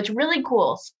 okay, so it's really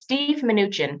cool. Steve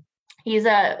Mnuchin, he's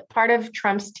a part of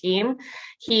Trump's team.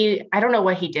 I don't know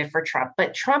what he did for Trump,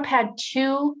 but Trump had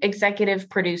 2 executive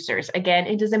producers. Again,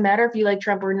 it doesn't matter if you like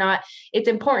Trump or not. It's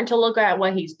important to look at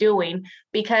what he's doing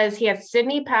because he has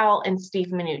Sidney Powell and Steve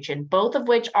Mnuchin, both of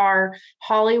which are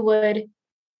Hollywood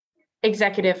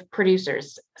executive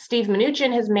producers. Steve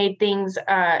Mnuchin has made things,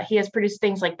 he has produced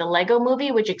things like the Lego movie,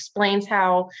 which explains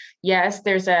how, yes,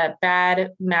 there's a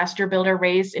bad master builder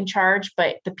race in charge,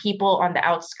 but the people on the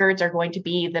outskirts are going to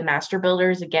be the master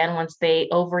builders again once they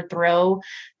overthrow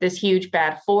this huge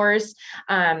bad force.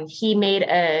 He made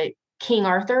a King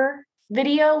Arthur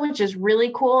video, which is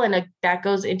really cool. And that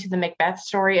goes into the Macbeth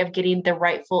story of getting the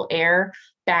rightful heir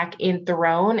back in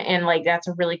throne. And that's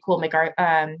a really cool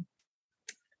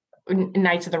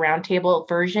Knights of the Round Table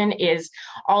version is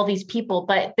all these people,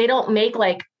 but they don't make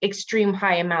extreme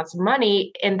high amounts of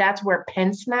money. And that's where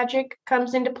Pence magic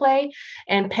comes into play.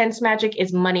 And Pence magic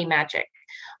is money magic.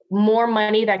 More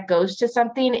money that goes to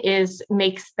something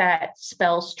makes that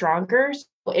spell stronger.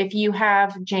 So if you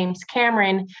have James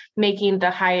Cameron making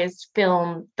the highest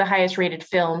rated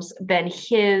films, then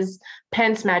his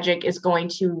Pence magic is going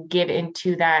to give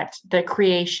into the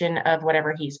creation of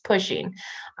whatever he's pushing.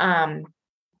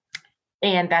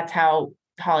 And that's how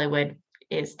Hollywood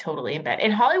is totally in bed.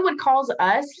 And Hollywood calls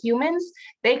us humans,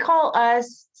 they call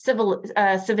us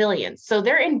civilians. So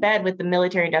they're in bed with the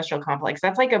military industrial complex.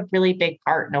 That's a really big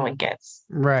part no one gets.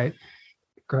 Right.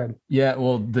 Go ahead. Yeah,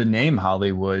 well, the name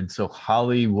Hollywood. So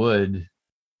Hollywood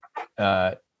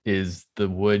is the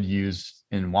wood used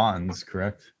in wands,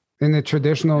 correct? In the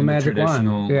traditional magic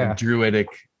wand. Yeah. Druidic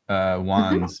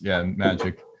wands. Yeah,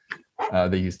 magic.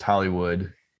 They used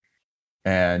Hollywood.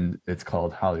 And it's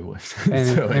called Hollywood. So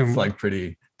it's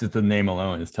pretty, just the name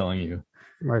alone is telling you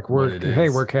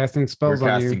we're casting spells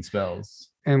on you. Casting spells.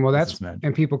 And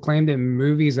and people claim that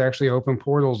movies actually open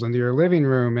portals into your living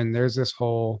room, and there's this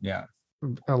whole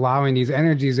allowing these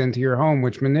energies into your home,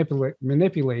 which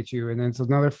manipulate you, and it's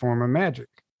another form of magic.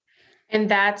 And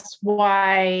that's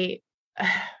why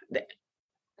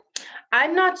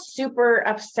I'm not super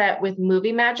upset with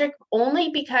movie magic, only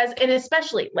because, and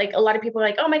especially a lot of people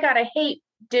are oh my God, I hate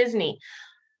Disney.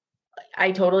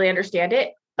 I totally understand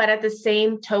it. But at the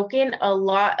same token, a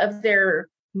lot of their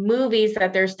movies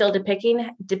that they're still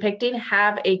depicting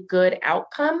have a good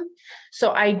outcome.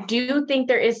 So I do think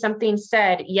there is something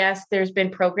said. Yes, there's been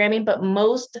programming, but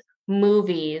most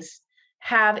movies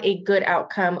have a good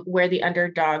outcome where the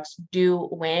underdogs do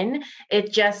win.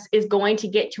 It just is going to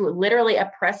get to literally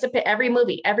a precipice. Every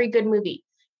good movie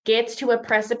gets to a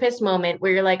precipice moment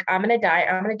where you're like, I'm going to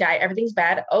die, everything's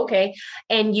bad. Okay.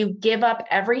 And you give up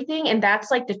everything. And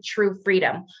that's like the true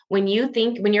freedom. When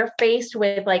you're faced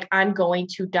with like, I'm going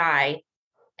to die.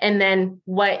 And then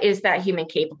what is that human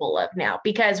capable of now?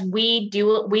 Because we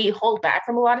hold back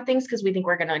from a lot of things because we think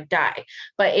we're going to die.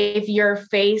 But if you're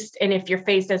faced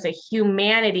as a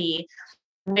humanity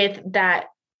with that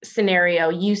scenario,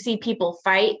 you see people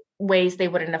fight ways they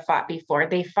wouldn't have fought before.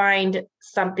 They find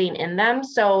something in them.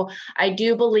 So I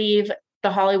do believe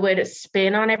the Hollywood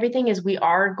spin on everything is we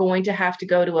are going to have to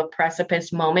go to a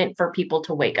precipice moment for people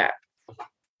to wake up.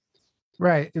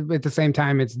 Right. At the same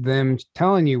time, it's them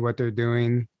telling you what they're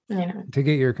doing to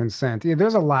get your consent. Yeah,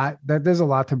 there's a lot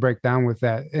to break down with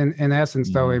that. In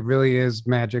essence, though, it really is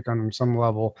magic on some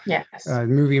level. Yes.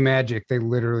 Movie magic, they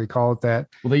literally call it that.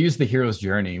 Well, they use the hero's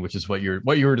journey, which is what you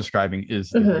were describing is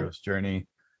the hero's journey.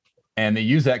 And they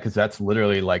use that because that's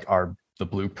literally like the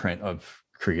blueprint of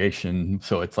creation.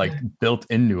 So it's like built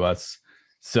into us.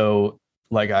 So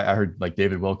like I heard like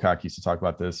David Wilcock used to talk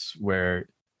about this, where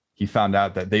he found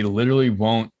out that they literally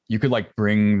won't, you could like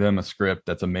bring them a script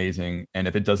that's amazing. And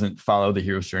if it doesn't follow the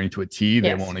hero's journey to a T,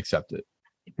 they won't accept it.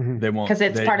 They won't, because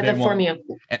it's part of the formula.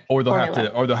 Or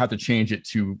they'll have to change it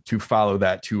to follow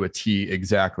that to a T,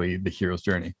 exactly the hero's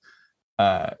journey.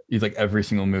 He's like every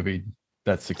single movie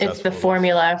that's successful. It's the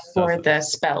formula for the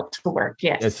spell to work.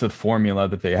 Yes. It's the formula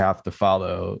that they have to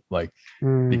follow, like,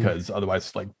 because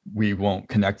otherwise like we won't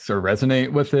connect or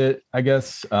resonate with it, I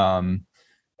guess.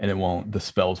 And the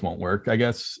spells won't work, I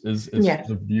guess, is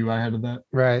the view I had of that.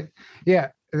 Right. Yeah.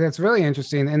 That's really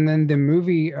interesting. And then the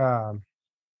movie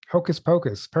Hocus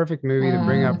Pocus, perfect movie to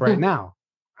bring up right now.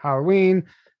 Halloween,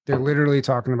 they're literally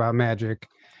talking about magic.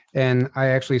 And I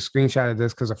actually screenshotted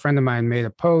this because a friend of mine made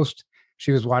a post.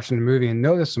 She was watching the movie and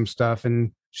noticed some stuff.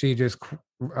 And she just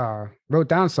wrote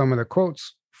down some of the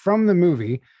quotes from the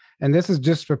movie. And this is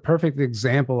just a perfect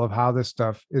example of how this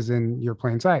stuff is in your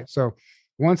plain sight. So,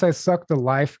 once I suck the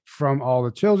life from all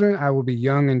the children, I will be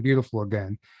young and beautiful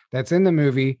again. That's in the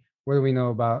movie. What do we know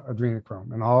about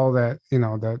adrenochrome and all that,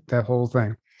 that whole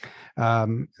thing?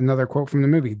 Another quote from the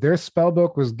movie. Their spell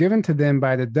book was given to them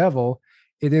by the devil.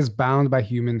 It is bound by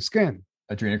human skin.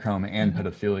 Adrenochrome and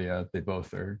pedophilia, they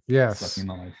both are sucking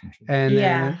the life from children. And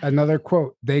then another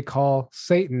quote, they call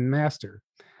Satan master.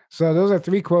 So those are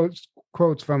three quotes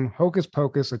from Hocus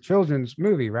Pocus, a children's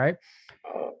movie, right?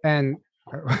 And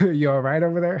you all right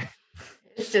over there?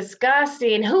 It's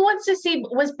disgusting. Who wants to see,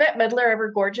 was Bette Midler ever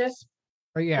gorgeous?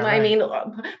 Oh, yeah. I mean,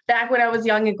 back when I was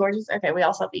young and gorgeous. Okay, we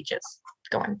all saw beaches.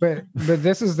 Go on. But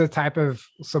this is the type of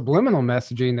subliminal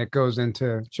messaging that goes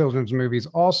into children's movies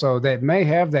also that may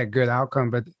have that good outcome,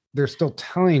 but they're still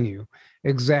telling you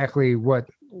exactly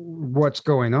what's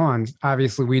going on.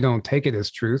 Obviously, we don't take it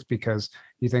as truth because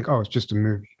you think, oh, it's just a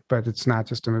movie, but it's not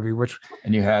just a movie.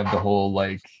 And you have the whole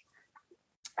like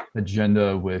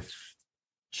agenda with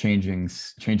changing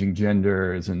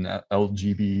genders and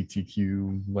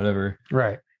LGBTQ whatever,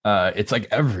 right? It's like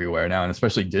everywhere now, and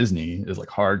especially Disney is like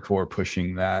hardcore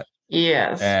pushing that.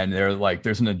 Yes. And they're like,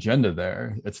 there's an agenda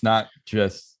there. It's not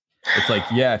just, it's like,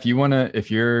 yeah, if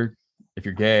you're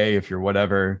gay, if you're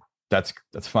whatever, that's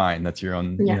fine, that's your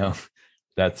own,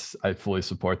 I fully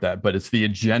support that, but it's the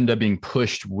agenda being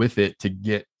pushed with it to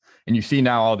get. And you see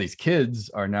now all these kids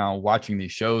are now watching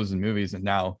these shows and movies, and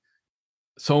now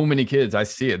so many kids, I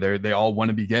see it. They all want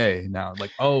to be gay now.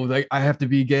 Like, I have to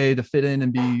be gay to fit in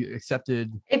and be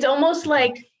accepted. It's almost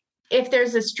like if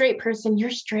there's a straight person, you're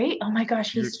straight. Oh my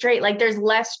gosh, he's straight. Like there's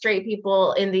less straight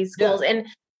people in these schools. And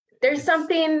there's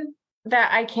something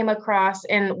that I came across.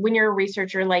 And when you're a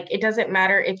researcher, like it doesn't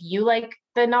matter if you like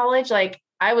the knowledge. Like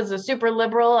I was a super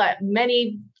liberal at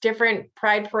many different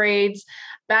pride parades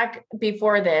back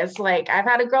before this. Like I've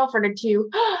had a girlfriend or two,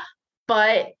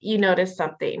 but you notice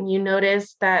something. You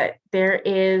notice that there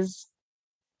is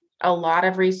a lot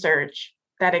of research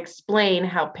that explain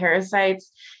how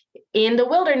parasites in the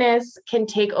wilderness can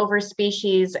take over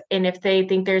species. And if they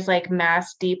think there's like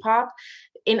mass depop,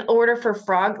 in order for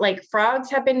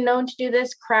frogs have been known to do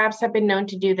this, crabs have been known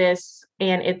to do this,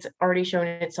 and it's already shown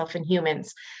itself in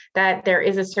humans, that there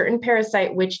is a certain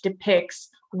parasite which depicts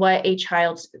what a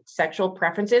child's sexual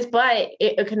preference is, but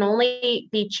it can only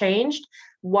be changed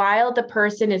while the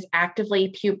person is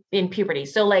actively in puberty.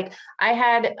 So like I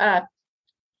had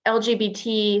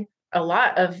LGBT, a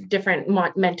lot of different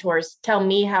mentors tell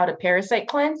me how to parasite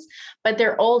cleanse, but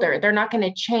they're older. They're not going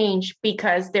to change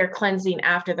because they're cleansing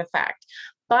after the fact.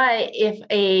 But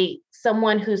if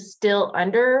someone who's still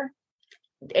under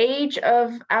age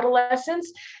of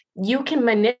adolescence, you can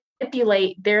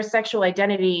manipulate their sexual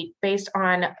identity based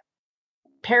on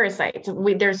parasites.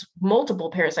 There's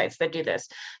multiple parasites that do this.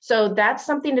 So that's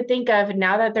something to think of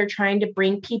now that they're trying to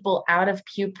bring people out of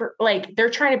like they're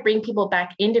trying to bring people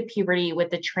back into puberty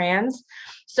with the trans.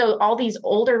 So all these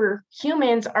older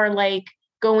humans are like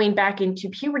going back into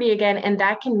puberty again, and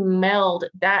that can meld.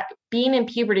 That being in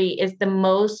puberty is the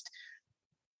most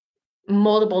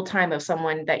moldable time of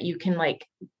someone that you can like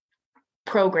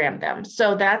program them.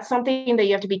 So that's something that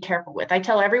you have to be careful with. I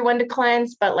tell everyone to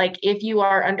cleanse, but like if you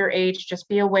are underage, just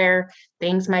be aware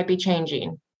things might be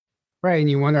changing. Right. And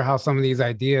you wonder how some of these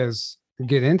ideas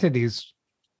get into these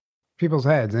people's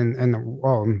heads.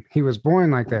 And he was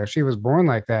born like that. She was born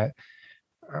like that.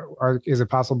 Or is it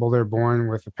possible they're born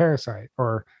with a parasite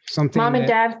or something? Mom and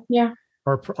dad. Yeah.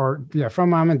 Or yeah,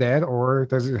 from mom and dad, or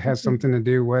does it have something to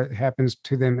do what happens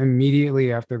to them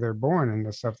immediately after they're born and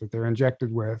the stuff that they're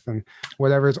injected with and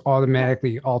whatever is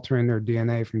automatically altering their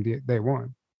DNA from day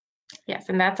one? Yes,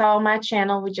 and that's all my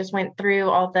channel. We just went through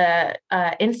all the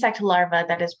insect larvae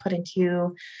that is put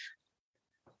into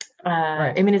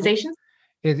immunizations.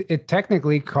 It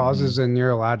technically causes a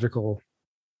neurological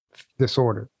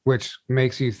disorder, which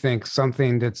makes you think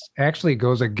something that's actually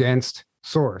goes against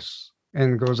source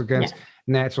and goes against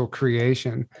natural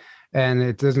creation. And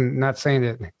it doesn't, not saying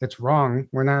that it's wrong.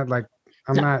 We're not like,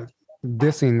 I'm not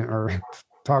dissing or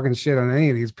talking shit on any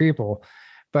of these people,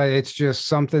 but it's just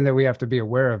something that we have to be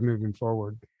aware of moving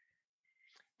forward.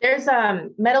 There's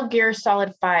Metal Gear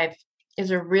Solid 5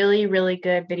 is a really, really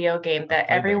good video game that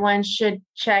everyone should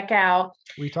check out.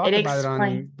 We talked about it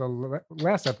on the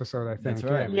last episode, I think. That's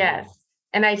right. Yes.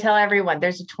 And I tell everyone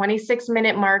there's a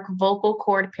 26-minute mark vocal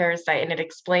cord parasite, and it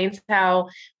explains how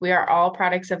we are all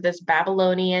products of this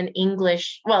Babylonian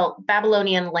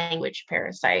language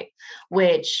parasite,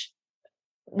 which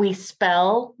we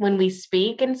spell when we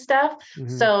speak and stuff.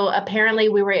 Mm-hmm. So apparently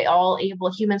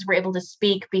humans were able to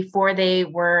speak before they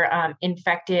were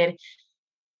infected.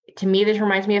 To me, this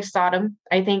reminds me of Sodom.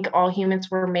 I think all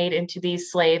humans were made into these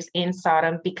slaves in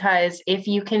Sodom, because if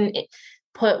you can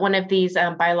put one of these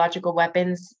biological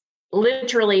weapons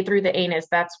literally through the anus,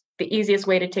 that's the easiest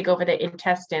way to take over the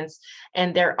intestines.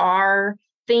 And there are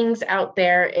things out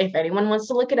there, if anyone wants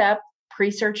to look it up,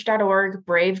 presearch.org,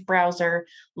 Brave browser,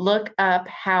 look up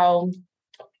how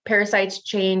parasites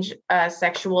change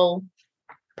sexual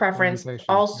preference.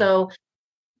 Also,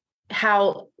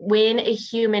 how when a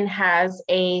human has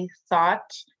a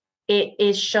thought, it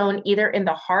is shown either in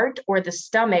the heart or the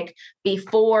stomach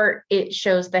before it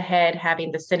shows the head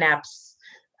having the synapse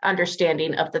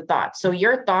understanding of the thought. So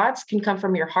your thoughts can come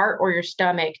from your heart or your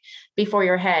stomach before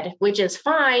your head, which is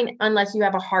fine unless you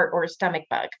have a heart or a stomach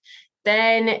bug.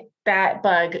 Then that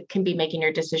bug can be making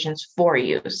your decisions for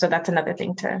you. So that's another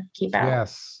thing to keep out.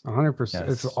 Yes, 100%. Yes.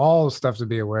 It's all stuff to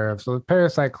be aware of. So the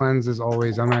parasite cleanse is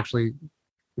always, I'm actually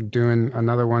doing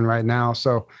another one right now.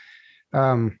 So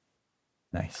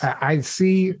nice. I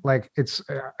see like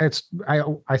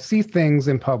I see things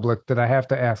in public that I have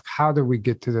to ask, how did we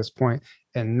get to this point?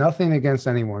 And nothing against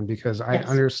anyone, because I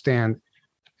understand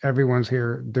everyone's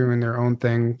here doing their own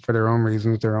thing for their own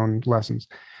reasons, their own lessons.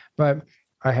 But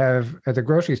I have at the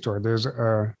grocery store, there's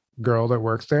a girl that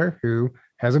works there who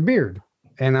has a beard,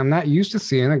 and I'm not used to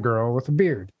seeing a girl with a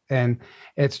beard. And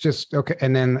it's just okay.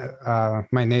 And then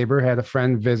my neighbor had a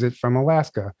friend visit from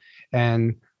Alaska,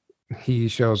 and he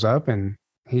shows up and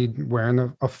he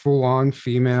wearing a full-on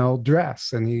female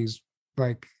dress, and he's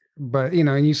like, but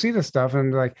and you see this stuff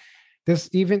and like this,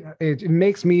 even it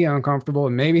makes me uncomfortable,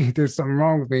 and maybe there's something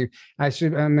wrong with me.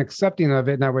 I'm accepting of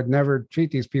it, and I would never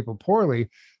treat these people poorly,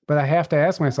 but I have to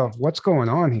ask myself, what's going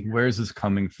on here? Where is this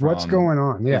coming from? What's going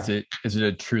on? Yeah. Is it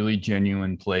a truly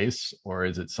genuine place, or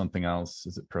is it something else?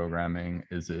 Is it programming?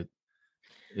 Is it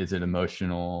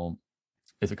emotional?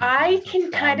 Is it? I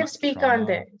can kind of speak on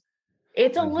this.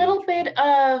 It's a little bit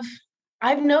of,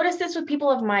 I've noticed this with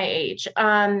people of my age.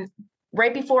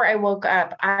 Right before I woke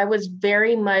up, I was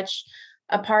very much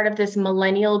a part of this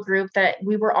millennial group that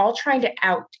we were all trying to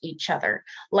out each other,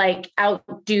 like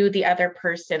outdo the other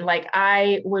person. Like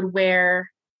I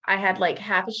had like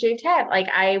half a shaved head. Like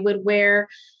I would wear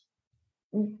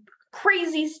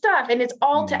crazy stuff, and it's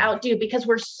all to outdo, because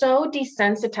we're so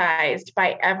desensitized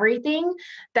by everything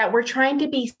that we're trying to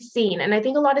be seen. And I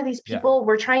think a lot of these people,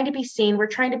 we're trying to be seen, we're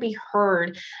trying to be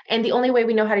heard. And the only way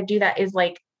we know how to do that is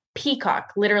like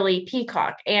literally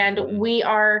peacock. And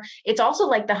it's also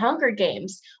like the Hunger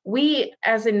Games. We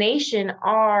as a nation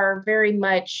are very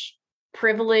much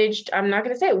privileged. I'm not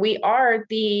going to say it. We are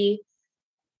the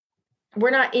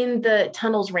in the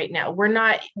tunnels right now. We're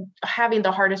not having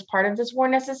the hardest part of this war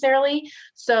necessarily.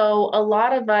 So a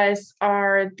lot of us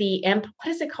are what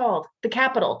is it called? The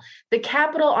capital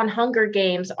on Hunger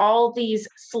Games. All these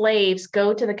slaves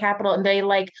go to the capital and they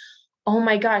like, oh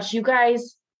my gosh, you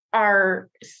guys are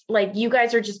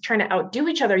just trying to outdo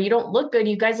each other. You don't look good.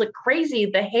 You guys look crazy.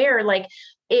 The hair, like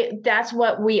that's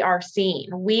what we are seeing.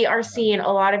 We are seeing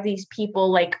a lot of these people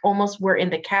like almost we're in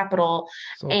the capital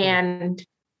and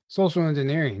social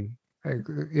engineering.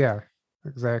 Yeah,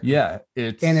 exactly. Yeah.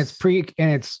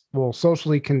 It's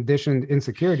socially conditioned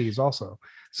insecurities also.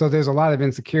 So there's a lot of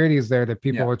insecurities there that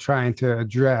people are trying to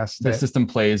address. The system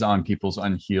plays on people's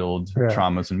unhealed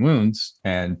traumas and wounds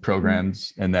and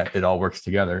programs, and that it all works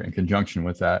together in conjunction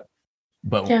with that.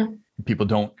 But people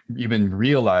don't even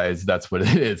realize that's what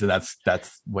it is. And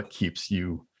that's what keeps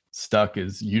you stuck,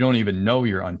 is you don't even know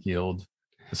you're unhealed.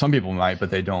 Some people might,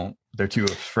 but they don't. They're too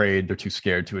afraid. They're too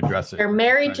scared to address it. They're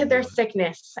married to their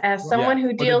sickness. As someone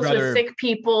who deals with sick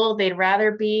people, they'd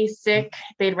rather be sick.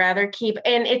 They'd rather keep,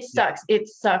 and it sucks. It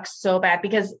sucks so bad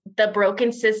because the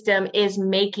broken system is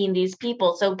making these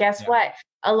people. So guess what?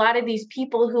 A lot of these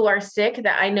people who are sick,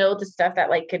 that I know the stuff that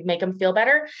like could make them feel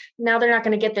better. Now they're not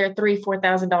going to get their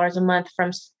 $3,000-$4,000 a month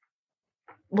from,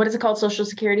 what is it called? Social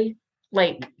Security,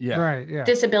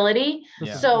 disability.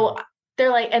 Yeah. So they're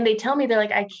like, and they tell me, they're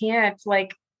like, I can't,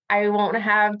 like, I won't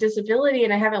have disability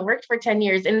and I haven't worked for 10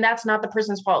 years. And that's not the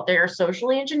person's fault. They are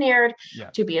socially engineered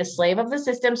to be a slave of the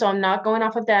system. So I'm not going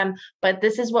off of them, but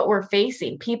this is what we're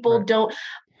facing. People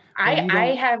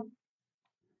I've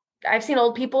seen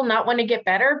old people not want to get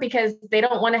better because they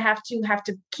don't want to have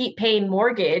to keep paying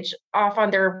mortgage off on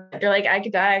they're like, I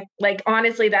could die. Like,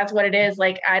 honestly, that's what it is.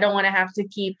 Like, I don't want to have to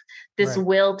keep this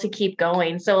will to keep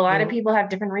going. So a lot of people have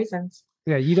different reasons.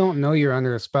 Yeah, you don't know you're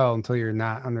under a spell until you're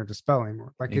not under the spell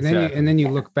anymore. Like, exactly. and then you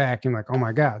look back and like, oh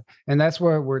my God. And that's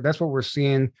what we're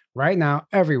seeing right now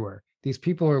everywhere. These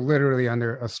people are literally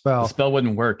under a spell. The spell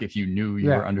wouldn't work if you knew you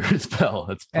were under a spell.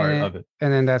 That's part of it.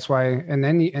 And then that's why. And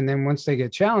then once they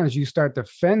get challenged, you start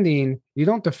defending. You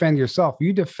don't defend yourself.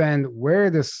 You defend where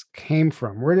this came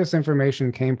from, where this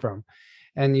information came from,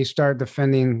 and you start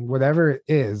defending whatever it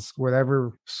is,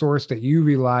 whatever source that you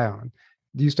rely on.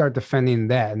 You start defending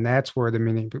that, and that's where the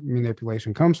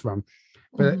manipulation comes from.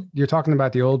 But you're talking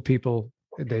about the old people.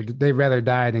 They'd rather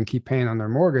die than keep paying on their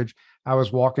mortgage. I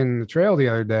was walking the trail the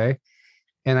other day,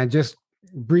 and I just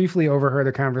briefly overheard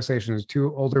a conversation. There's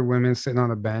two older women sitting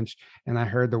on a bench, and I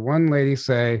heard the one lady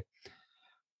say,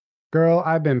 "Girl,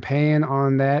 I've been paying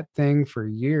on that thing for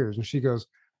years." And she goes,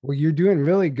 "Well, you're doing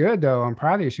really good, though. I'm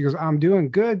proud of you." She goes, "I'm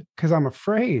doing good because I'm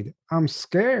afraid. I'm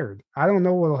scared. I don't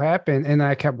know what will happen." And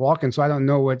I kept walking, so I don't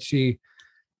know what she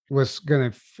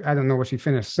I don't know what she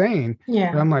finished saying.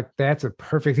 Yeah. But I'm like, that's a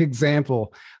perfect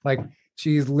example. Like,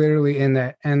 she's literally in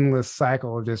that endless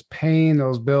cycle of just paying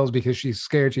those bills because she's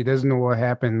scared. She doesn't know what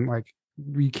happened. Like,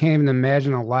 we can't even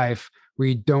imagine a life where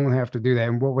you don't have to do that.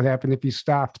 And what would happen if you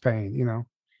stopped paying,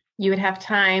 You would have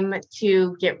time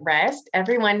to get rest.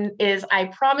 I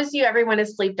promise you, everyone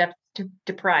is sleep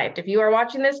deprived. If you are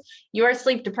watching this, you are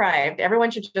sleep deprived.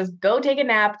 Everyone should just go take a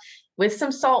nap with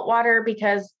some salt water,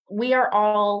 because we are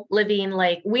all living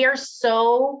we are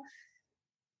so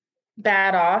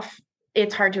bad off.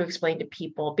 It's hard to explain to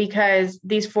people, because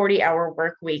these 40-hour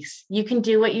work weeks, you can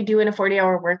do what you do in a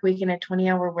 40-hour work week in a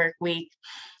 20-hour work week.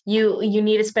 You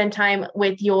need to spend time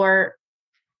with your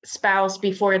spouse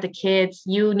before the kids.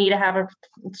 You need to have a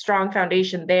strong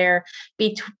foundation there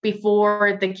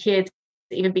before the kids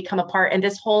even become a part. And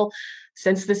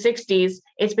since the 60s,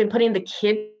 it's been putting the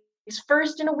kids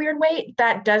first in a weird way.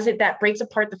 That breaks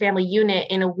apart the family unit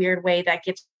in a weird way, that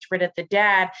gets rid of the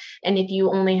dad. And if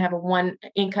you only have a one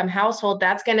income household,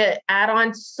 that's going to add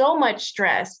on so much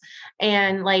stress.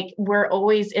 And we're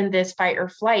always in this fight or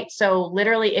flight. So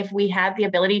literally, if we had the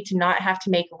ability to not have to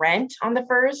make rent on the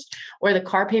 1st or the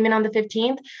car payment on the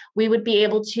 15th, we would be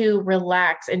able to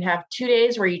relax and have 2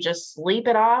 days where you just sleep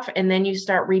it off. And then you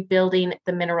start rebuilding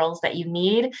the minerals that you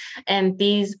need. And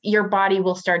your body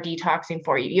will start detoxing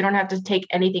for you. You don't have to take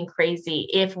anything crazy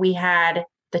if we had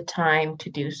the time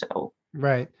to do so.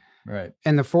 Right.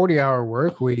 And the 40-hour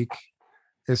work week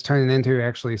is turning into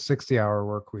actually 60-hour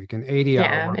work week and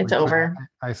 80-hour work week. It's over.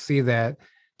 I see that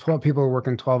 12 people are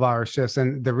working 12-hour shifts.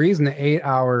 And the reason the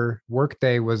 8-hour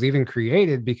workday was even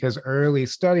created, because early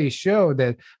studies showed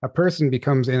that a person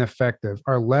becomes ineffective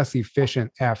or less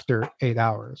efficient after 8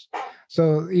 hours.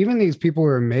 So even these people who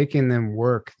are making them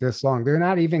work this long, they're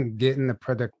not even getting the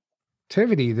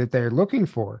productivity that they're looking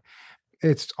for.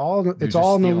 It's all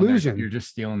an illusion. You're just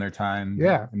stealing their time.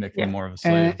 Yeah. And making them more of a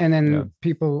slave. And then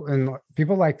people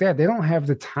like that, they don't have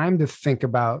the time to think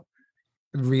about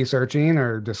researching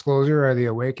or disclosure or the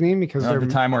awakening because the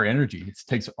time or energy. It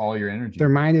takes all your energy. Their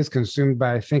mind is consumed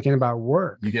by thinking about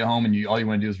work. You get home and all you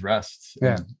want to do is rest.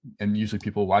 Yeah. And usually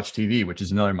people watch TV, which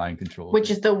is another mind control.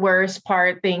 Which is the worst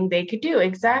thing they could do.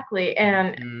 Exactly.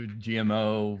 And food,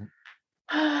 GMO.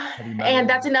 And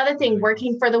that's another thing,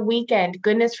 working for the weekend.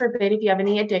 Goodness forbid if you have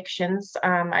any addictions.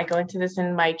 I go into this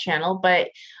in my channel, but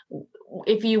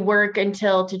if you work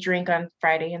to drink on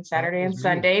Friday and Saturday and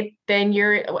Sunday, then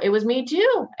it was me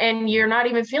too. And you're not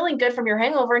even feeling good from your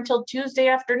hangover until Tuesday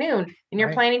afternoon. And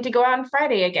you're planning to go out on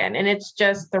Friday again. And it's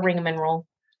just the Ringman rule.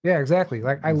 Yeah, exactly.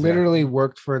 Like I literally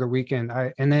worked for the weekend.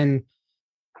 And then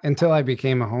until I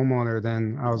became a homeowner,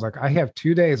 then I was like, I have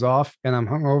 2 days off and I'm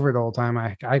hungover the whole time.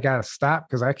 I got to stop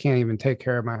because I can't even take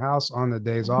care of my house on the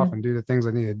days off and do the things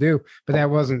I need to do. But that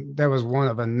was one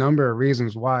of a number of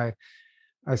reasons why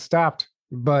I stopped.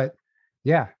 But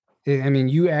yeah, I mean,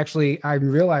 I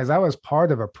realized I was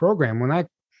part of a program.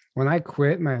 When I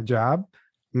quit my job,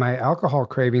 my alcohol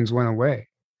cravings went away.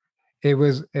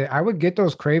 I would get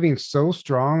those cravings so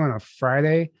strong on a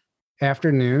Friday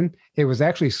afternoon. It was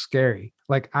actually scary.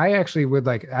 Like I actually would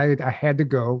I had to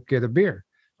go get a beer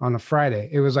on a Friday.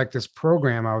 It was like this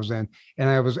program I was in. And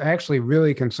I was actually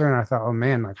really concerned. I thought, oh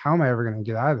man, like how am I ever going to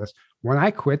get out of this? When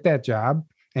I quit that job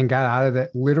and got out of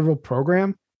that literal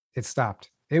program, it stopped.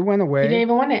 It went away. You didn't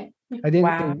even want it. I didn't.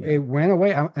 Wow. It went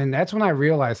away. And that's when I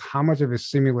realized how much of a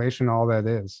simulation all that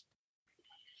is.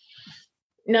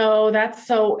 No, that's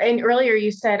so. And earlier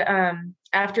you said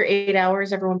after 8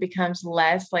 hours, everyone becomes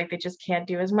less, like they just can't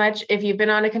do as much. If you've been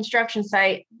on a construction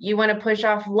site, you want to push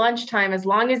off lunchtime as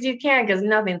long as you can because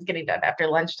nothing's getting done after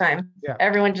lunchtime. Yeah.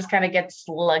 Everyone just kind of gets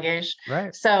sluggish.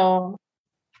 Right. So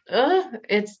we're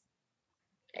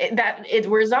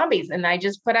zombies. And I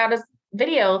just put out a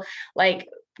video like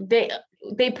they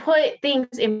put things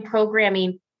in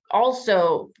programming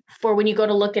also for when you go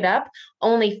to look it up,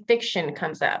 only fiction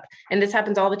comes up. And this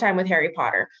happens all the time with Harry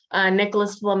Potter.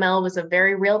 Nicholas Flamel was a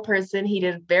very real person. He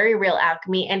did very real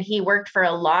alchemy and he worked for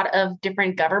a lot of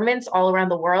different governments all around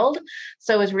the world.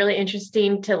 So it was really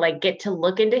interesting to get to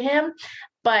look into him.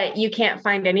 But you can't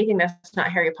find anything that's not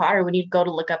Harry Potter when you go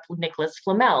to look up Nicholas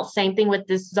Flamel. Same thing with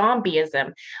this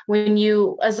zombieism. When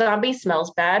a zombie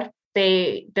smells bad,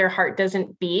 their heart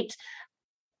doesn't beat.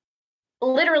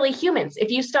 Literally humans,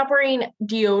 if you stop wearing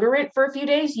deodorant for a few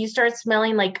days, you start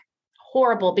smelling like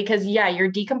horrible because you're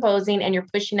decomposing and you're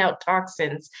pushing out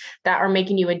toxins that are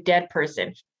making you a dead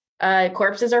person.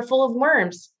 Corpses are full of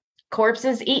worms.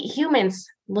 Corpses eat humans.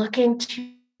 Look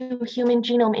into human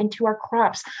genome, into our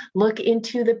crops. Look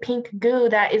into the pink goo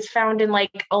that is found in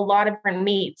a lot of different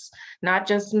meats, not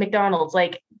just McDonald's.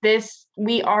 Like this,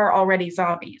 we are already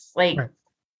zombies. Right.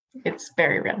 It's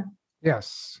very real.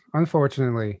 Yes,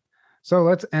 unfortunately. So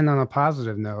let's end on a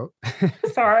positive note.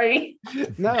 Sorry.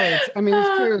 No, it's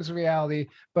true. It's reality,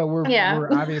 but we're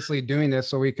obviously doing this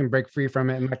so we can break free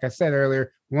from it. And like I said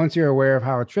earlier, once you're aware of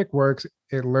how a trick works,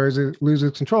 it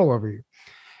loses control over you.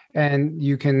 And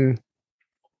you can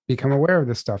become aware of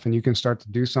this stuff and you can start to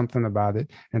do something about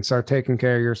it and start taking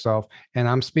care of yourself. And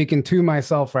I'm speaking to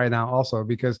myself right now also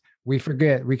because we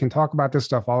forget, we can talk about this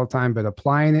stuff all the time, but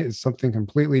applying it is something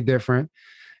completely different.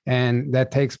 And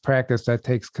that takes practice, that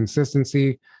takes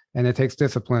consistency, and it takes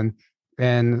discipline.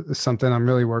 And something I'm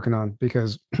really working on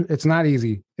because it's not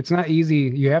easy. It's not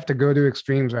easy. You have to go to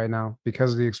extremes right now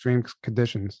because of the extreme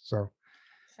conditions. So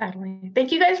sadly,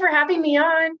 thank you guys for having me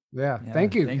on. Yeah,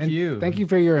 thank you. Thank you. Thank you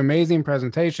for your amazing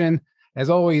presentation.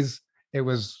 As always, it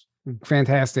was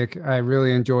fantastic. I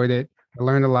really enjoyed it. I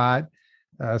learned a lot,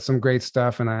 some great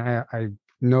stuff. And I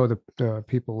know the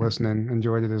people listening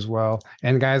enjoyed it as well.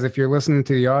 And guys, if you're listening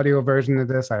to the audio version of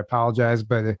this, I apologize,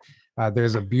 but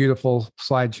there's a beautiful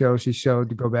slideshow she showed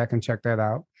to go back and check that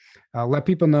out. Let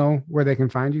people know where they can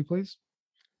find you, please.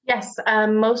 Yes,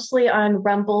 mostly on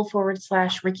Rumble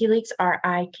 /RickyLeaks,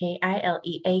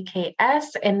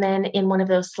 RIKILEAKS. And then in one of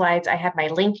those slides, I have my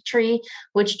link tree,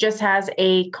 which just has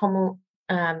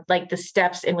the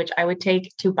steps in which I would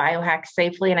take to biohack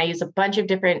safely. And I use a bunch of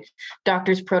different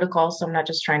doctors' protocols. So I'm not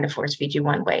just trying to force feed you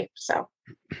one way. So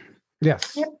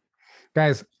yes,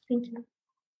 guys, thank you.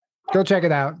 Go check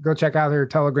it out. Go check out her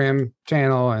Telegram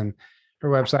channel and her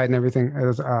website and everything.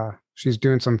 She's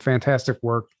doing some fantastic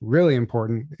work, really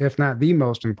important, if not the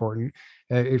most important.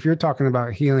 If you're talking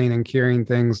about healing and curing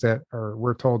things that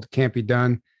we're told can't be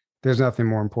done, there's nothing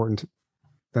more important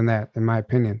than that, in my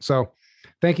opinion. So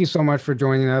thank you so much for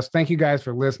joining us. Thank you guys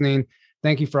for listening.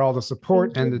 Thank you for all the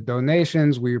support and the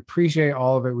donations. We appreciate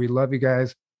all of it. We love you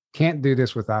guys. Can't do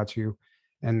this without you.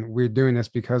 And we're doing this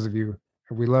because of you.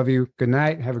 We love you. Good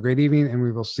night. Have a great evening. And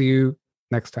we will see you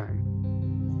next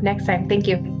time. Next time. Thank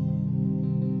you.